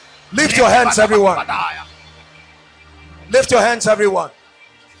 Lift your hands, everyone. Lift your hands, everyone.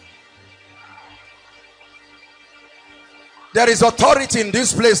 There is authority in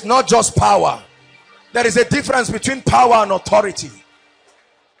this place, not just power. There is a difference between power and authority.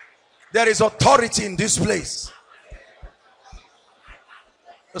 There is authority in this place.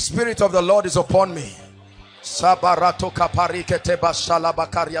 The Spirit of the Lord is upon me.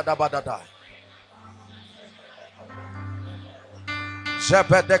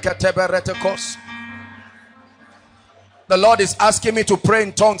 The Lord is asking me to pray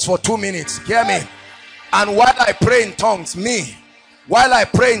in tongues for 2 minutes. Hear me. And while I pray in tongues, while I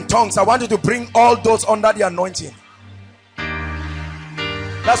pray in tongues, I want you to bring all those under the anointing.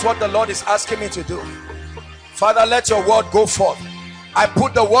 That's what the Lord is asking me to do. Father, let your word go forth. I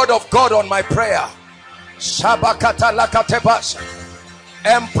put the word of God on my prayer. Shabakata lakatebash.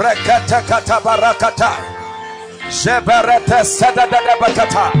 Emprekata katabarakata. Jeberete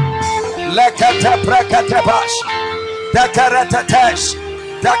sedadadabakata. Lekate prekatebash. Dakaretetesh.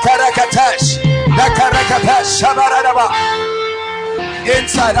 Dakarakatesh. Dakarakatesh. Shabaradaba.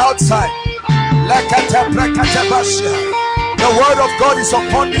 Inside, outside. Lekate prekatebash. The word of God is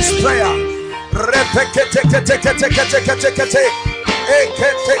upon this prayer.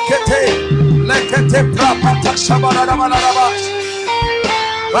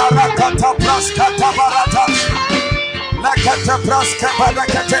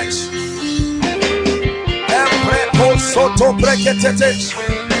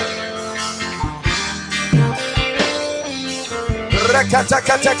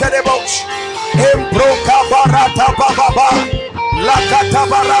 Embroka barata bababa, lakata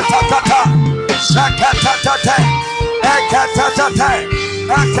barata kata, shakata tate, ekata tate,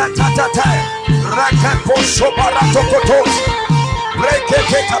 ekata tate, rakakosho barato kotos,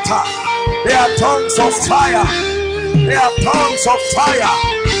 brekete kata. They are tongues of fire. They are tongues of fire.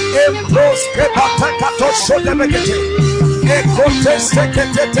 Embros kebata katosho debekete, ekote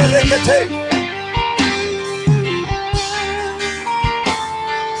sekete telekete.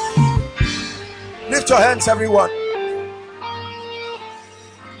 Lift your hands, everyone.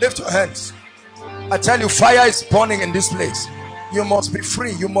 Lift your hands. I tell you, fire is burning in this place. You must be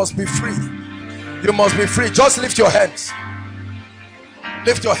free. You must be free. You must be free. Just lift your hands.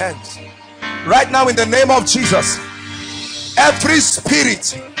 Lift your hands. Right now, in the name of Jesus, every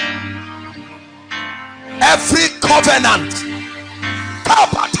spirit, every covenant,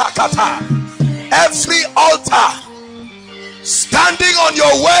 every altar standing on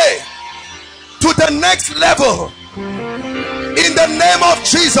your way to the next level, in the name of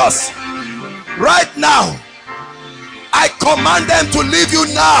Jesus, right now, I command them to leave you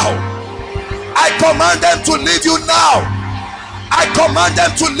now. I command them to leave you now. I command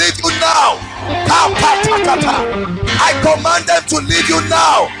them to leave you now. I command them to leave you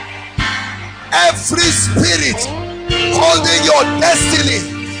now. Every spirit holding your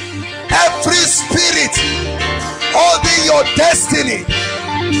destiny, every spirit holding your destiny,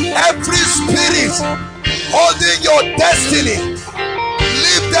 every spirit holding your destiny,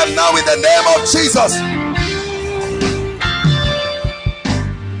 leave them now in the name of Jesus.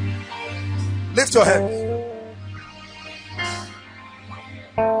 Lift your hands.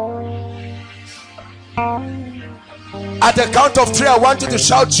 At the count of 3, I want you to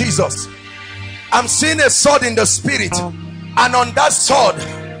shout Jesus. I'm seeing a sword in the spirit, and on that sword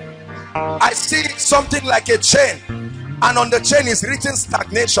I see something like a chain, and on the chain is written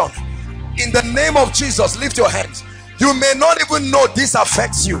stagnation. In the name of Jesus, lift your hands. You may not even know this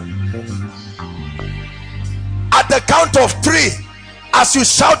affects you. At the count of 3, as you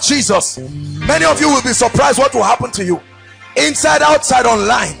shout Jesus, many of you will be surprised what will happen to you. Inside, outside,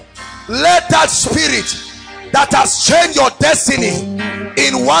 online, let that spirit that has changed your destiny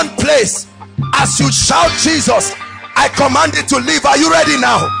in one place, as you shout Jesus, I command it to leave. Are you ready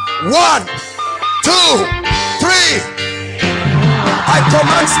now? 1, 2, 3. I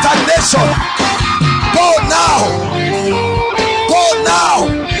command stagnation. Go now. Go now.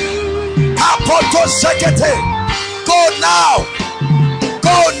 Go now.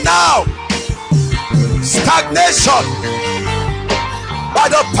 Go now. Stagnation. By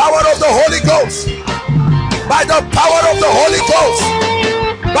the power of the Holy Ghost. By the power of the Holy Ghost.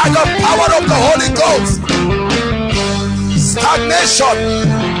 By the power of the Holy Ghost. Stagnation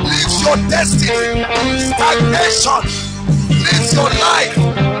leaves your destiny. Stagnation leaves your life.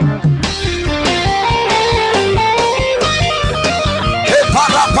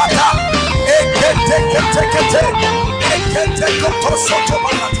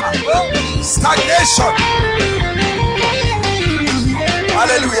 Stagnation.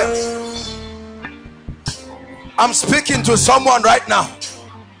 Hallelujah. I'm speaking to someone right now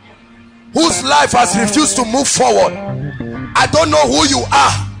whose life has refused to move forward. I don't know who you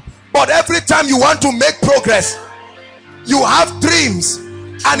are, but every time you want to make progress, you have dreams,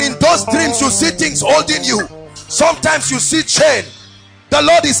 and in those dreams you see things holding you. Sometimes you see chain. The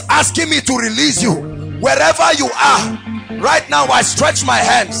Lord is asking me to release you. Wherever you are right now, I stretch my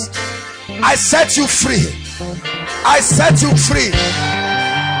hands. I set you free. I set you free.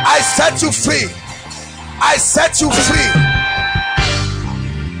 I set you free. I set you free.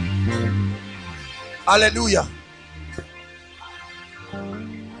 Hallelujah.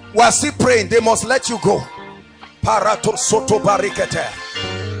 We are still praying. They must let you go.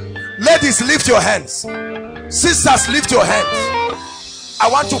 Ladies, lift your hands. Sisters, lift your hands. I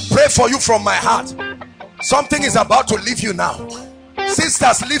want to pray for you from my heart. Something is about to leave you now.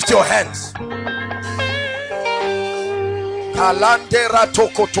 Sisters, lift your hands.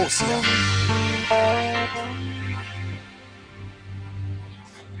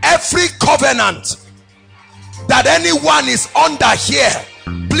 Every covenant that anyone is under here,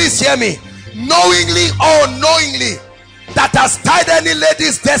 please hear me, knowingly or unknowingly, that has tied any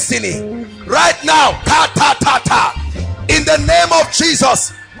lady's destiny right now, in the name of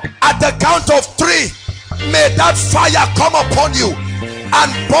Jesus, at the count of 3, may that fire come upon you and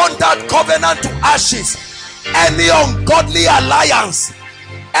burn that covenant to ashes. Any ungodly alliance,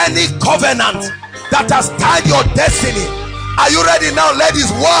 any covenant that has tied your destiny. Are you ready now,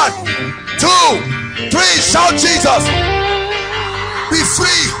 ladies? 1, 2, 3. Shout Jesus. Be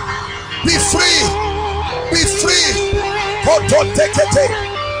free. Be free. Be free.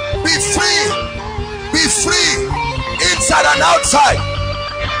 Be free. Be free. Inside and outside.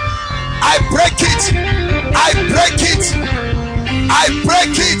 I break it. I break it. I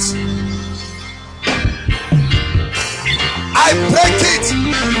break it. I break it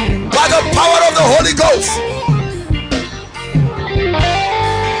by the power of the Holy Ghost.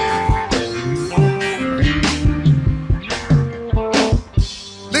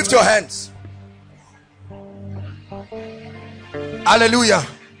 Lift your hands. Hallelujah.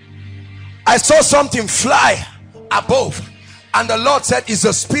 I saw something fly above, and the Lord said, it's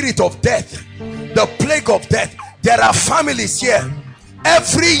the spirit of death, the plague of death. There are families here,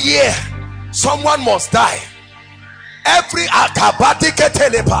 every year someone must die. Every year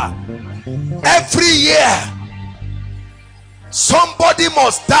somebody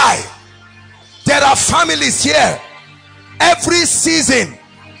must die. There are families here, every season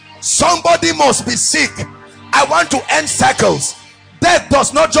somebody must be sick. I want to end cycles. Death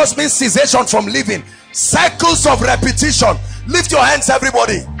does not just mean cessation from living. Cycles of repetition. Lift your hands,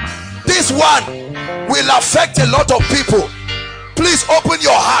 everybody. This one will affect a lot of people. Please open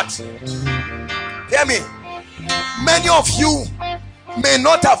your heart. Hear me. Many of you may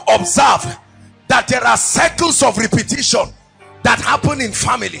not have observed that there are cycles of repetition that happen in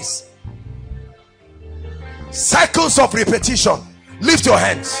families. Cycles of repetition. Lift your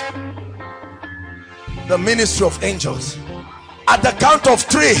hands. The ministry of angels. At the count of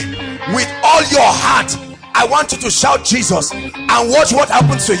 3, with all your heart, I want you to shout Jesus and watch what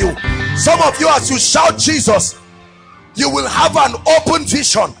happens to you. Some of you, as you shout Jesus, you will have an open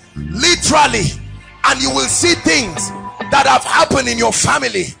vision, literally, and you will see things that have happened in your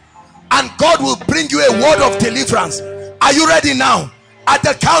family, and God will bring you a word of deliverance. Are you ready now? At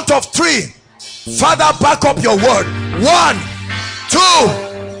the count of 3, Father, back up your word. 1, 2,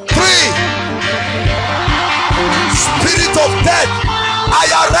 3. Spirit of death, I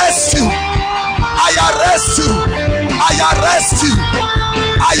arrest you. I arrest you. I arrest you.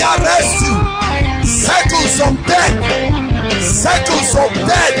 I arrest you. Cycles of death. Cycles of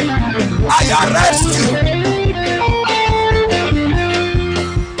death. I arrest you.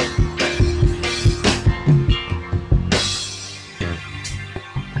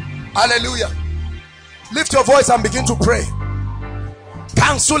 Hallelujah. Lift your voice and begin to pray.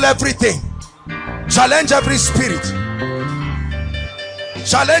 Cancel everything. Challenge every spirit.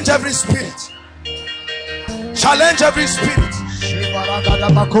 Challenge every spirit. Challenge every spirit.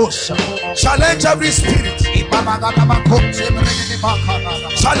 Challenge every spirit. Challenge every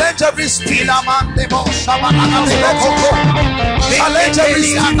spirit. Challenge every spirit. Challenge every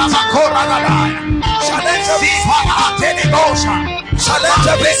spirit. Challenge every spirit. Challenge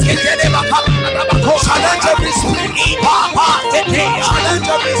every spirit. Challenge every spirit.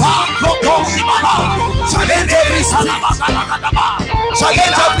 Challenge every spirit.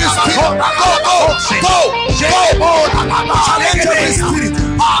 Challenge every spirit. Go, go, go, go. Challenge every spirit.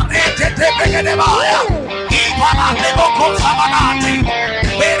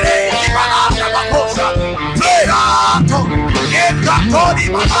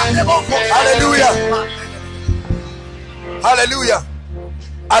 Hallelujah. Hallelujah.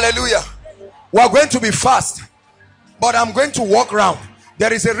 Hallelujah. We are going to be fast, but I'm going to walk around.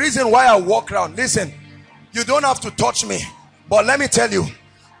 There is a reason why I walk around. Listen, you don't have to touch me, but let me tell you,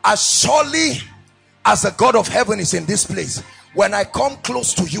 as surely as the God of heaven is in this place, when I come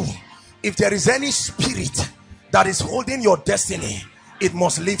close to you, if there is any spirit that is holding your destiny, it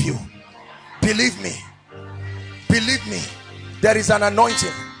must leave you. Believe me. Believe me. There is an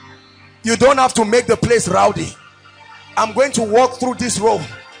anointing. You don't have to make the place rowdy. I'm going to walk through this room.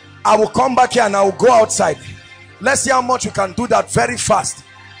 I will come back here and I will go outside. Let's see how much you can do that very fast.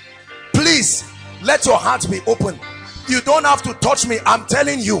 Please, let your heart be open. You don't have to touch me. I'm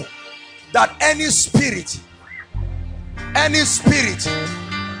telling you that any spirit, I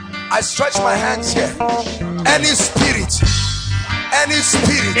stretch my hands here. Any spirit, any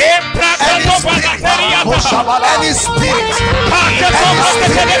spirit, any spirit, any spirit,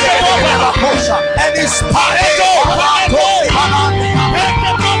 any spirit,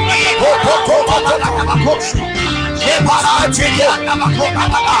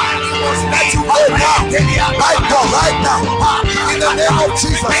 right now, in the name of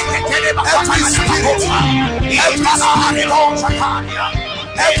Jesus, every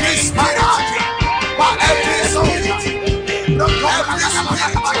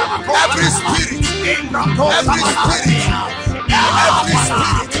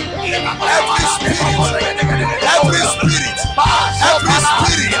spirit, every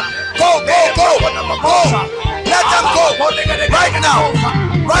spirit, go, let them go, right now,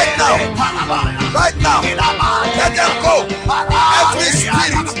 let them go, every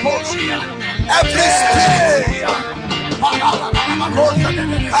spirit,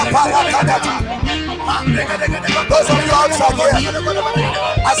 those of you outside here,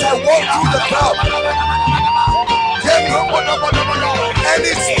 as I walk through the crowd,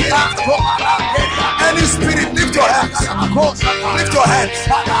 any spirit, lift your hands. Lift your hands.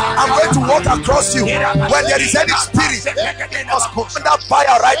 I'm going to walk across you. When there is any spirit under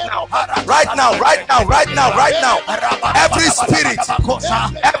fire right now, every spirit,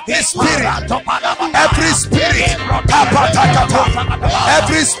 This spirit, every spirit,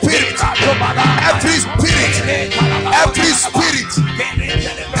 every spirit, every spirit, every spirit,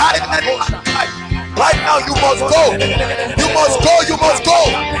 right now you must go. You must go. You must go.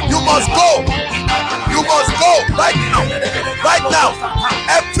 You must go. You must go right now. Right now,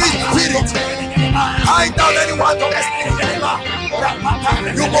 every spirit tying down anyone's destiny,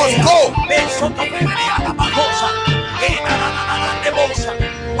 you must go.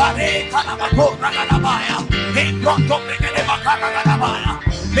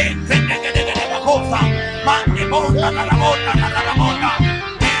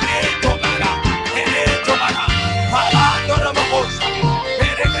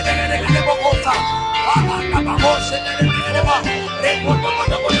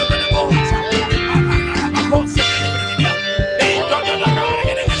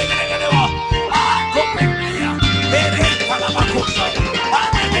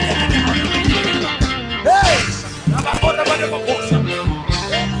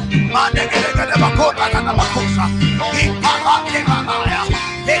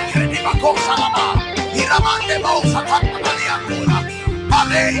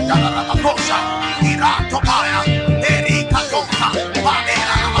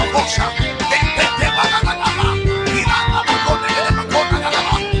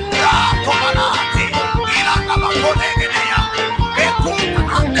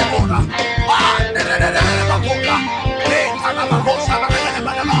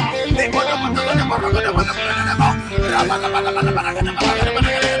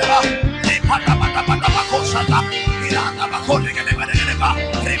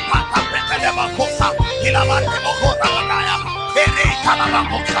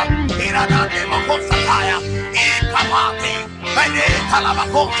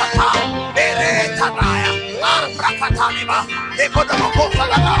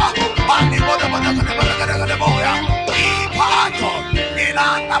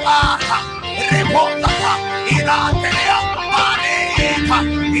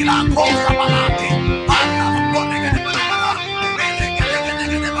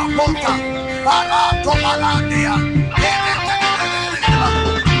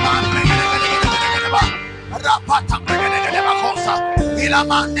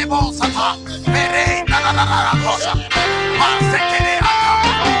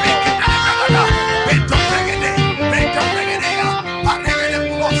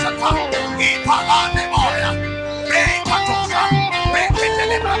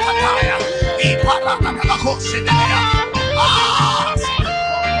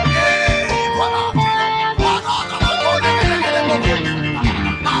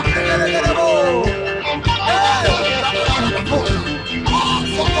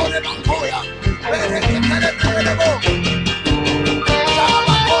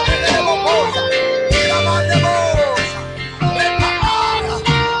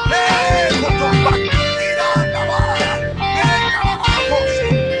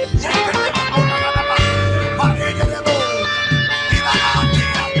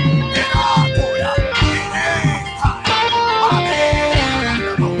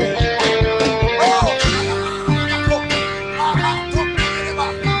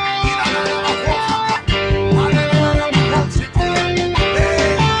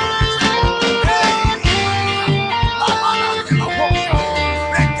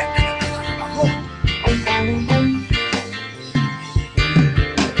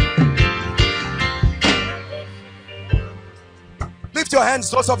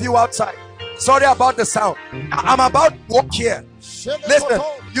 Those of you outside, sorry about the sound. I'm about to walk here. Listen,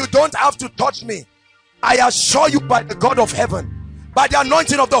 you don't have to touch me. I assure you by the God of heaven, by the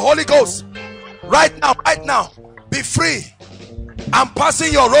anointing of the Holy Ghost, right now, be free. I'm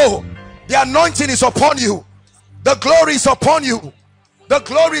passing your roll. The anointing is upon you. The glory is upon you. The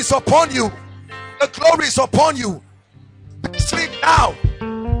glory is upon you. The glory is upon you. Be free now.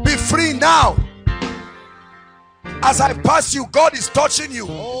 Be free now. As I pass you, God is touching you.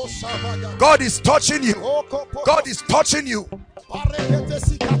 God is touching you. God is touching you.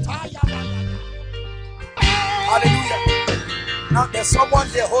 Hallelujah. Now there's someone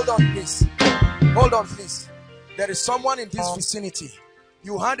there. Hold on, please. Hold on, please. There is someone in this vicinity.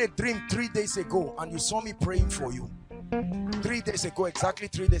 You had a dream 3 days ago and you saw me praying for you. 3 days ago, exactly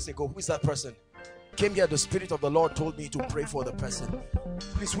 3 days ago. Who is that person? Came here, the Spirit of the Lord told me to pray for the person.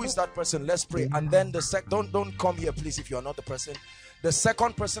 Please, who is that person? Let's pray. And then don't come here, please, if you are not the person. The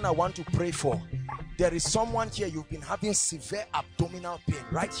second person I want to pray for, there is someone here, you've been having severe abdominal pain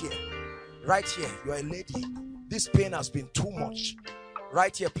right here. Right here, you're a lady. This pain has been too much.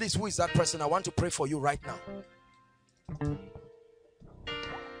 Right here, please, who is that person? I want to pray for you right now.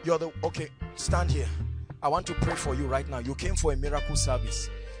 You're the, okay, stand here. I want to pray for you right now. You came for a miracle service.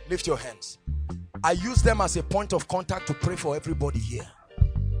 Lift your hands. I use them as a point of contact to pray for everybody here.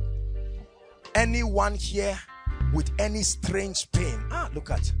 Anyone here with any strange pain. I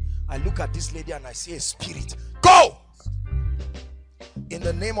look at this lady and I see a spirit. Go! In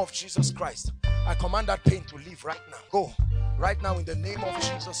the name of Jesus Christ, I command that pain to leave right now. Go. Right now in the name of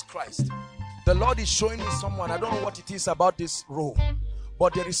Jesus Christ. The Lord is showing me someone. I don't know what it is about this row,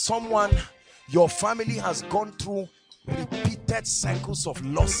 but there is someone, your family has gone through repeated cycles of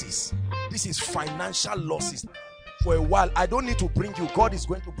losses. This is financial losses. For a while, I don't need to bring you. God is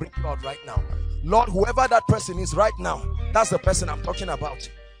going to bring you out right now. Lord, whoever that person is right now, that's the person I'm talking about.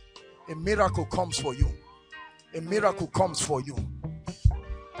 A miracle comes for you. A miracle comes for you.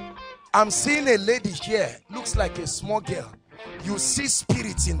 I'm seeing a lady here, looks like a small girl. You see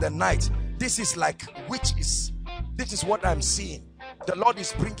spirits in the night. This is like witches. This is what I'm seeing. The Lord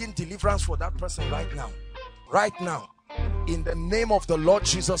is bringing deliverance for that person right now. Right now. In the name of the Lord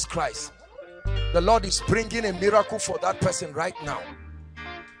Jesus Christ. The Lord is bringing a miracle for that person right now.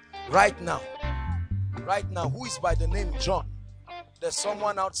 Right now. Right now. Who is by the name John? There's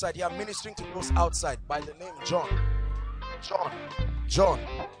someone outside here. I'm ministering to those outside by the name John. John.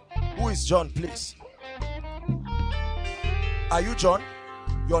 Who is John, please? Are you John?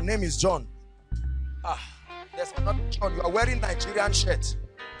 Your name is John. There's another John. You are wearing Nigerian shirt.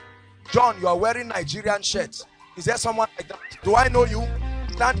 John, you are wearing Nigerian shirt. Is there someone like that? Do I know you?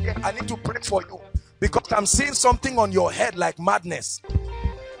 Stand here. I need to pray for you because I'm seeing something on your head like madness.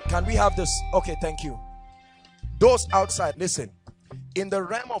 Can we have this? Okay, thank you. Those outside, listen. In the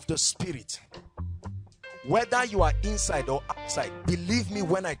realm of the spirit, whether you are inside or outside, believe me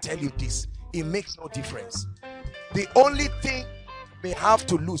when I tell you this, it makes no difference. The only thing you may have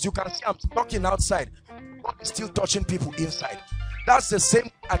to lose, you can see I'm talking outside, but I'm still touching people inside. That's the same.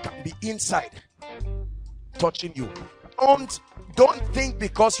 I can be inside touching you. Don't think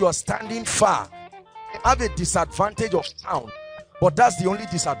because you are standing far you have a disadvantage of sound, but that's the only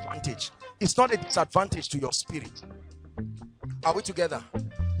disadvantage. It's not a disadvantage to your spirit. Are we together?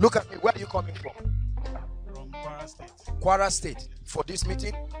 Look at me. Where are you coming from? From Kwara State. Kwara State. For this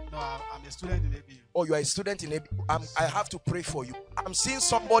meeting? No, I'm a student in ABU. Oh, you are a student in ABU. I have to pray for you. I'm seeing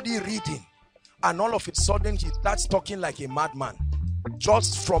somebody reading, and all of a sudden he starts talking like a madman,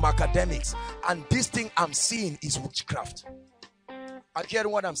 just from academics. And this thing I'm seeing is witchcraft. Are you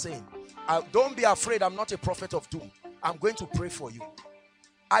hearing what I'm saying? Don't be afraid. I'm not a prophet of doom. I'm going to pray for you.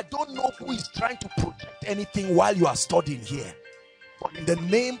 I don't know who is trying to protect anything while you are studying here. But in the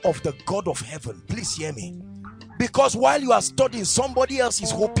name of the God of heaven, please hear me. Because while you are studying, somebody else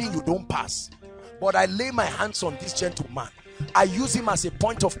is hoping you don't pass. But I lay my hands on this gentleman. I use him as a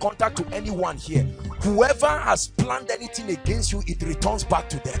point of contact to anyone here. Whoever has planned anything against you, it returns back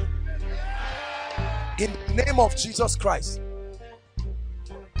to them. In the name of Jesus Christ.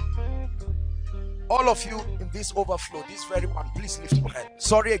 All of you in this overflow, this very one, please lift your hand.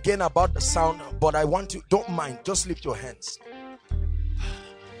 Sorry again about the sound, but I want you, don't mind, just lift your hands.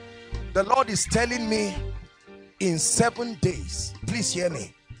 The Lord is telling me in 7 days, please hear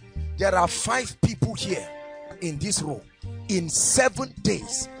me, there are 5 people here in this room. In 7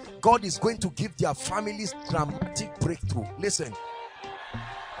 days, God is going to give their families dramatic breakthrough. Listen,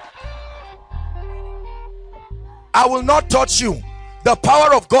 I will not touch you. The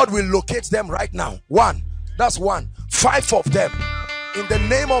power of God will locate them right now. 1, that's 1. 5 of them. In the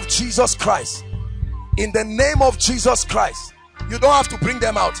name of Jesus Christ. In the name of Jesus Christ. You don't have to bring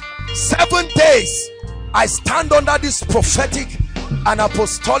them out. 7 days. I stand under this prophetic and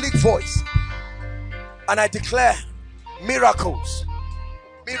apostolic voice, and I declare miracles,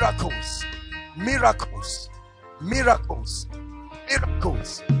 miracles, miracles, miracles,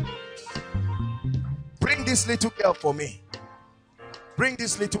 miracles. Bring this little girl for me. Bring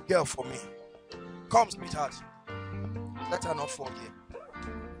this little girl for me. Come, sweetheart. Let her not fall here.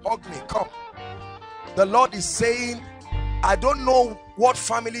 Hug me, come. The Lord is saying, I don't know what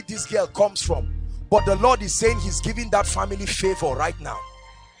family this girl comes from, but the Lord is saying he's giving that family favor right now.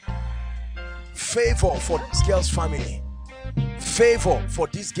 Favor for this girl's family. Favor for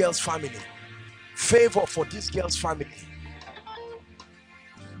this girl's family. Favor for this girl's family.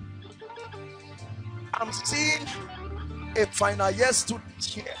 I'm seeing a final year student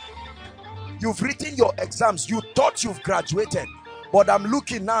here. You've written your exams. You thought you've graduated, but I'm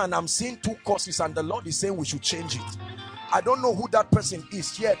looking now and I'm seeing 2 courses, and the Lord is saying we should change it. I don't know who that person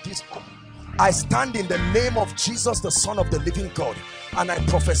is here at this point. I stand in the name of Jesus, the Son of the living God, and I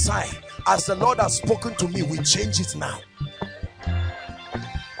prophesy, as the Lord has spoken to me, we change it now.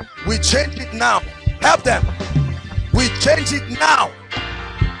 We change it now. Help them. We change it now.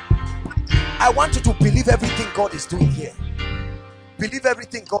 I want you to believe everything God is doing here. Believe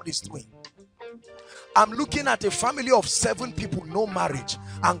everything God is doing. I'm looking at a family of 7 people, no marriage,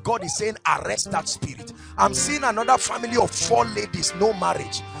 and God is saying arrest that spirit. I'm seeing another family of 4 ladies, no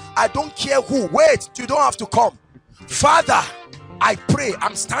marriage. I don't care who. Wait, you don't have to come. Father, I pray.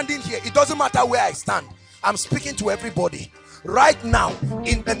 I'm standing here. It doesn't matter where I stand. I'm speaking to everybody right now.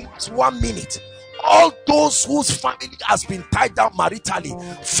 In the next 1 minute, all those whose family has been tied down maritally,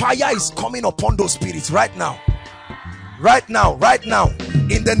 fire is coming upon those spirits right now. Right now, right now,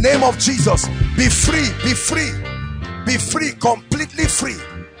 in the name of Jesus. Be free, be free, be free, completely free,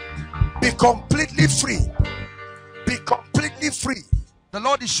 be completely free, be completely free. The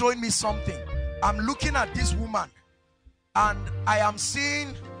Lord is showing me something. I'm looking at this woman and I am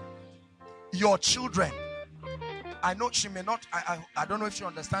seeing your children. I know she may not, I don't know if she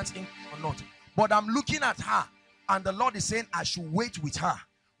understands English or not, but I'm looking at her and the Lord is saying I should wait with her.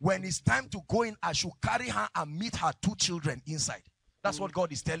 When it's time to go in, I should carry her and meet her 2 children inside. That's what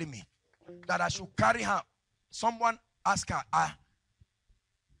God is telling me. That I should carry her. Someone ask her.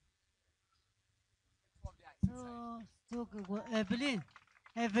 Evelyn.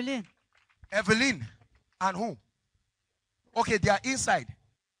 And who? Okay, they are inside.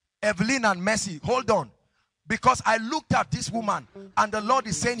 Evelyn and Mercy. Hold on. Because I looked at this woman and the Lord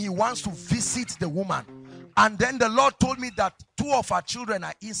is saying he wants to visit the woman. And then the Lord told me that 2 of her children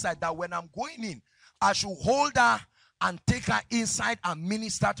are inside, that when I'm going in, I should hold her and take her inside and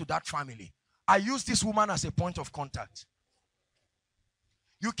minister to that family. I use this woman as a point of contact.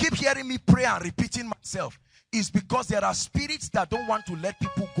 You keep hearing me pray and repeating myself. It's because there are spirits that don't want to let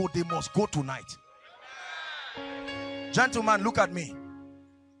people go. They must go tonight. Gentlemen, look at me.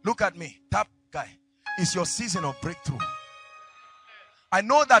 Look at me. Tap guy. It's your season of breakthrough. I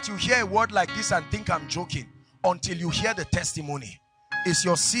know that you hear a word like this and think I'm joking until you hear the testimony. It's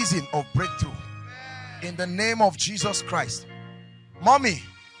your season of breakthrough. In the name of Jesus Christ. Mommy,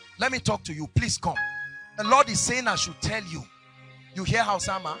 let me talk to you. Please come. The Lord is saying I should tell you. You hear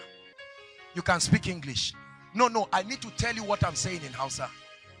Hausa, ma? You can speak English. No, I need to tell you what I'm saying in Hausa.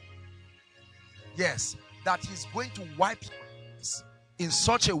 Yes, that he's going to wipe in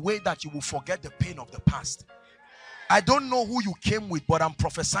such a way that you will forget the pain of the past. I don't know who you came with, but I'm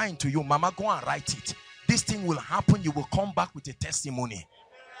prophesying to you. Mama, go and write it. This thing will happen. You will come back with a testimony.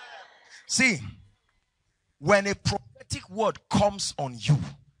 See, when a prophetic word comes on you,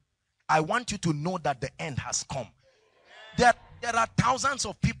 I want you to know that the end has come. There are thousands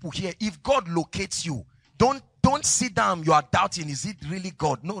of people here. If God locates you, don't sit down. You are doubting, is it really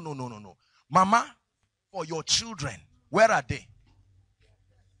God? No. Mama, for your children, where are they?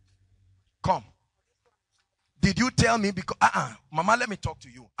 Come. Did you tell me? Because Mama, let me talk to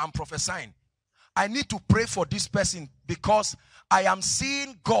you. I'm prophesying. I need to pray for this person because I am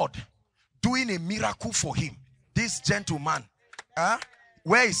seeing God doing a miracle for him. This gentleman.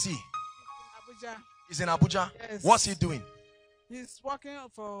 Where is he? Abuja. He's in Abuja. Yes. What's he doing? He's working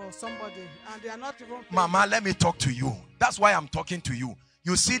for somebody and they are not even paying. Mama, let me talk to you. That's why I'm talking to you.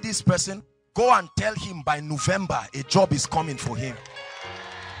 You see this person? Go and tell him by November a job is coming for him.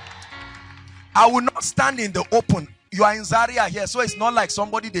 I will not stand in the open. You are in Zaria here, so it's not like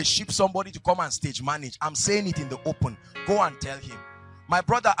they ship somebody to come and stage manage. I'm saying it in the open. Go and tell him. My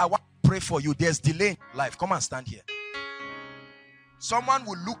brother, I want to pray for you. There's delay in life. Come and stand here. Someone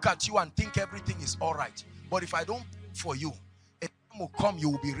will look at you and think everything is all right. But if I don't pray for you, a time will come, you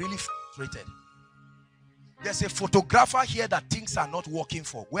will be really frustrated. There's a photographer here that things are not working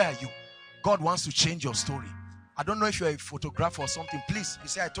for. Where are you? God wants to change your story. I don't know if you're a photographer or something. Please, you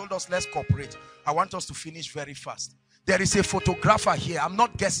say, I told us let's cooperate. I want us to finish very fast. There is a photographer here. I'm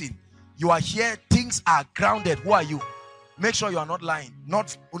not guessing. You are here. Things are grounded. Who are you? Make sure you are not lying.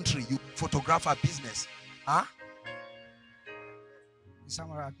 Not country. You photographer business. Huh?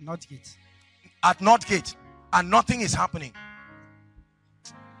 Somewhere at Northgate. At Northgate. And nothing is happening.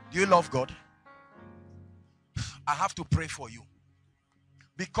 Do you love God? I have to pray for you.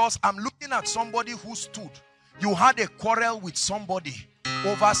 Because I'm looking at somebody who stood. You had a quarrel with somebody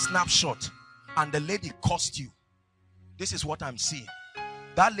over snapshot and the lady cursed you. This is what I'm seeing.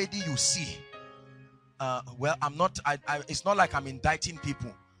 That lady you see, well, it's not like I'm indicting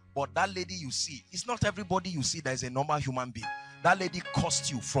people, but that lady you see, it's not everybody you see that is a normal human being. That lady cursed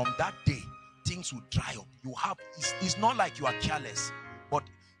you. From that day, things will dry up. It's not like you are careless, but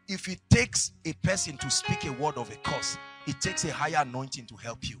if it takes a person to speak a word of a curse, it takes a higher anointing to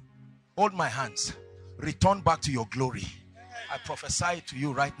help you. Hold my hands. Return back to your glory. I prophesy to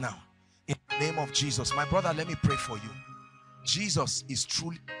you right now in the name of Jesus. My brother, let me pray for you. Jesus is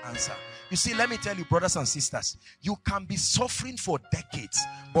truly the answer. You see, let me tell you, brothers and sisters, you can be suffering for decades,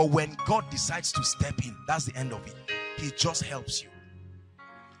 but when God decides to step in, that's the end of it. He just helps you.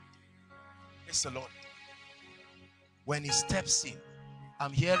 Praise the Lord. When he steps in,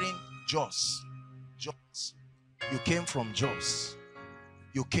 I'm hearing Jos. Jos. You came from Jos.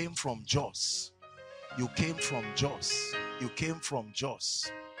 You came from Jos. You came from Jos. You came from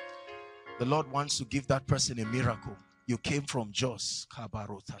Jos. The Lord wants to give that person a miracle. You came from Jos.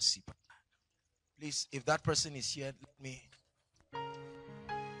 Please, if that person is here, let me.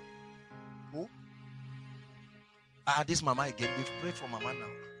 Who? This Mama again. We've prayed for Mama now.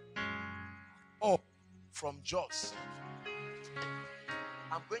 Oh, from Jos.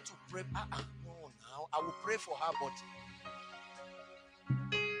 I'm going to pray. No, now I will pray for her, but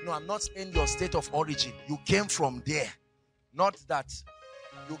no, I'm not saying your state of origin. You came from there. Not that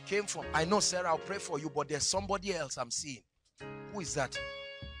you came from. I know, Sarah, I'll pray for you, but there's somebody else I'm seeing. Who is that?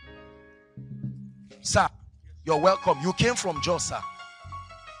 Sir, you're welcome. You came from Jos, sir.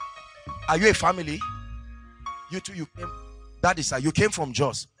 Are you a family? You too, you came. That is, sir, you came from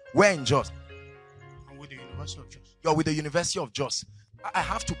Jos. Where in Jos? I'm with the University of Jos. You're with the University of Jos. I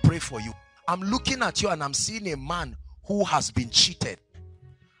have to pray for you. I'm looking at you and I'm seeing a man who has been cheated.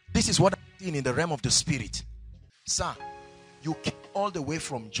 This is what I'm seeing in the realm of the spirit. Sir, you came all the way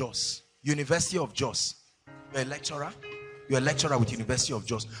from Jos, University of Jos. You're a lecturer. You're a lecturer with University of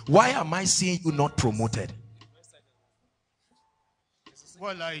Jos. Why am I seeing you not promoted?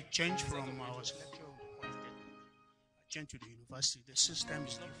 Well, I changed from I was lecturer. I changed to the university. The system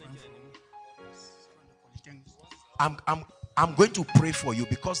is different from the polytechnic. I'm going to pray for you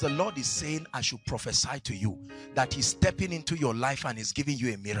because the Lord is saying I should prophesy to you that he's stepping into your life and is giving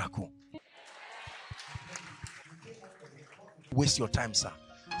you a miracle. Waste your time, sir.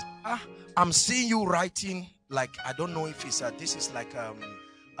 I'm seeing you writing, like, I don't know if it's this is like a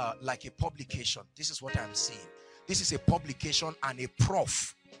publication. This is what I'm seeing. This is a publication, and a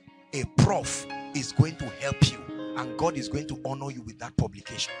prof is going to help you, and God is going to honor you with that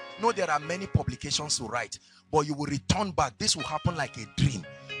publication. No, there are many publications to write, but you will return back. This will happen like a dream,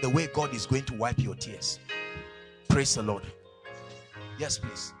 the way God is going to wipe your tears. Praise the Lord. Yes,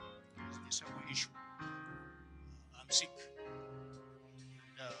 please. The second issue. I'm sick.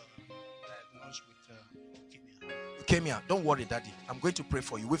 Diagnosed with leukemia. Leukemia. Don't worry, Daddy. I'm going to pray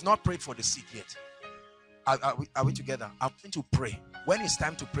for you. We've not prayed for the sick yet. Are we together? I'm going to pray. When it's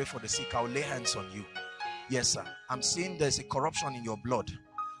time to pray for the sick, I'll lay hands on you. Yes, sir. I'm seeing there's a corruption in your blood,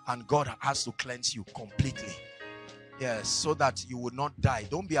 and God has to cleanse you completely. Yes, so that you will not die.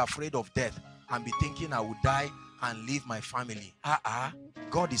 Don't be afraid of death and be thinking I will die and leave my family.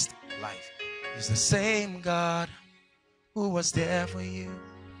 God is alive. He's the same God who was there for you.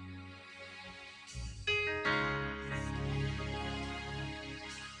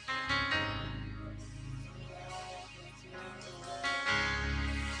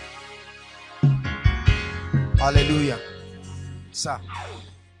 Hallelujah. Sir,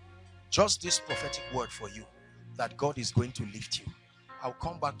 just this prophetic word for you, that God is going to lift you. I'll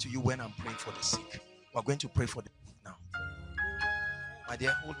come back to you when I'm praying for the sick. We're going to pray for the sick now. My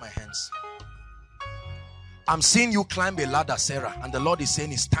dear, hold my hands. I'm seeing you climb a ladder, Sarah, and the Lord is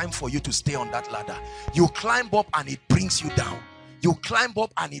saying it's time for you to stay on that ladder. You climb up and it brings you down. You climb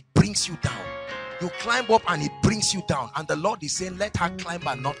up and it brings you down. You climb up and it brings you down. And the Lord is saying, let her climb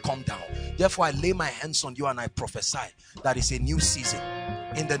and not come down. Therefore, I lay my hands on you and I prophesy that it's a new season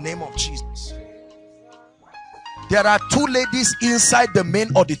in the name of Jesus. There are two ladies inside the main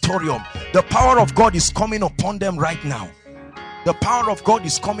auditorium. The power of God is coming upon them right now. The power of God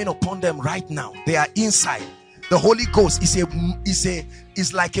is coming upon them right now. They are inside. The Holy Ghost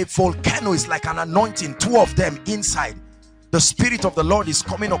is like a volcano. It's like an anointing. Two of them inside. The Spirit of the Lord is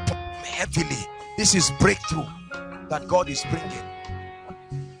coming upon them heavily. This is breakthrough that God is bringing.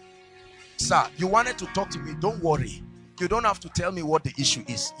 Sir, you wanted to talk to me. Don't worry. You don't have to tell me what the issue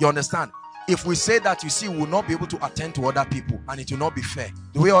is. You understand? If we say that, you see, we will not be able to attend to other people and it will not be fair.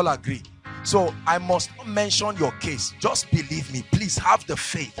 Do we all agree? So I must not mention your case. Just believe me. Please have the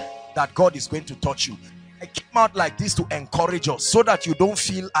faith that God is going to touch you. I came out like this to encourage us so that you don't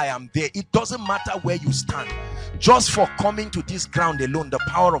feel I am there. It doesn't matter where you stand. Just for coming to this ground alone, the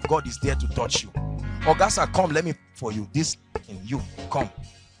power of God is there to touch you. Augusta, come, let me pray for you. This in you, come.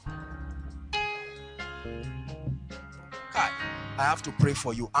 I have to pray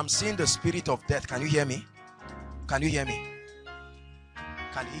for you. I'm seeing the spirit of death. Can you hear me? Can you hear me?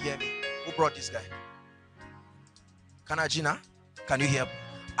 Can you hear me? Who brought this guy? Kanajina? Can you hear me?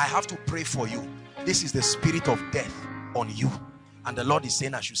 I have to pray for you. This is the spirit of death on you. And the Lord is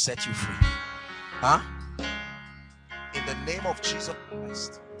saying I should set you free. In the name of Jesus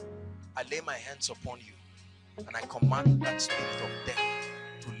Christ, I lay my hands upon you and I command that spirit of death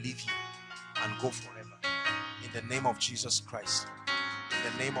to leave you and go forever. In the name of Jesus Christ.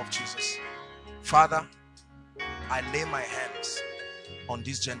 In the name of Jesus. Father, I lay my hands on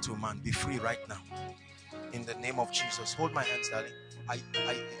this gentleman. Be free right now. In the name of Jesus. Hold my hands, darling.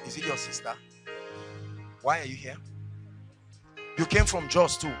 Is it your sister? Why are you here? You came from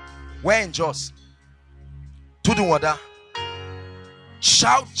Jos too. Where in Jos? Tudunwada.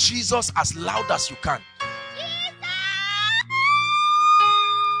 Shout Jesus as loud as you can.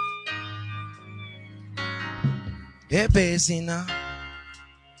 Ebezina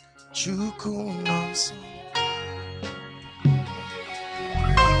Chukunonso.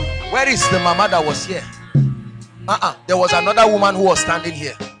 Where is the mama that was here? There was another woman who was standing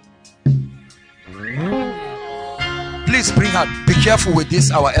here. Please bring her. Be careful with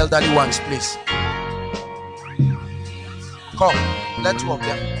this, our elderly ones, please. Come, let two of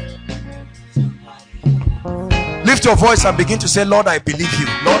them. Lift your voice and begin to say, Lord, I believe you.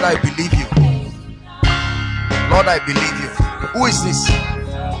 Lord, I believe you. Lord, I believe you. Who is this?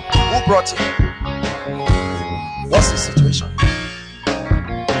 Who brought him? What's the situation?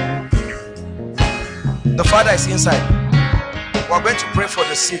 The father is inside. We're going to pray for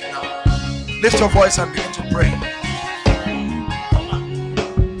the sick now. Lift your voice and begin to pray.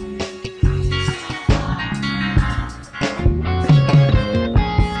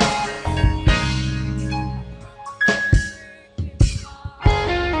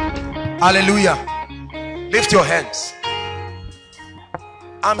 Hallelujah. Lift your hands.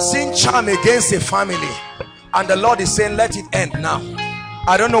 I'm seeing charm against a family, and the Lord is saying, let it end now.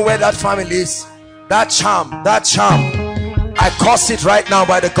 I don't know where that family is. That charm, I curse it right now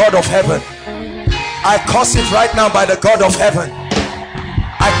by the God of heaven. I curse it right now by the God of heaven.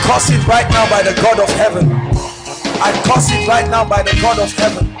 I curse it right now by the God of heaven. I curse it right now by the God of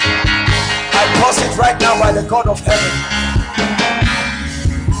heaven. I curse it right now by the God of heaven.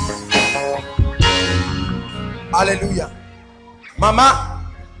 Hallelujah. Mama,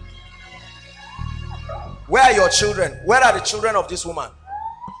 where are your children? Where are the children of this woman?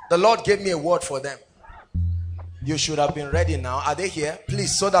 The Lord gave me a word for them. You should have been ready now. Are they here?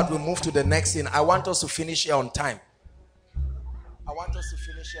 Please, so that we move to the next thing. I want us to finish here on time. I want us to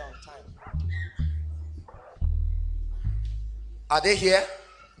finish here on time. Are they here?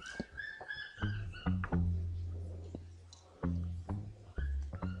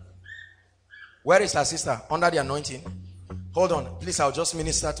 Where is her sister? Under the anointing. Hold on. Please, I'll just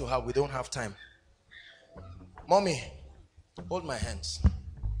minister to her. We don't have time. Mommy, hold my hands.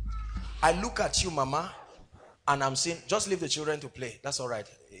 I look at you, Mama, and I'm saying, just leave the children to play. That's all right.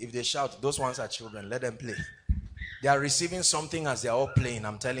 If they shout, those ones are children. Let them play. They are receiving something as they are all playing.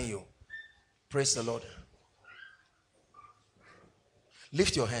 I'm telling you. Praise the Lord.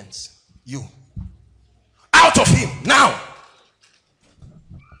 Lift your hands. You. Out of him now.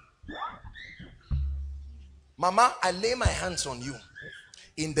 Mama, I lay my hands on you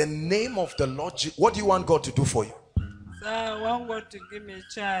in the name of the Lord. What do you want God to do for you? Sir, I want God to give me a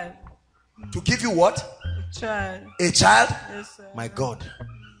child. To give you what? A child. A child? Yes, sir. My God.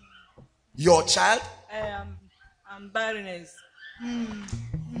 Your child? I'm barrenness.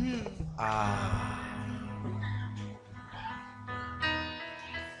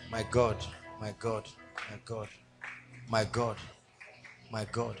 My God, my God, my God, my God, my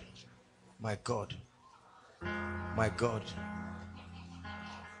God, my God. My God.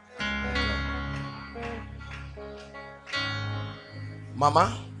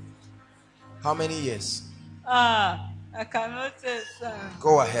 Mama, how many years? I cannot say, sir.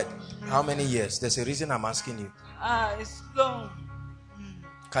 Go ahead. How many years? There's a reason I'm asking you. It's long.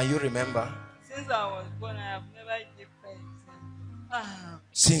 Can you remember? Since I was born, I have never given birth.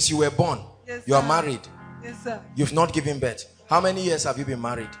 Since you were born? Yes, you are sir. married? Yes, sir. You've not given birth. How many years have you been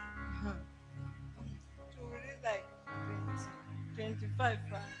married? 25.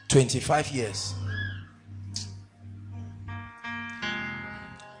 25 years.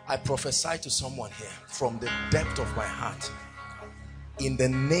 I prophesy to someone here from the depth of my heart, in the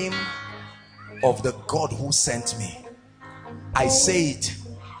name of the God who sent me. I say it.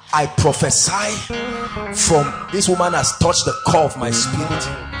 I prophesy from this woman has touched the core of my spirit,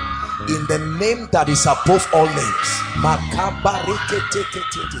 in the name that is above all names.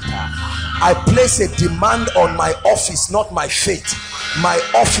 I place a demand on my office, not my fate. My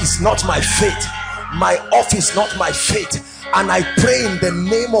office, not my fate. My office, not my fate. And I pray in the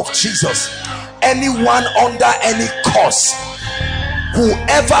name of Jesus, anyone under any curse,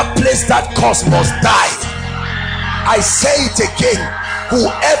 whoever placed that curse must die. I say it again.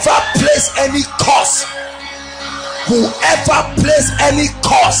 Whoever placed any curse, Whoever plays any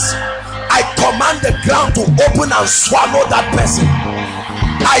curse, I command the ground to open and swallow that person.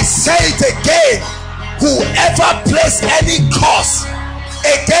 I say it again. Whoever plays any curse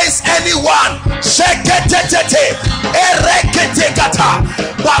against anyone, sheketete, ereketekata,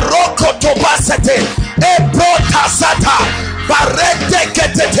 barokotobasete, ebrotasata,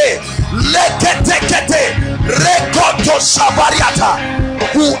 bareteketete, leketekete, rekotoshabariata.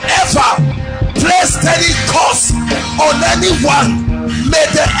 Whoever placed any curse on anyone, may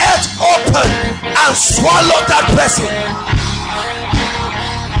the earth open and swallow that person.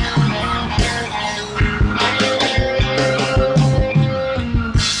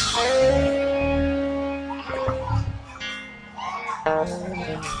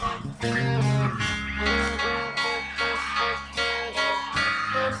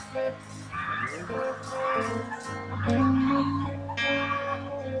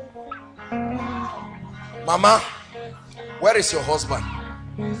 Mama, where is your husband?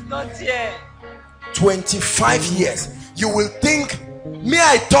 He's not here. 25 years. You will think,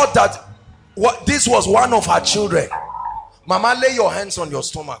 I thought that this was one of her children. Mama, lay your hands on your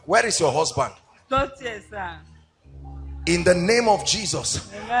stomach. Where is your husband? Not here, sir. In the name of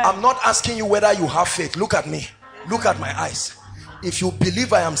Jesus. Amen. I'm not asking you whether you have faith. Look at me. Look at my eyes. If you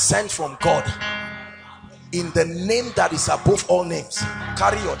believe I am sent from God, in the name that is above all names,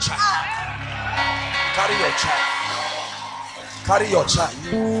 carry your child. Carry your child. Carry your child.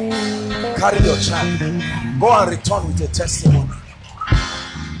 Carry your child. Go and return with a testimony.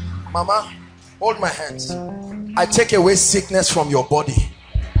 Mama, hold my hands. I take away sickness from your body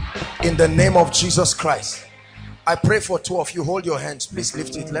in the name of Jesus Christ. I pray for two of you. Hold your hands. Please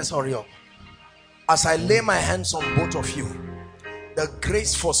lift it. Let's hurry up. As I lay my hands on both of you, the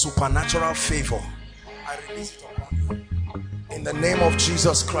grace for supernatural favor, I release it upon you in the name of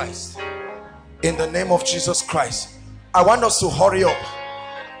Jesus Christ. In the name of Jesus Christ. I want us to hurry up.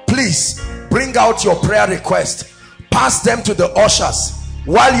 Please bring out your prayer request. Pass them to the ushers.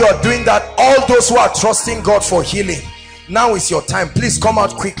 While you are doing that, all those who are trusting God for healing, now is your time. Please come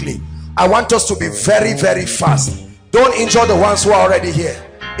out quickly. I want us to be very, very fast. Don't injure the ones who are already here.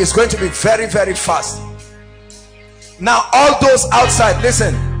 It's going to be very, very fast. Now, all those outside,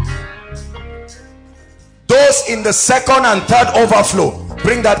 listen. Those in the second and third overflow,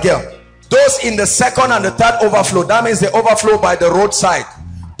 bring that girl. Those in the second and the third overflow, that means the overflow by the roadside,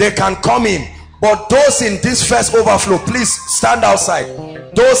 they can come in. But those in this first overflow, please stand outside.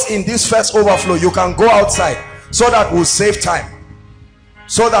 Those in this first overflow, you can go outside, so that we'll save time.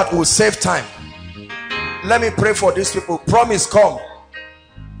 So that we'll save time. Let me pray for these people. Promise, come.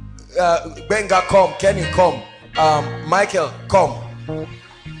 Benga, come. Kenny, come. Michael, come.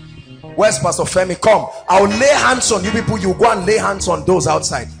 Where's Pastor Femi? Come. I'll lay hands on you people. You go and lay hands on those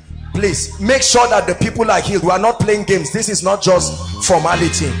outside. Please make sure that the people are healed. We are not playing games. This is not just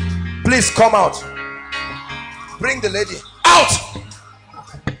formality. Please come out. Bring the lady out.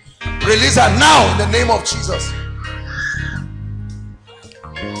 Release her now in the name of Jesus.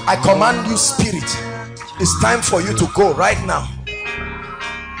 I command you, spirit, it's time for you to go right now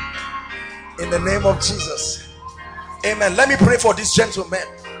in the name of Jesus. Amen. Let me pray for these gentlemen.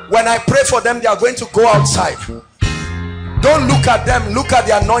 When I pray for them, they are going to go outside. Don't look at them. Look at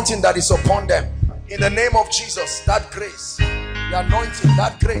the anointing that is upon them. In the name of Jesus, that grace, the anointing,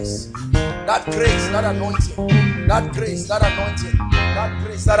 that grace, that grace, that anointing, that grace, that anointing, that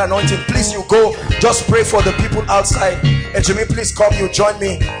grace, that anointing. Please, you go. Just pray for the people outside. And Jimmy, please come. You join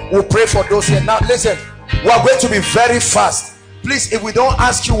me. We'll pray for those here. Now, listen. We are going to be very fast. Please, if we don't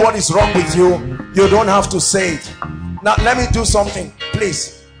ask you what is wrong with you, you don't have to say it. Now, let me do something.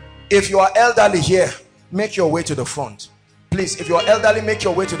 Please, if you are elderly here, make your way to the front. Please, if you are elderly, make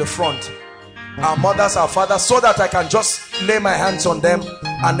your way to the front. Our mothers, our fathers, so that I can just lay my hands on them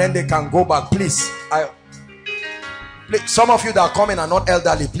and then they can go back. Please, some of you that are coming are not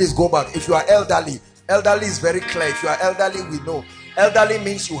elderly. Please go back. If you are elderly, elderly is very clear. If you are elderly, we know. Elderly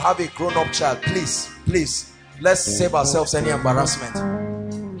means you have a grown-up child. Please, please, let's save ourselves any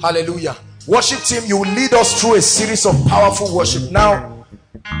embarrassment. Hallelujah. Worship team, you will lead us through a series of powerful worship. Now,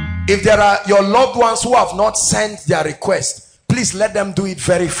 if there are your loved ones who have not sent their request, please let them do it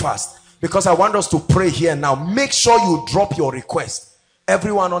very fast, because I want us to pray here now. Make sure you drop your request.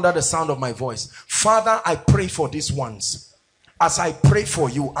 Everyone under the sound of my voice. Father, I pray for these ones. As I pray for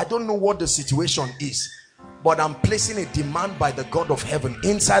you, I don't know what the situation is, but I'm placing a demand by the God of heaven,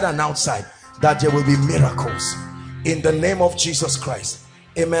 inside and outside, that there will be miracles in the name of Jesus Christ.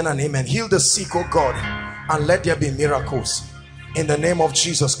 Amen and amen. Heal the sick, oh God, and let there be miracles in the name of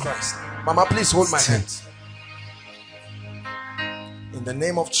Jesus Christ. Mama, please hold my hands. In In the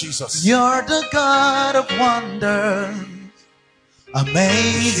name of Jesus. You're the God of wonders,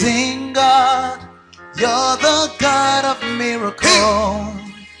 amazing God. You're the God of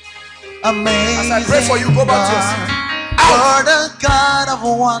miracles, amazing. As I pray for you, go back to your seat. You're the God of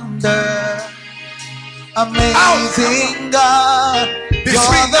wonder, amazing God. Be You're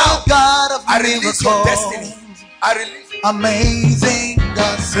free the now. God of I release your miracles, destiny. I release. amazing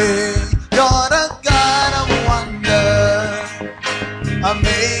God. Say, you're the God of wonder,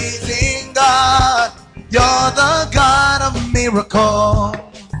 amazing God. You're the God of miracles,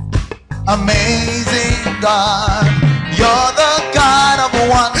 amazing God. You're the God of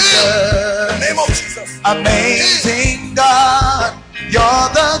wonder. In the name of Jesus. Amazing God. You're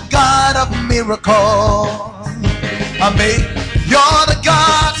the God of miracles. You're the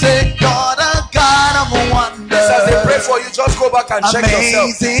God. Say, you're the God of wonder. As they pray for you, just go back and check yourself.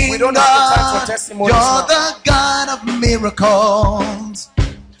 We don't have the time for testimonies. You're now. the God of miracles.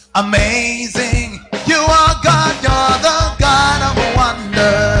 Amazing. You are God. You're the God of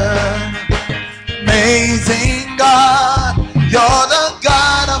wonder. Amazing God. You're the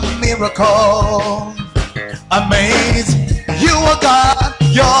God of miracles. Amazing. You are God.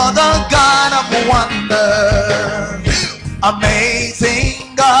 You're the God of wonder.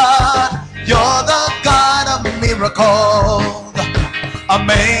 Amazing God. You're the God of miracles.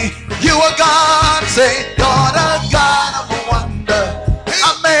 Amazing. You are God. Say, you're the God of wonder.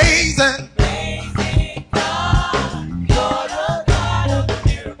 Amazing.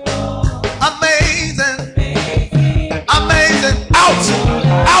 Amazing. Amazing. Out of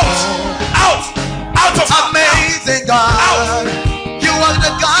amazing God. You are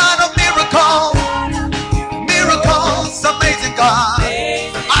the God of miracles. Miracles, amazing God.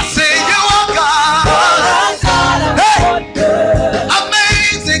 I say you are God. Hey,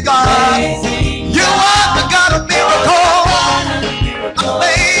 amazing God. You are the God of miracles.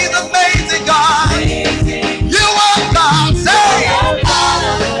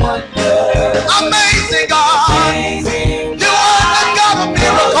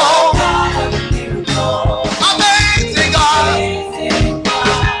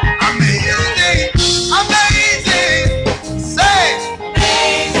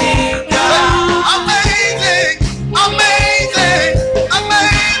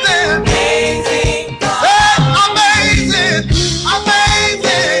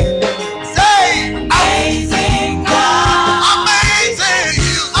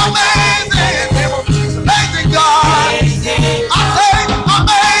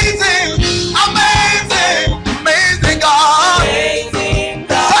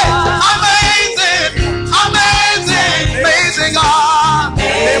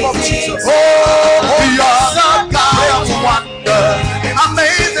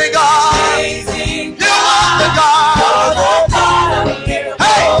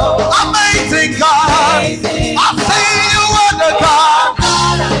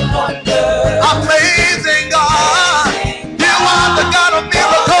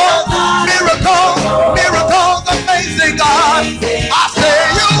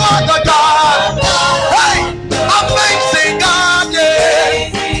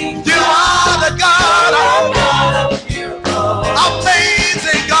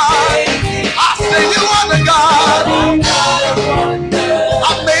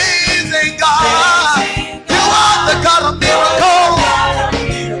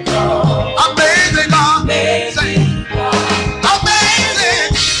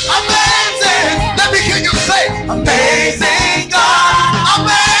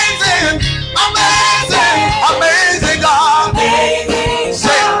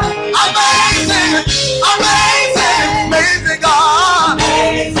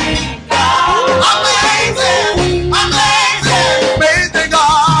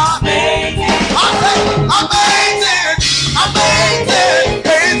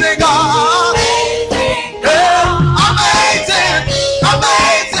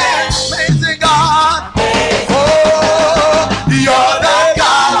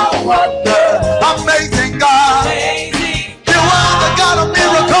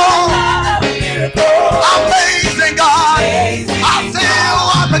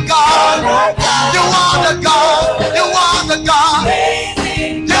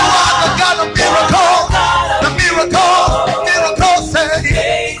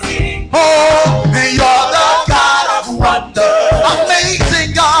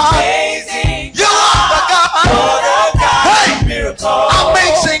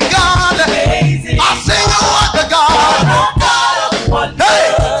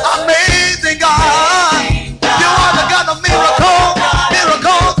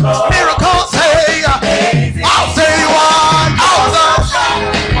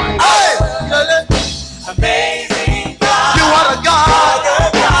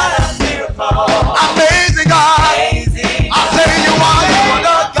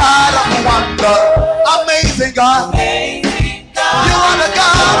 God. You are the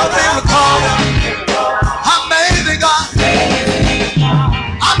God of miracles. Amazing God.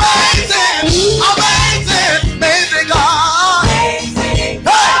 Amazing, amazing, amazing God. Hey,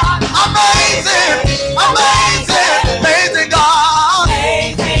 amazing, amazing, amazing God.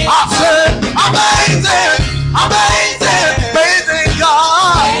 I said, amazing, amazing, amazing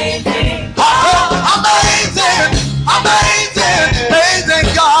God. I said, amazing, amazing, amazing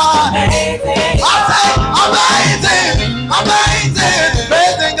God. I said, amazing, amazing,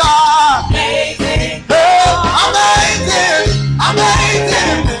 amazing God. Amazing,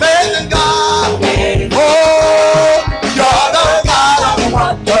 amazing, amazing God. Oh, you're the God of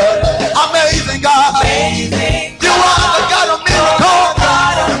wonder. Amazing God. You are the God of miracles.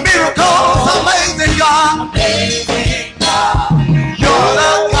 Miracles, amazing God. You're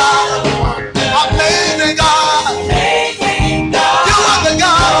the God of wonder. Amazing God. You are the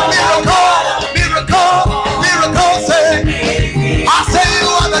God of miracles. Miracles, miracles, say. I say you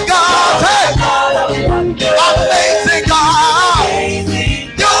are the God. Hey. Amazing God.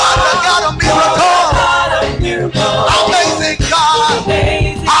 You are the God of miracles. Amazing God.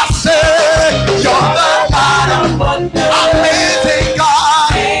 I say you're the God of amazing God.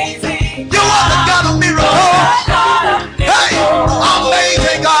 You are the God of miracles. Hey,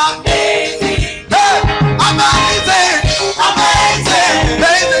 amazing God. Hey, amazing, amazing,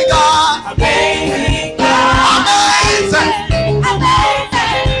 amazing God. Amazing.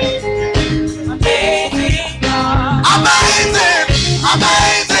 Amazing,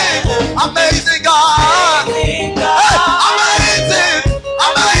 amazing, amazing God. Hey, amazing,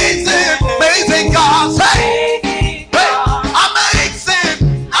 amazing, amazing God. Say, hey, amazing,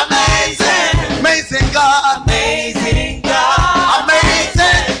 amazing, amazing God. Amazing God.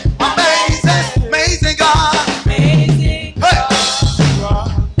 Amazing, amazing, amazing God.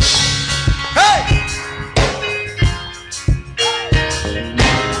 Hey, hey.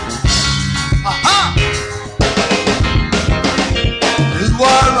 You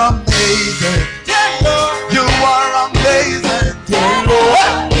are amazing. You are amazing.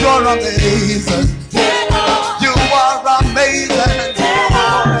 You're amazing. You are amazing.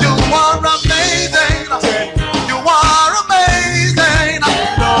 You are amazing. You are amazing.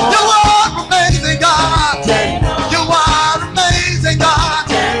 You are amazing God. You are amazing God.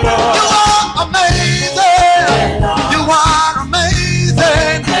 You are amazing. You are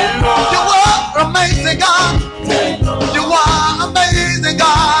amazing. You are amazing God. You are amazing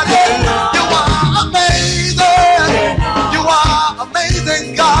God. You are amazing. You are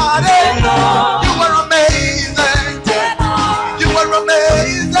amazing God. You are amazing. You are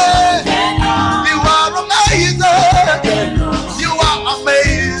amazing. You are amazing. You are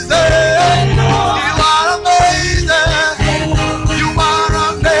amazing. You are amazing. You are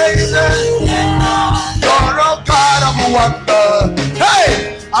amazing. You're a God of wonder. Hey,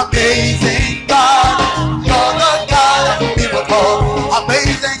 amazing God. You're the God of miracles.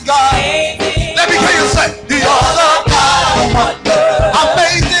 Amazing God. Let me hear you say, you're the God of wonder.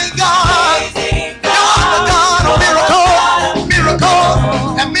 Amazing God. You're the God of miracles. Miracles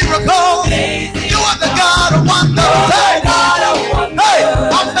and miracles. You are the God of wonder. Hey, hey,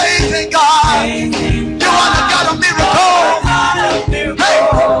 amazing God. You are the God of miracles. Hey,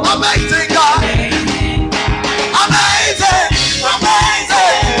 amazing God. Amazing,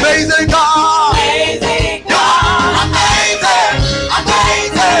 amazing, amazing God.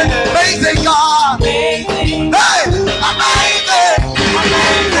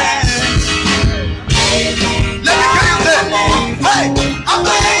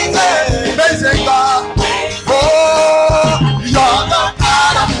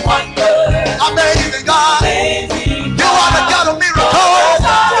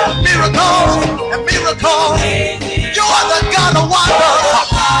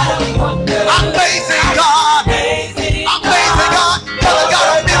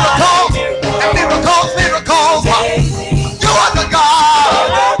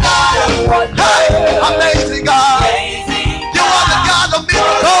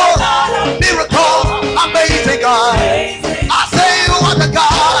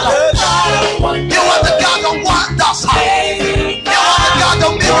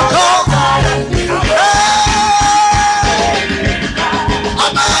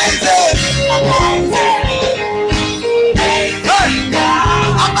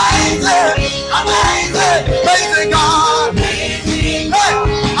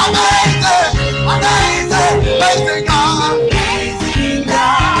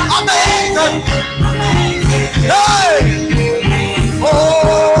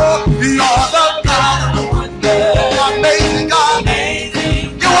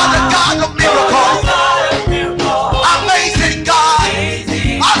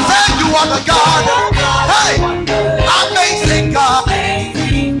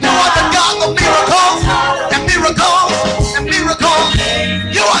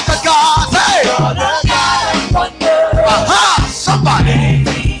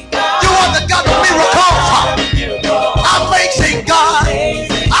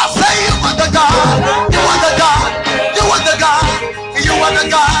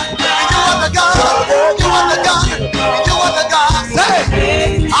 You are the God. You are the God. You are the God. Say,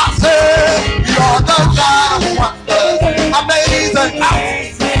 I say, you're the God of wonders. Amazing.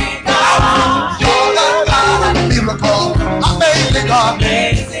 You're the God of miracles. Amazing God.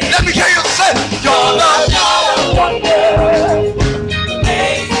 Let me hear you say, you're the God of wonders.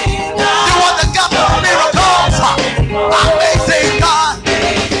 You are the God of miracles. Amazing God.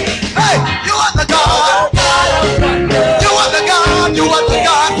 Hey, you are the God. You are the God. You are the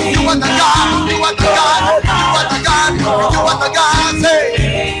God. You are the God. You are the God. You are the God. You are the God. Say,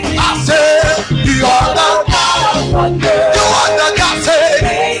 I say, you are the God. You are the God. Say,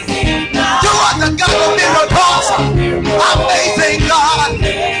 you are the God of miracles. Amazing God.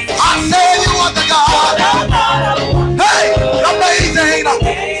 I say, you are the God. Hey, amazing.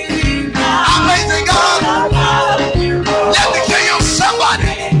 Amazing God. Let me hear you,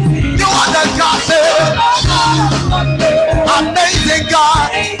 somebody. You are the God. Say, amazing God.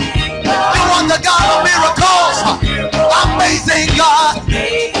 You are the God of miracles. Amazing God.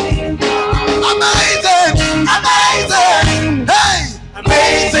 Amazing. Amazing. Hey.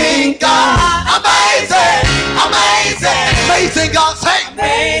 Amazing God. Amazing. Amazing. Amazing God. Say.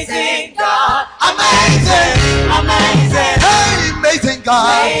 Amazing God. Amazing. Amazing. Hey. Amazing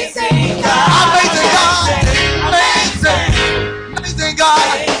God. Amazing God. Amazing God. Amazing. Amazing God.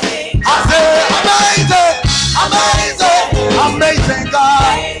 I say amazing. Amazing. Amazing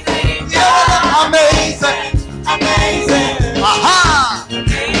God. Yeah. Amazing. Amazing. Aha.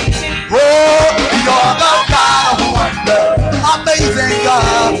 Oh, you're the God of wonder. Amazing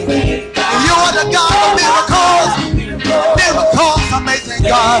God. You are the God of miracles. Miracles, amazing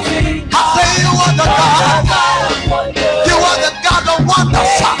God. I say you are the God. You are the God of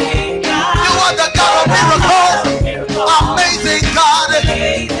wonders. You are the God of miracles. Amazing God.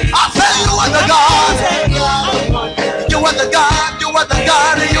 I say you are the God. You are the God. You are the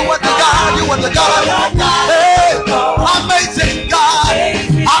God. You are the God. You are the God. Hey, amazing God.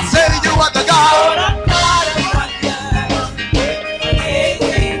 I say you are the God.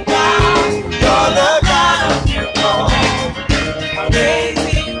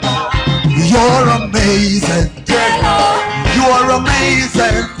 You're amazing. You are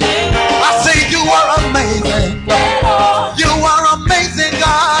amazing. I say you are amazing. You are amazing,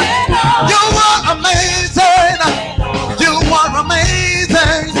 God. You are amazing. You are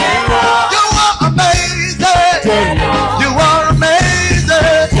amazing. You are amazing. You are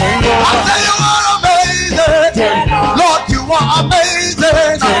amazing. I say you are amazing. Lord, you are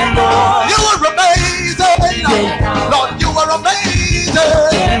amazing. You are amazing. Lord, you are amazing.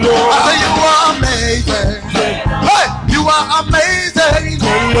 I say you are amazing. Hey, you are amazing.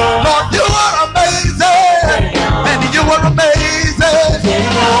 Lord, you are amazing. And you are amazing.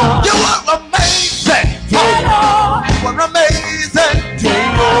 You are amazing. You are amazing.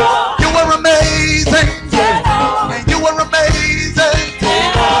 You are amazing. And you are amazing.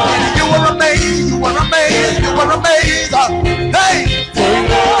 And you are amazing. You are amazing. You are amazing. Hey,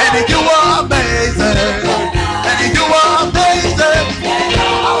 and you are amazing. And you are amazing.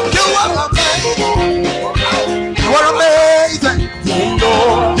 You are amazing. You are amazing.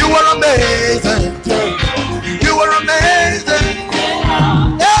 You are amazing. You are amazing.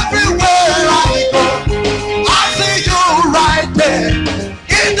 Everywhere I go, I see you right there.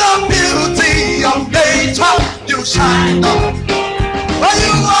 In the beauty of nature, you shine up. But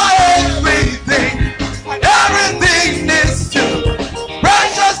you are everything. Everything is you.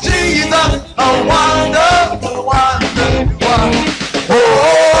 Precious Jesus, a wonder, wonder, wonder. Oh,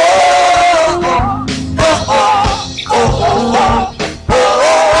 oh, oh, oh, oh, oh,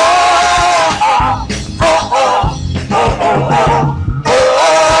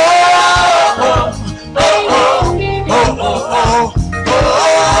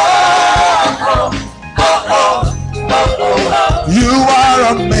 you are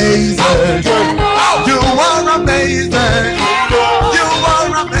amazing. You are amazing. You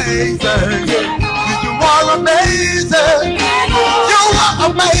are amazing. You are amazing. You are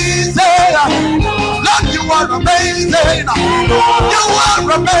amazing. Lord, you are amazing. You are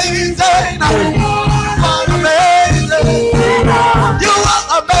amazing. You are amazing. You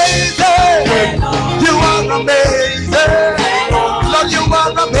are amazing. You are amazing. Lord, you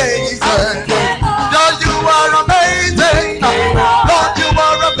are amazing. Lord, you are amazing. Lord, you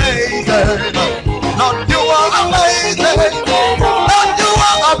are amazing. Lord, you are amazing. Lord, you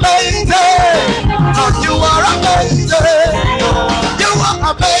are amazing. Lord, you are amazing. You are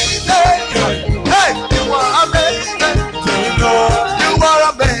amazing. Hey, you are amazing. You are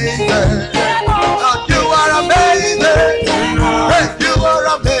amazing. Lord, you are amazing. Hey, you are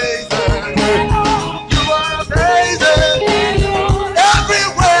amazing. You are amazing.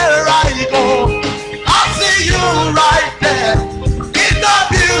 Everywhere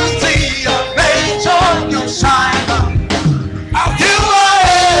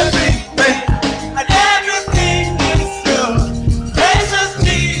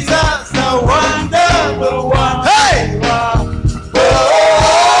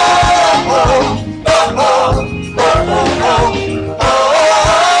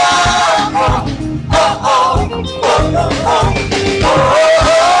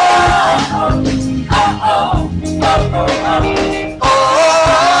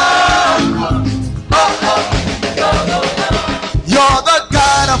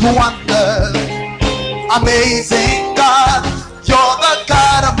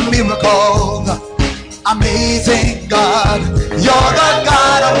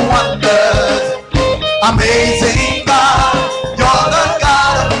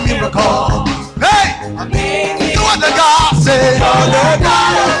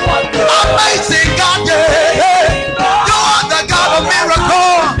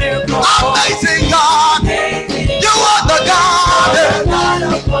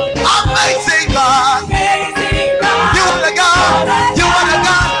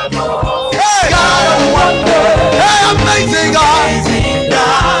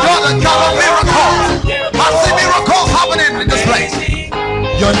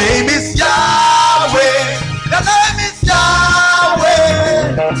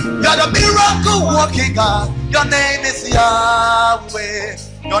You're the miracle working God. Your name is Yahweh.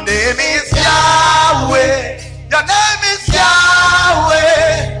 Your name is Yahweh. Your name is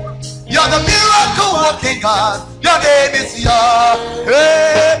Yahweh. You're the miracle working God. Your name is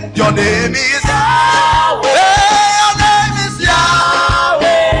Yahweh. Your name is Yahweh. Hey, your name is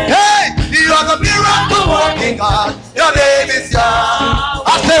Yahweh. Hey, you're the miracle working God. Your name is Yahweh.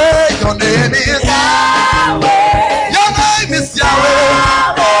 I say your name is Yahweh. Your name is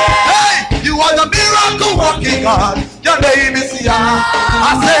Yahweh. Hey, you are the miracle working God. Your name is Yahweh.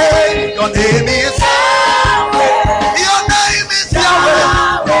 I say your name is Yahweh. Your name is Yahweh.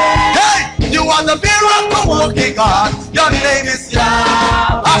 Hey, you are the miracle working God. Your name is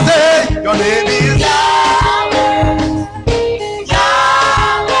Yahweh. I say your name is Yahweh.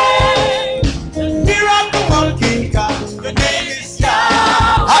 Yahweh. Miracle working God. Your name is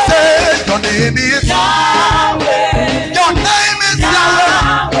Yahweh. I say your name is Yahweh. Your name is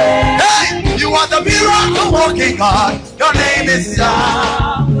Yahweh. Hey, you are the miracle working God. Your name is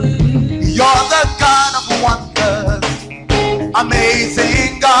Yahweh. You're the God of wonders.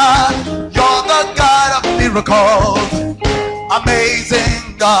 Amazing God. You're the God of miracles.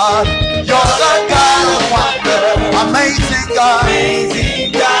 Amazing God. You're the God of wonders. Amazing God.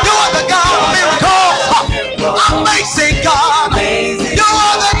 Amazing God. You are the God of miracles. Amazing God. You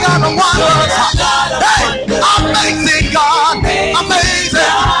are the God of wonders. Hey, amazing God.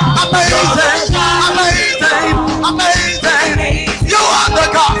 Amazing. Amazing. Amazing. Amazing. You are the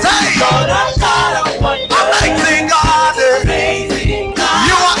God. Hey, amazing God.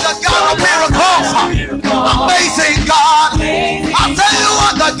 You are the God of miracles. Amazing God. I say you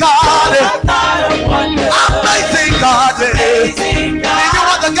are the God. Amazing God. You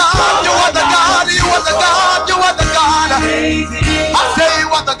are the God. You are the God. You are the God. You are the God. I say you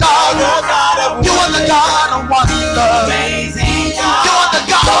are the God. You are the God of wonders. You are the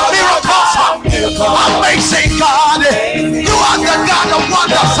God of miracles. Amazing God. You are the God of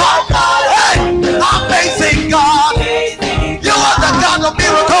wonders. Hey, amazing God. You are the God of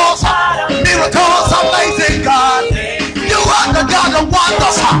miracles. Miracles, amazing God. You are the God of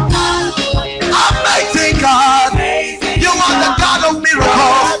wonders. Amazing God. You are the God of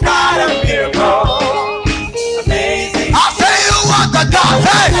miracles. I say you are the God.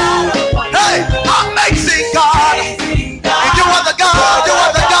 Hey, hey, amazing God. You are the God. You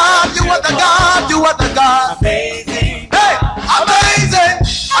are the God. You are the God. You are the God. Hey, amazing,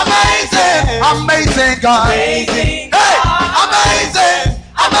 amazing, amazing God. Hey, amazing,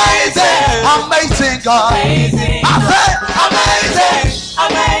 amazing, amazing God. I say amazing,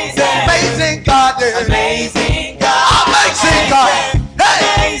 amazing, amazing God. Amazing God. Amazing God.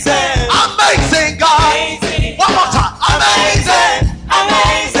 Hey, amazing God. One more time. Amazing,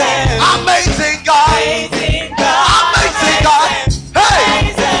 amazing, amazing God. Amazing God.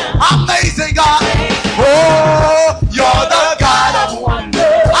 Hey, amazing God. Oh, you're the God of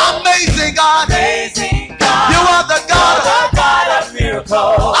wonder. Amazing God. You are the God of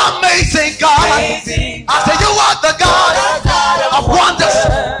miracles. Amazing God. I say you are the God of wonders.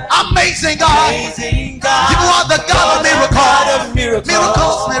 Amazing God. You are the God of miracles.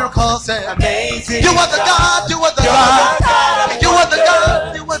 Miracles, miracles. Amazing. You are the God. You are the God. You are the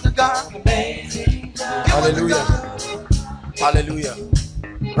God. You are the God. Hallelujah. Hallelujah.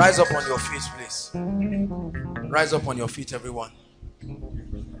 Rise up on your feet, please. Rise up on your feet, everyone.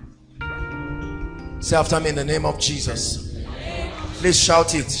 Say after me, in the name of Jesus. Please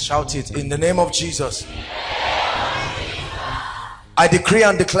shout it. Shout it. In the name of Jesus. I decree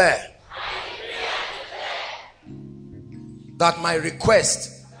and declare that my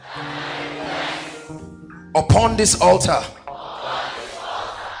request upon this altar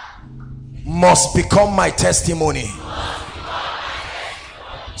must become my testimony.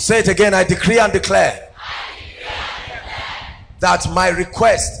 Say it again. I decree and declare that my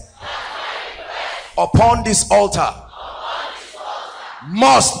request upon this altar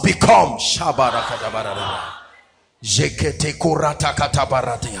must become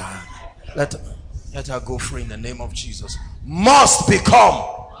let her go free in the name of Jesus. Must become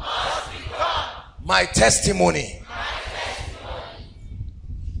my testimony.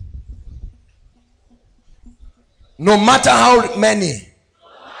 No matter how many,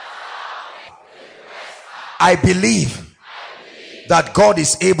 I believe that God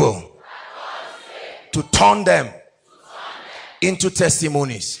is able to turn them into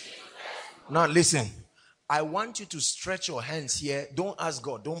testimonies. Now listen, I want you to stretch your hands here. Don't ask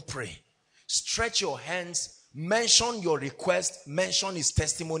God, don't pray. Stretch your hands, mention your request, mention his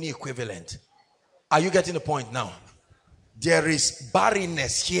testimony equivalent. Are you getting the point now? There is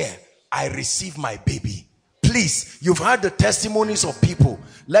barrenness here. I receive my baby. Please, you've heard the testimonies of people.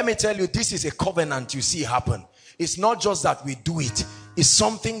 Let me tell you, this is a covenant you see happen. It's not just that we do it. It's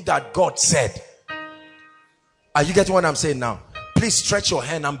something that God said. Are you getting what I'm saying now? Please stretch your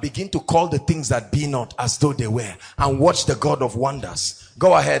hand and begin to call the things that be not as though they were, and watch the God of wonders.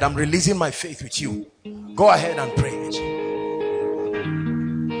 Go ahead. I'm releasing my faith with you. Go ahead and pray.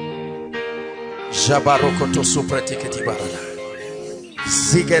 Jabarokoto supratiketi barada.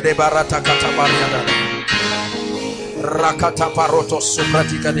 Zigede barata katabariada. Rakata paroto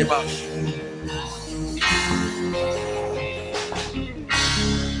supratika deba.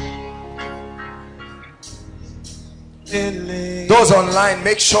 Those online,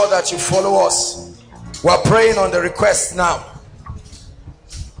 make sure that you follow us. We're praying on the request now.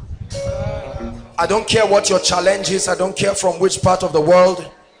 I don't care what your challenge is. I don't care from which part of the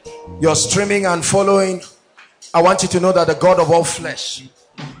world you're streaming and following. I want you to know that the God of all flesh,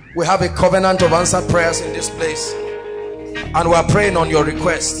 we have a covenant of answered prayers in this place, and we're praying on your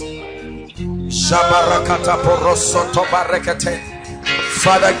request.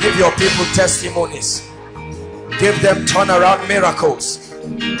 Father, give your people testimonies. Give them turnaround miracles.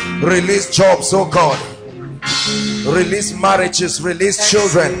 Release jobs, oh God. Release marriages. Release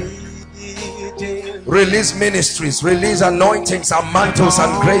children. Release ministries. Release anointings and mantles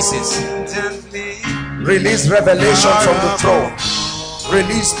and graces. Release revelation from the throne.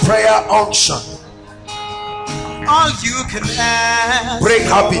 Release prayer unction. All you can ask. Break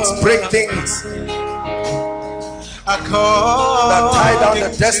habits. Break things that tie down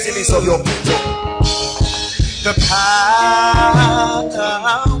the destinies of your people. The power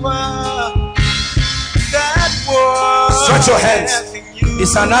that was. Stretch your hands.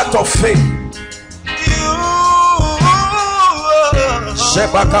 It's an act of faith.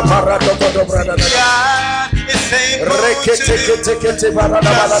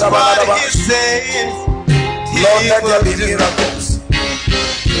 Lord, let there be miracles.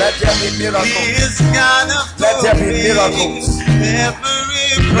 Let there be miracles. Let there be miracles.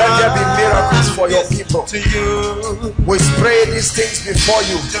 Let there be miracles for your people. We spray these things before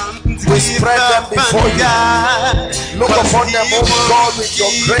you. We spread them before you. Look upon them, oh God, with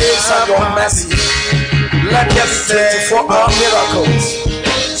your grace and your mercy. Let there be 24-hour miracles,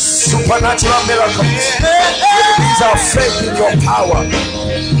 supernatural miracles. Release our faith in your power.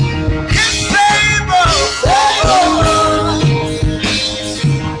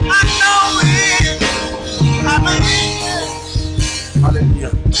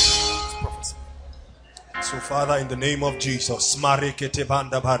 Hallelujah. So Father, in the name of Jesus,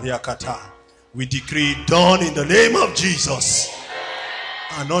 we decree done in the name of Jesus.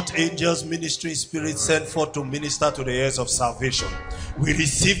 Are not angels, ministering spirits sent forth to minister to the heirs of salvation? We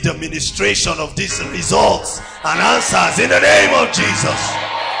receive the ministration of these results and answers in the name of Jesus.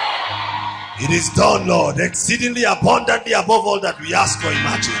 It is done, Lord, exceedingly abundantly above all that we ask or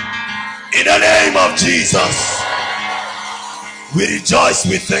imagine. In the name of Jesus, we rejoice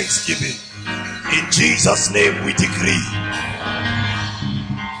with thanksgiving. In Jesus' name we decree.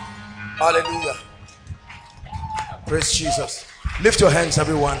 Hallelujah. Praise Jesus. Lift your hands,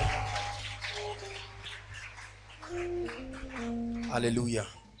 everyone. Hallelujah.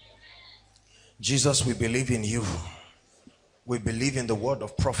 Jesus, we believe in you. We believe in the word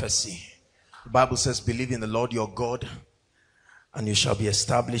of prophecy. The Bible says, believe in the Lord your God and you shall be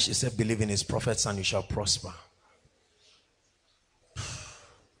established. It said, believe in his prophets and you shall prosper.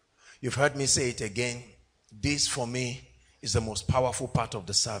 You've heard me say it again. This for me is the most powerful part of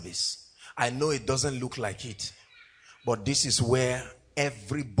the service. I know it doesn't look like it, but this is where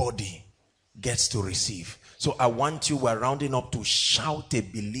everybody gets to receive. So I want you, we're rounding up, to shout a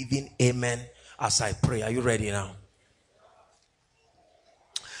believing amen as I pray. Are you ready now?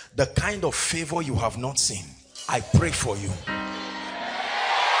 The kind of favor you have not seen, I pray for you.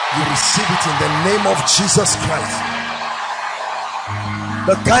 You receive it in the name of Jesus Christ.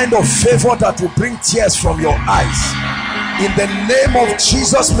 The kind of favor that will bring tears from your eyes, in the name of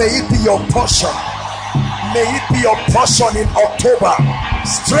Jesus, may it be your portion. May it be your portion in October.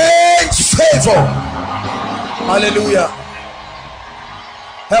 Strange favor. Hallelujah.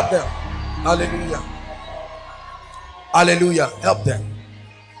 Help them. Hallelujah. Hallelujah. Help them.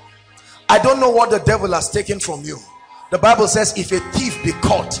 I don't know what the devil has taken from you. The Bible says if a thief be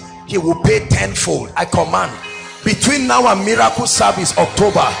caught, he will pay tenfold. I command, between now and miracle service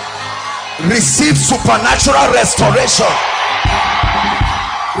October, receive supernatural restoration.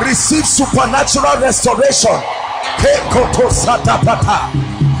 Receive supernatural restoration.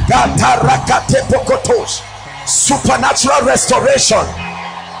 Supernatural restoration.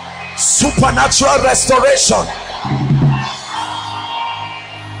 Supernatural restoration.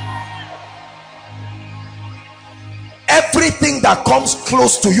 Everything that comes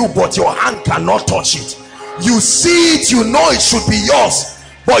close to you but your hand cannot touch it. You see it, you know it should be yours,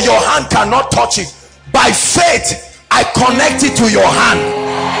 but your hand cannot touch it. By faith, I connect it to your hand.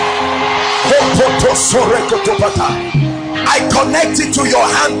 I connect it to your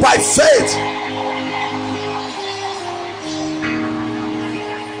hand by faith.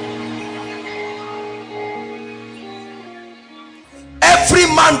 Every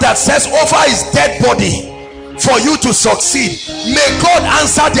man that says over his dead body for you to succeed, may God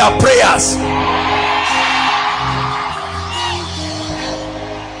answer their prayers.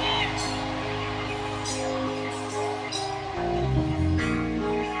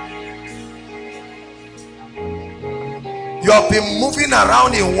 You have been moving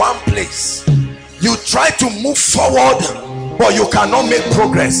around in one place. You try to move forward, but you cannot make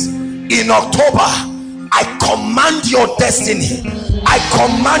progress. In October, I command your destiny. I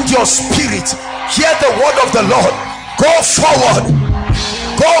command your spirit. Hear the word of the Lord. Go forward.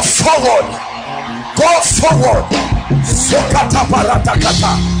 Go forward. Go forward.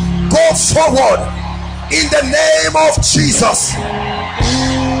 Go forward. In the name of Jesus.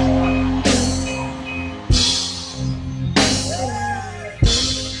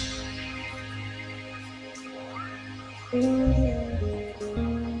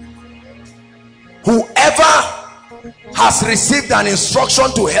 Whoever has received an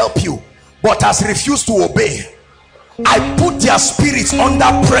instruction to help you but has refused to obey, I put their spirits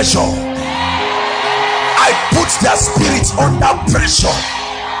under pressure. I put their spirits under pressure.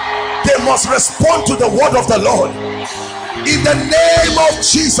 They must respond to the word of the Lord in the name of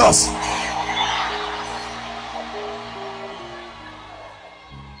Jesus.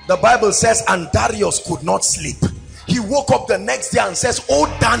 The Bible says, and Darius could not sleep. He woke up the next day and says, oh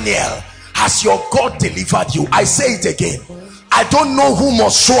Daniel, has your God delivered you? I say it again. I don't know who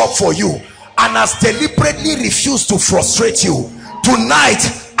must show up for you and has deliberately refused to frustrate you.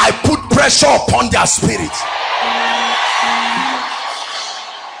 Tonight, I put pressure upon their spirit.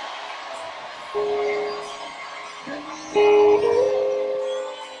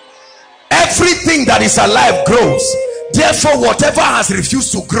 Everything that is alive grows. Therefore, whatever has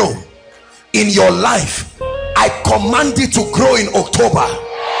refused to grow in your life, I command it to grow in October.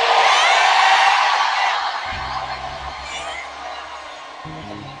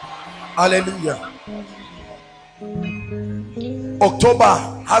 Hallelujah.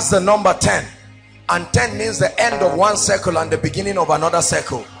 October has the number 10, and 10 means the end of one circle and the beginning of another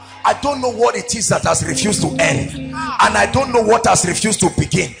circle. I don't know what it is that has refused to end, and I don't know what has refused to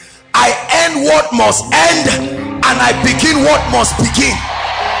begin. I end what must end and I begin what must begin.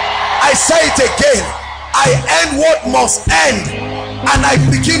 I say it again. I end what must end and I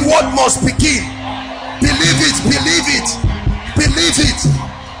begin what must begin. Believe it, believe it, believe it.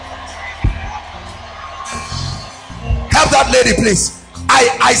 Help that lady, please.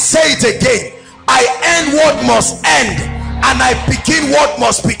 I say it again. I end what must end and I begin what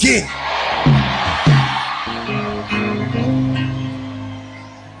must begin.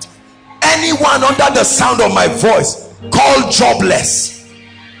 Anyone under the sound of my voice called jobless,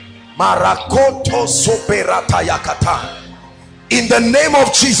 in the name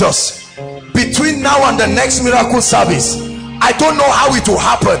of Jesus, between now and the next miracle service, I don't know how it will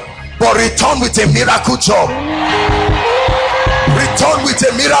happen, but return with a miracle job. Return with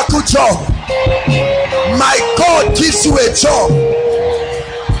a miracle job. My God gives you a job.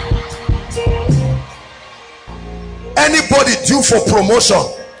 Anybody due for promotion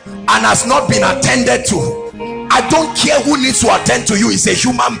and has not been attended to, I don't care who needs to attend to you, is a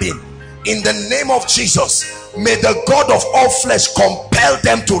human being. In the name of Jesus, may the God of all flesh compel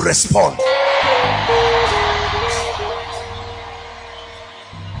them to respond.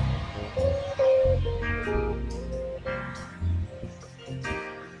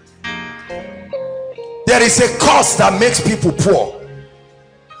 There is a curse that makes people poor.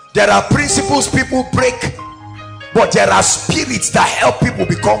 There are principles people break, but there are spirits that help people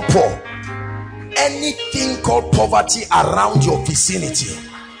become poor. Anything called poverty around your vicinity,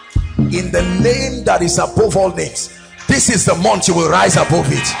 in the name that is above all names, this is the month you will rise above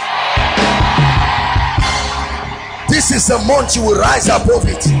it. This is the month you will rise above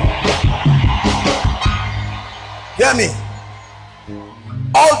it. Hear me.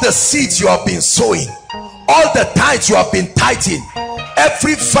 All the seeds you have been sowing, all the tithes you have been tithing,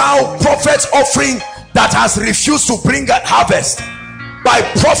 every vow, prophet's offering that has refused to bring a harvest, by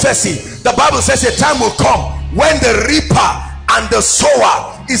prophecy, the Bible says a time will come when the reaper and the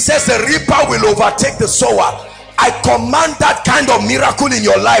sower, it says the reaper will overtake the sower. I command that kind of miracle in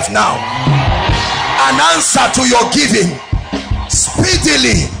your life now. An answer to your giving,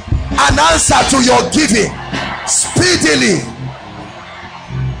 speedily, an answer to your giving, Speedily.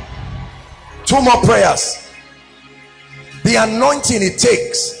 2 more prayers. The anointing it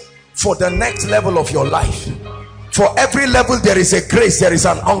takes for the next level of your life. For every level there is a grace, there is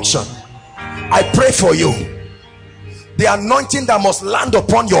an unction. I pray for you. The anointing that must land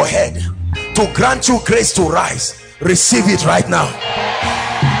upon your head to grant you grace to rise. Receive it right now.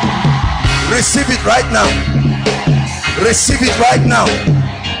 Receive it right now. Receive it right now.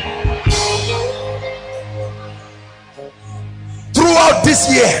 Throughout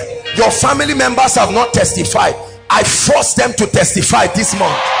this year, your family members have not testified. I force them to testify this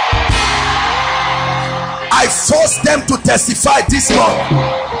month. I force them to testify this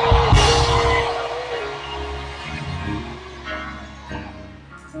month.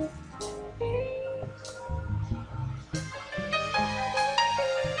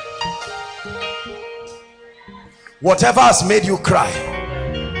 Whatever has made you cry,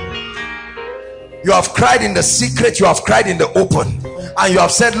 you have cried in the secret, you have cried in the open, and you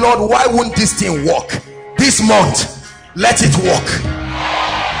have said, Lord, why won't this thing work? This month, let it work.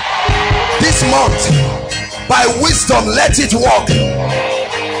 This month, by wisdom, let it work.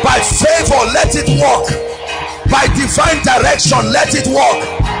 By favor, let it work. By divine direction, let it work.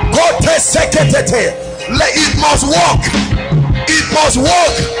 God, it must work. It must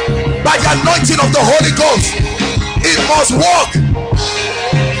work. By the anointing of the Holy Ghost, it must work.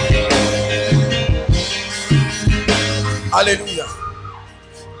 Hallelujah.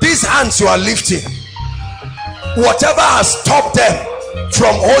 These hands you are lifting, whatever has stopped them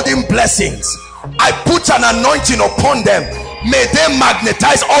from holding blessings, I put an anointing upon them. May they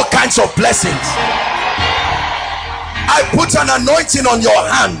magnetize all kinds of blessings. I put an anointing on your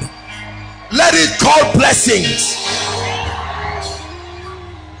hand. Let it call blessings.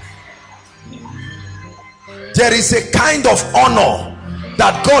 There is a kind of honor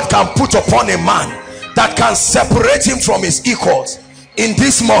that God can put upon a man that can separate him from his equals. In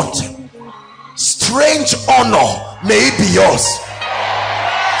this month, strange honor, may it be yours.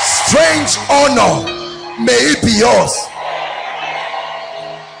 Strange honor, may it be yours.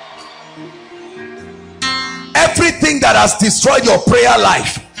 Everything that has destroyed your prayer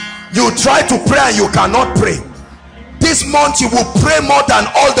life, you try to pray and you cannot pray. This month you will pray more than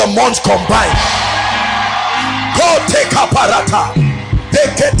all the months combined. Go take a parata.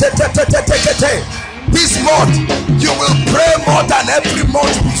 This month you will pray more than every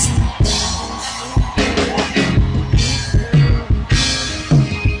month.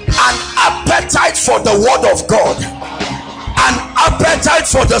 An appetite for the word of God, an appetite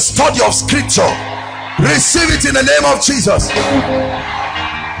for the study of scripture. Receive it in the name of Jesus.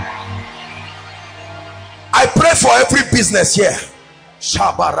 I pray for every business here.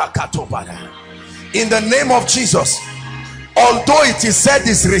 In the name of Jesus, although it is said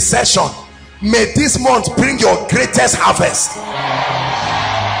this recession, may this month bring your greatest harvest.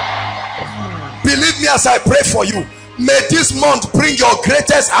 Believe me as I pray for you, may this month bring your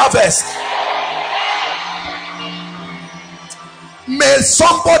greatest harvest. May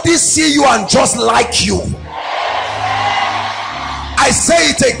somebody see you and just like you. I say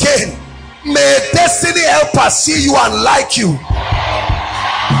it again, may destiny helper see you and like you.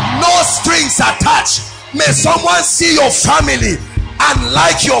 No strings attached. May someone see your family and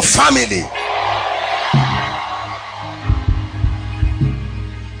like your family.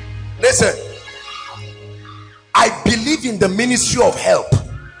 Listen, I believe in the ministry of help.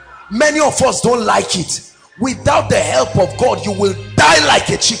 Many of us don't like it. Without the help of God, you will die like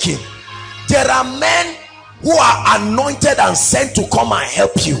a chicken. There are men who are anointed and sent to come and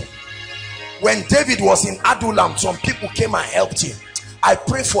help you. When David was in Adullam, some people came and helped him. I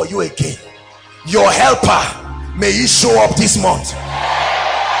pray for you again. Your helper, may he show up this month.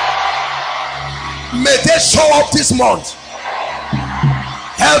 May they show up this month,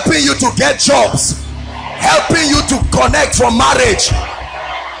 helping you to get jobs, helping you to connect for marriage,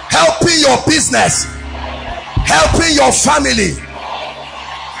 helping your business, helping your family.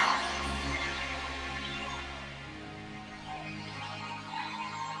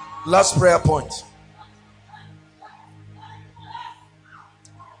 Last prayer point.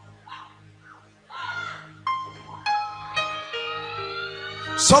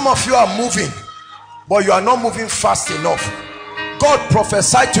 Some of you are moving, but you are not moving fast enough. God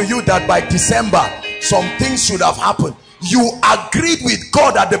prophesied to you that by December some things should have happened. You agreed with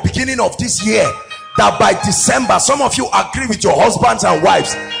God at the beginning of this year that by December, some of you agree with your husbands and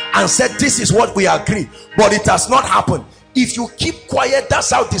wives and said this is what we agree, but it has not happened. If you keep quiet,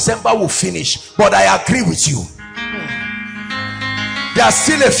 that's how December will finish. But I agree with you. There are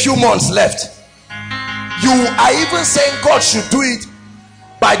still a few months left. You are even saying God should do it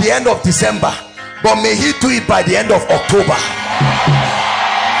by the end of December. but may he do it by the end of October.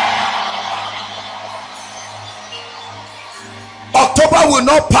 October will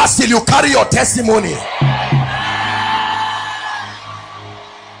not pass till you carry your testimony.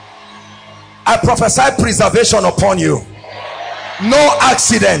 I prophesy preservation upon you. No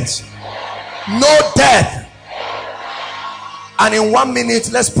accident, no death. And in 1 minute,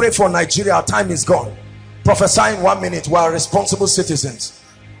 let's pray for Nigeria. Our time is gone. Prophesy in 1 minute. We are responsible citizens.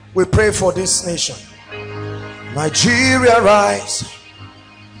 We pray for this nation. Nigeria, rise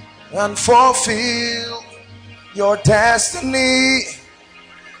and fulfill your destiny.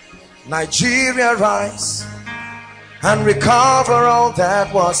 Nigeria, rise and recover all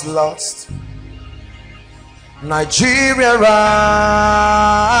that was lost. Nigeria,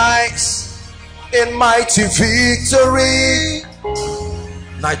 rise in mighty victory.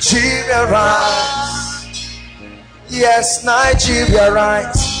 Nigeria, rise. Yes, Nigeria,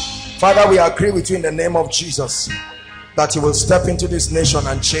 rise. Father, we agree with you in the name of Jesus that you will step into this nation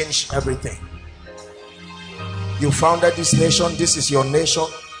and change everything. You founded this nation. This is your nation.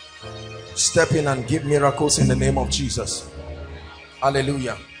 Step in and give miracles in the name of Jesus.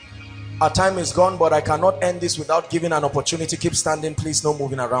 Hallelujah. Our time is gone, but I cannot end this without giving an opportunity. Keep standing, please. No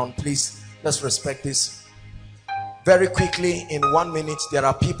moving around, please. Let's respect this. Very quickly, in 1 minute, there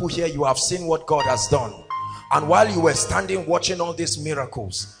are people here. You have seen what God has done. And while you were standing watching all these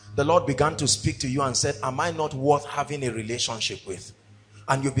miracles, the Lord began to speak to you and said, am I not worth having a relationship with?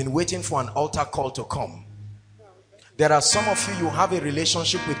 And you've been waiting for an altar call to come. There are some of you, you have a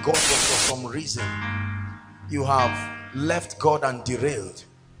relationship with God, but for some reason you have left God and derailed.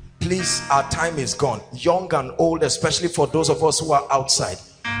 Please, our time is gone. Young and old, especially for those of us who are outside,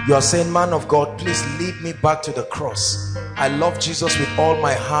 you are saying, man of God, please lead me back to the cross. I love Jesus with all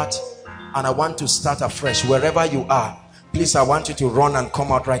my heart and I want to start afresh. Wherever you are, please, I want you to run and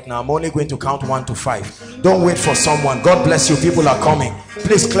come out right now. I'm only going to count 1 to 5. Don't wait for someone. God bless you. People are coming.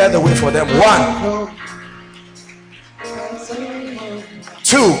 Please clear the way for them. 1,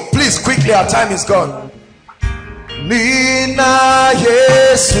 2. Please, quickly, our time is gone. Nina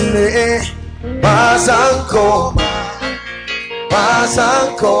Yesune Bazanko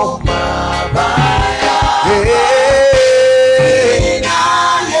Bazanko Mabaya Nina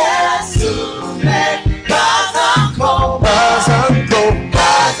Yesune Bazanko Bazanko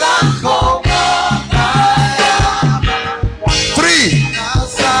Bazanko Mabaya. 3.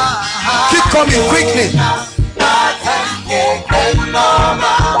 Keep coming quickly.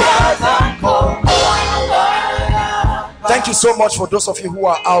 Thank you so much for those of you who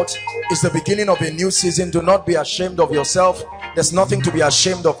are out. It's the beginning of a new season. Do not be ashamed of yourself. There's nothing to be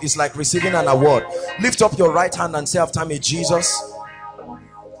ashamed of. It's like receiving an award. Lift up your right hand and say after me, Jesus,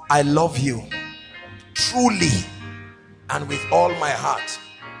 I love you truly and with all my heart.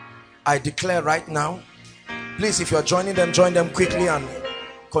 I declare right now, please, if you're joining them, join them quickly and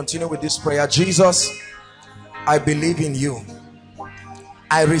continue with this prayer. Jesus, I believe in you.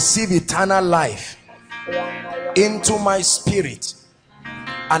 I receive eternal life into my spirit,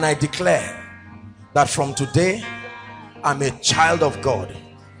 and I declare that from today I'm a child of God.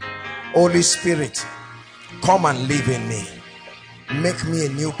 Holy Spirit, come and live in me. Make me a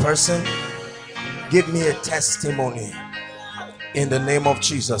new person. Give me a testimony in the name of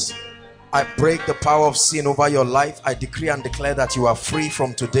Jesus. I break the power of sin over your life. I decree and declare that you are free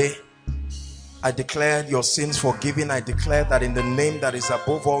from today. I declare your sins forgiven. I declare that in the name that is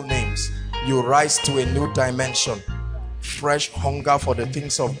above all names, you rise to a new dimension. Fresh hunger for the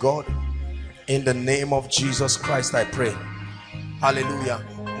things of God. In the name of Jesus Christ, I pray. Hallelujah.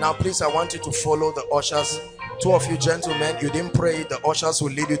 Now, please, I want you to follow the ushers. 2 of you gentlemen, you didn't pray. The ushers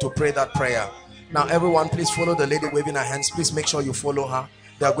will lead you to pray that prayer. Now, everyone, please follow the lady waving her hands. Please make sure you follow her.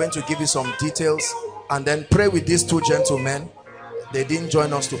 They are going to give you some details. And then pray with these 2 gentlemen. They didn't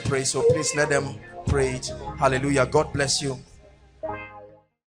join us to pray, so please let them pray it. Hallelujah. God bless you.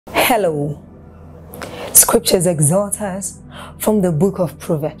 Hello. Scriptures exhort us from the book of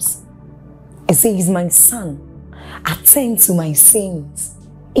Proverbs. It says, my son, attend to my sayings.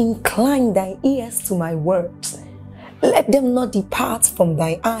 Incline thy ears to my words. Let them not depart from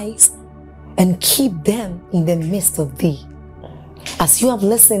thy eyes, and keep them in the midst of thee. As you have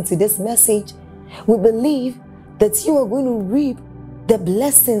listened to this message, we believe that you are going to reap the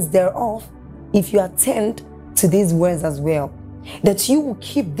blessings thereof if you attend to these words as well. That you will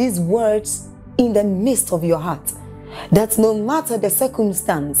keep these words in the midst of your heart. That no matter the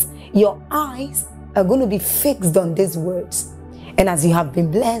circumstance, your eyes are going to be fixed on these words. And as you have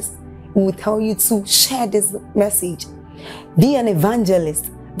been blessed, we will tell you to share this message. Be an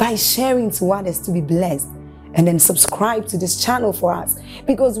evangelist by sharing to others to be blessed. And then subscribe to this channel for us,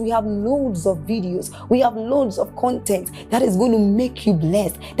 because we have loads of videos, we have loads of content that is going to make you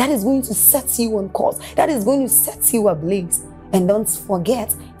blessed, that is going to set you on course, that is going to set you ablaze. And don't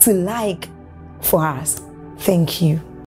forget to like for us. Thank you.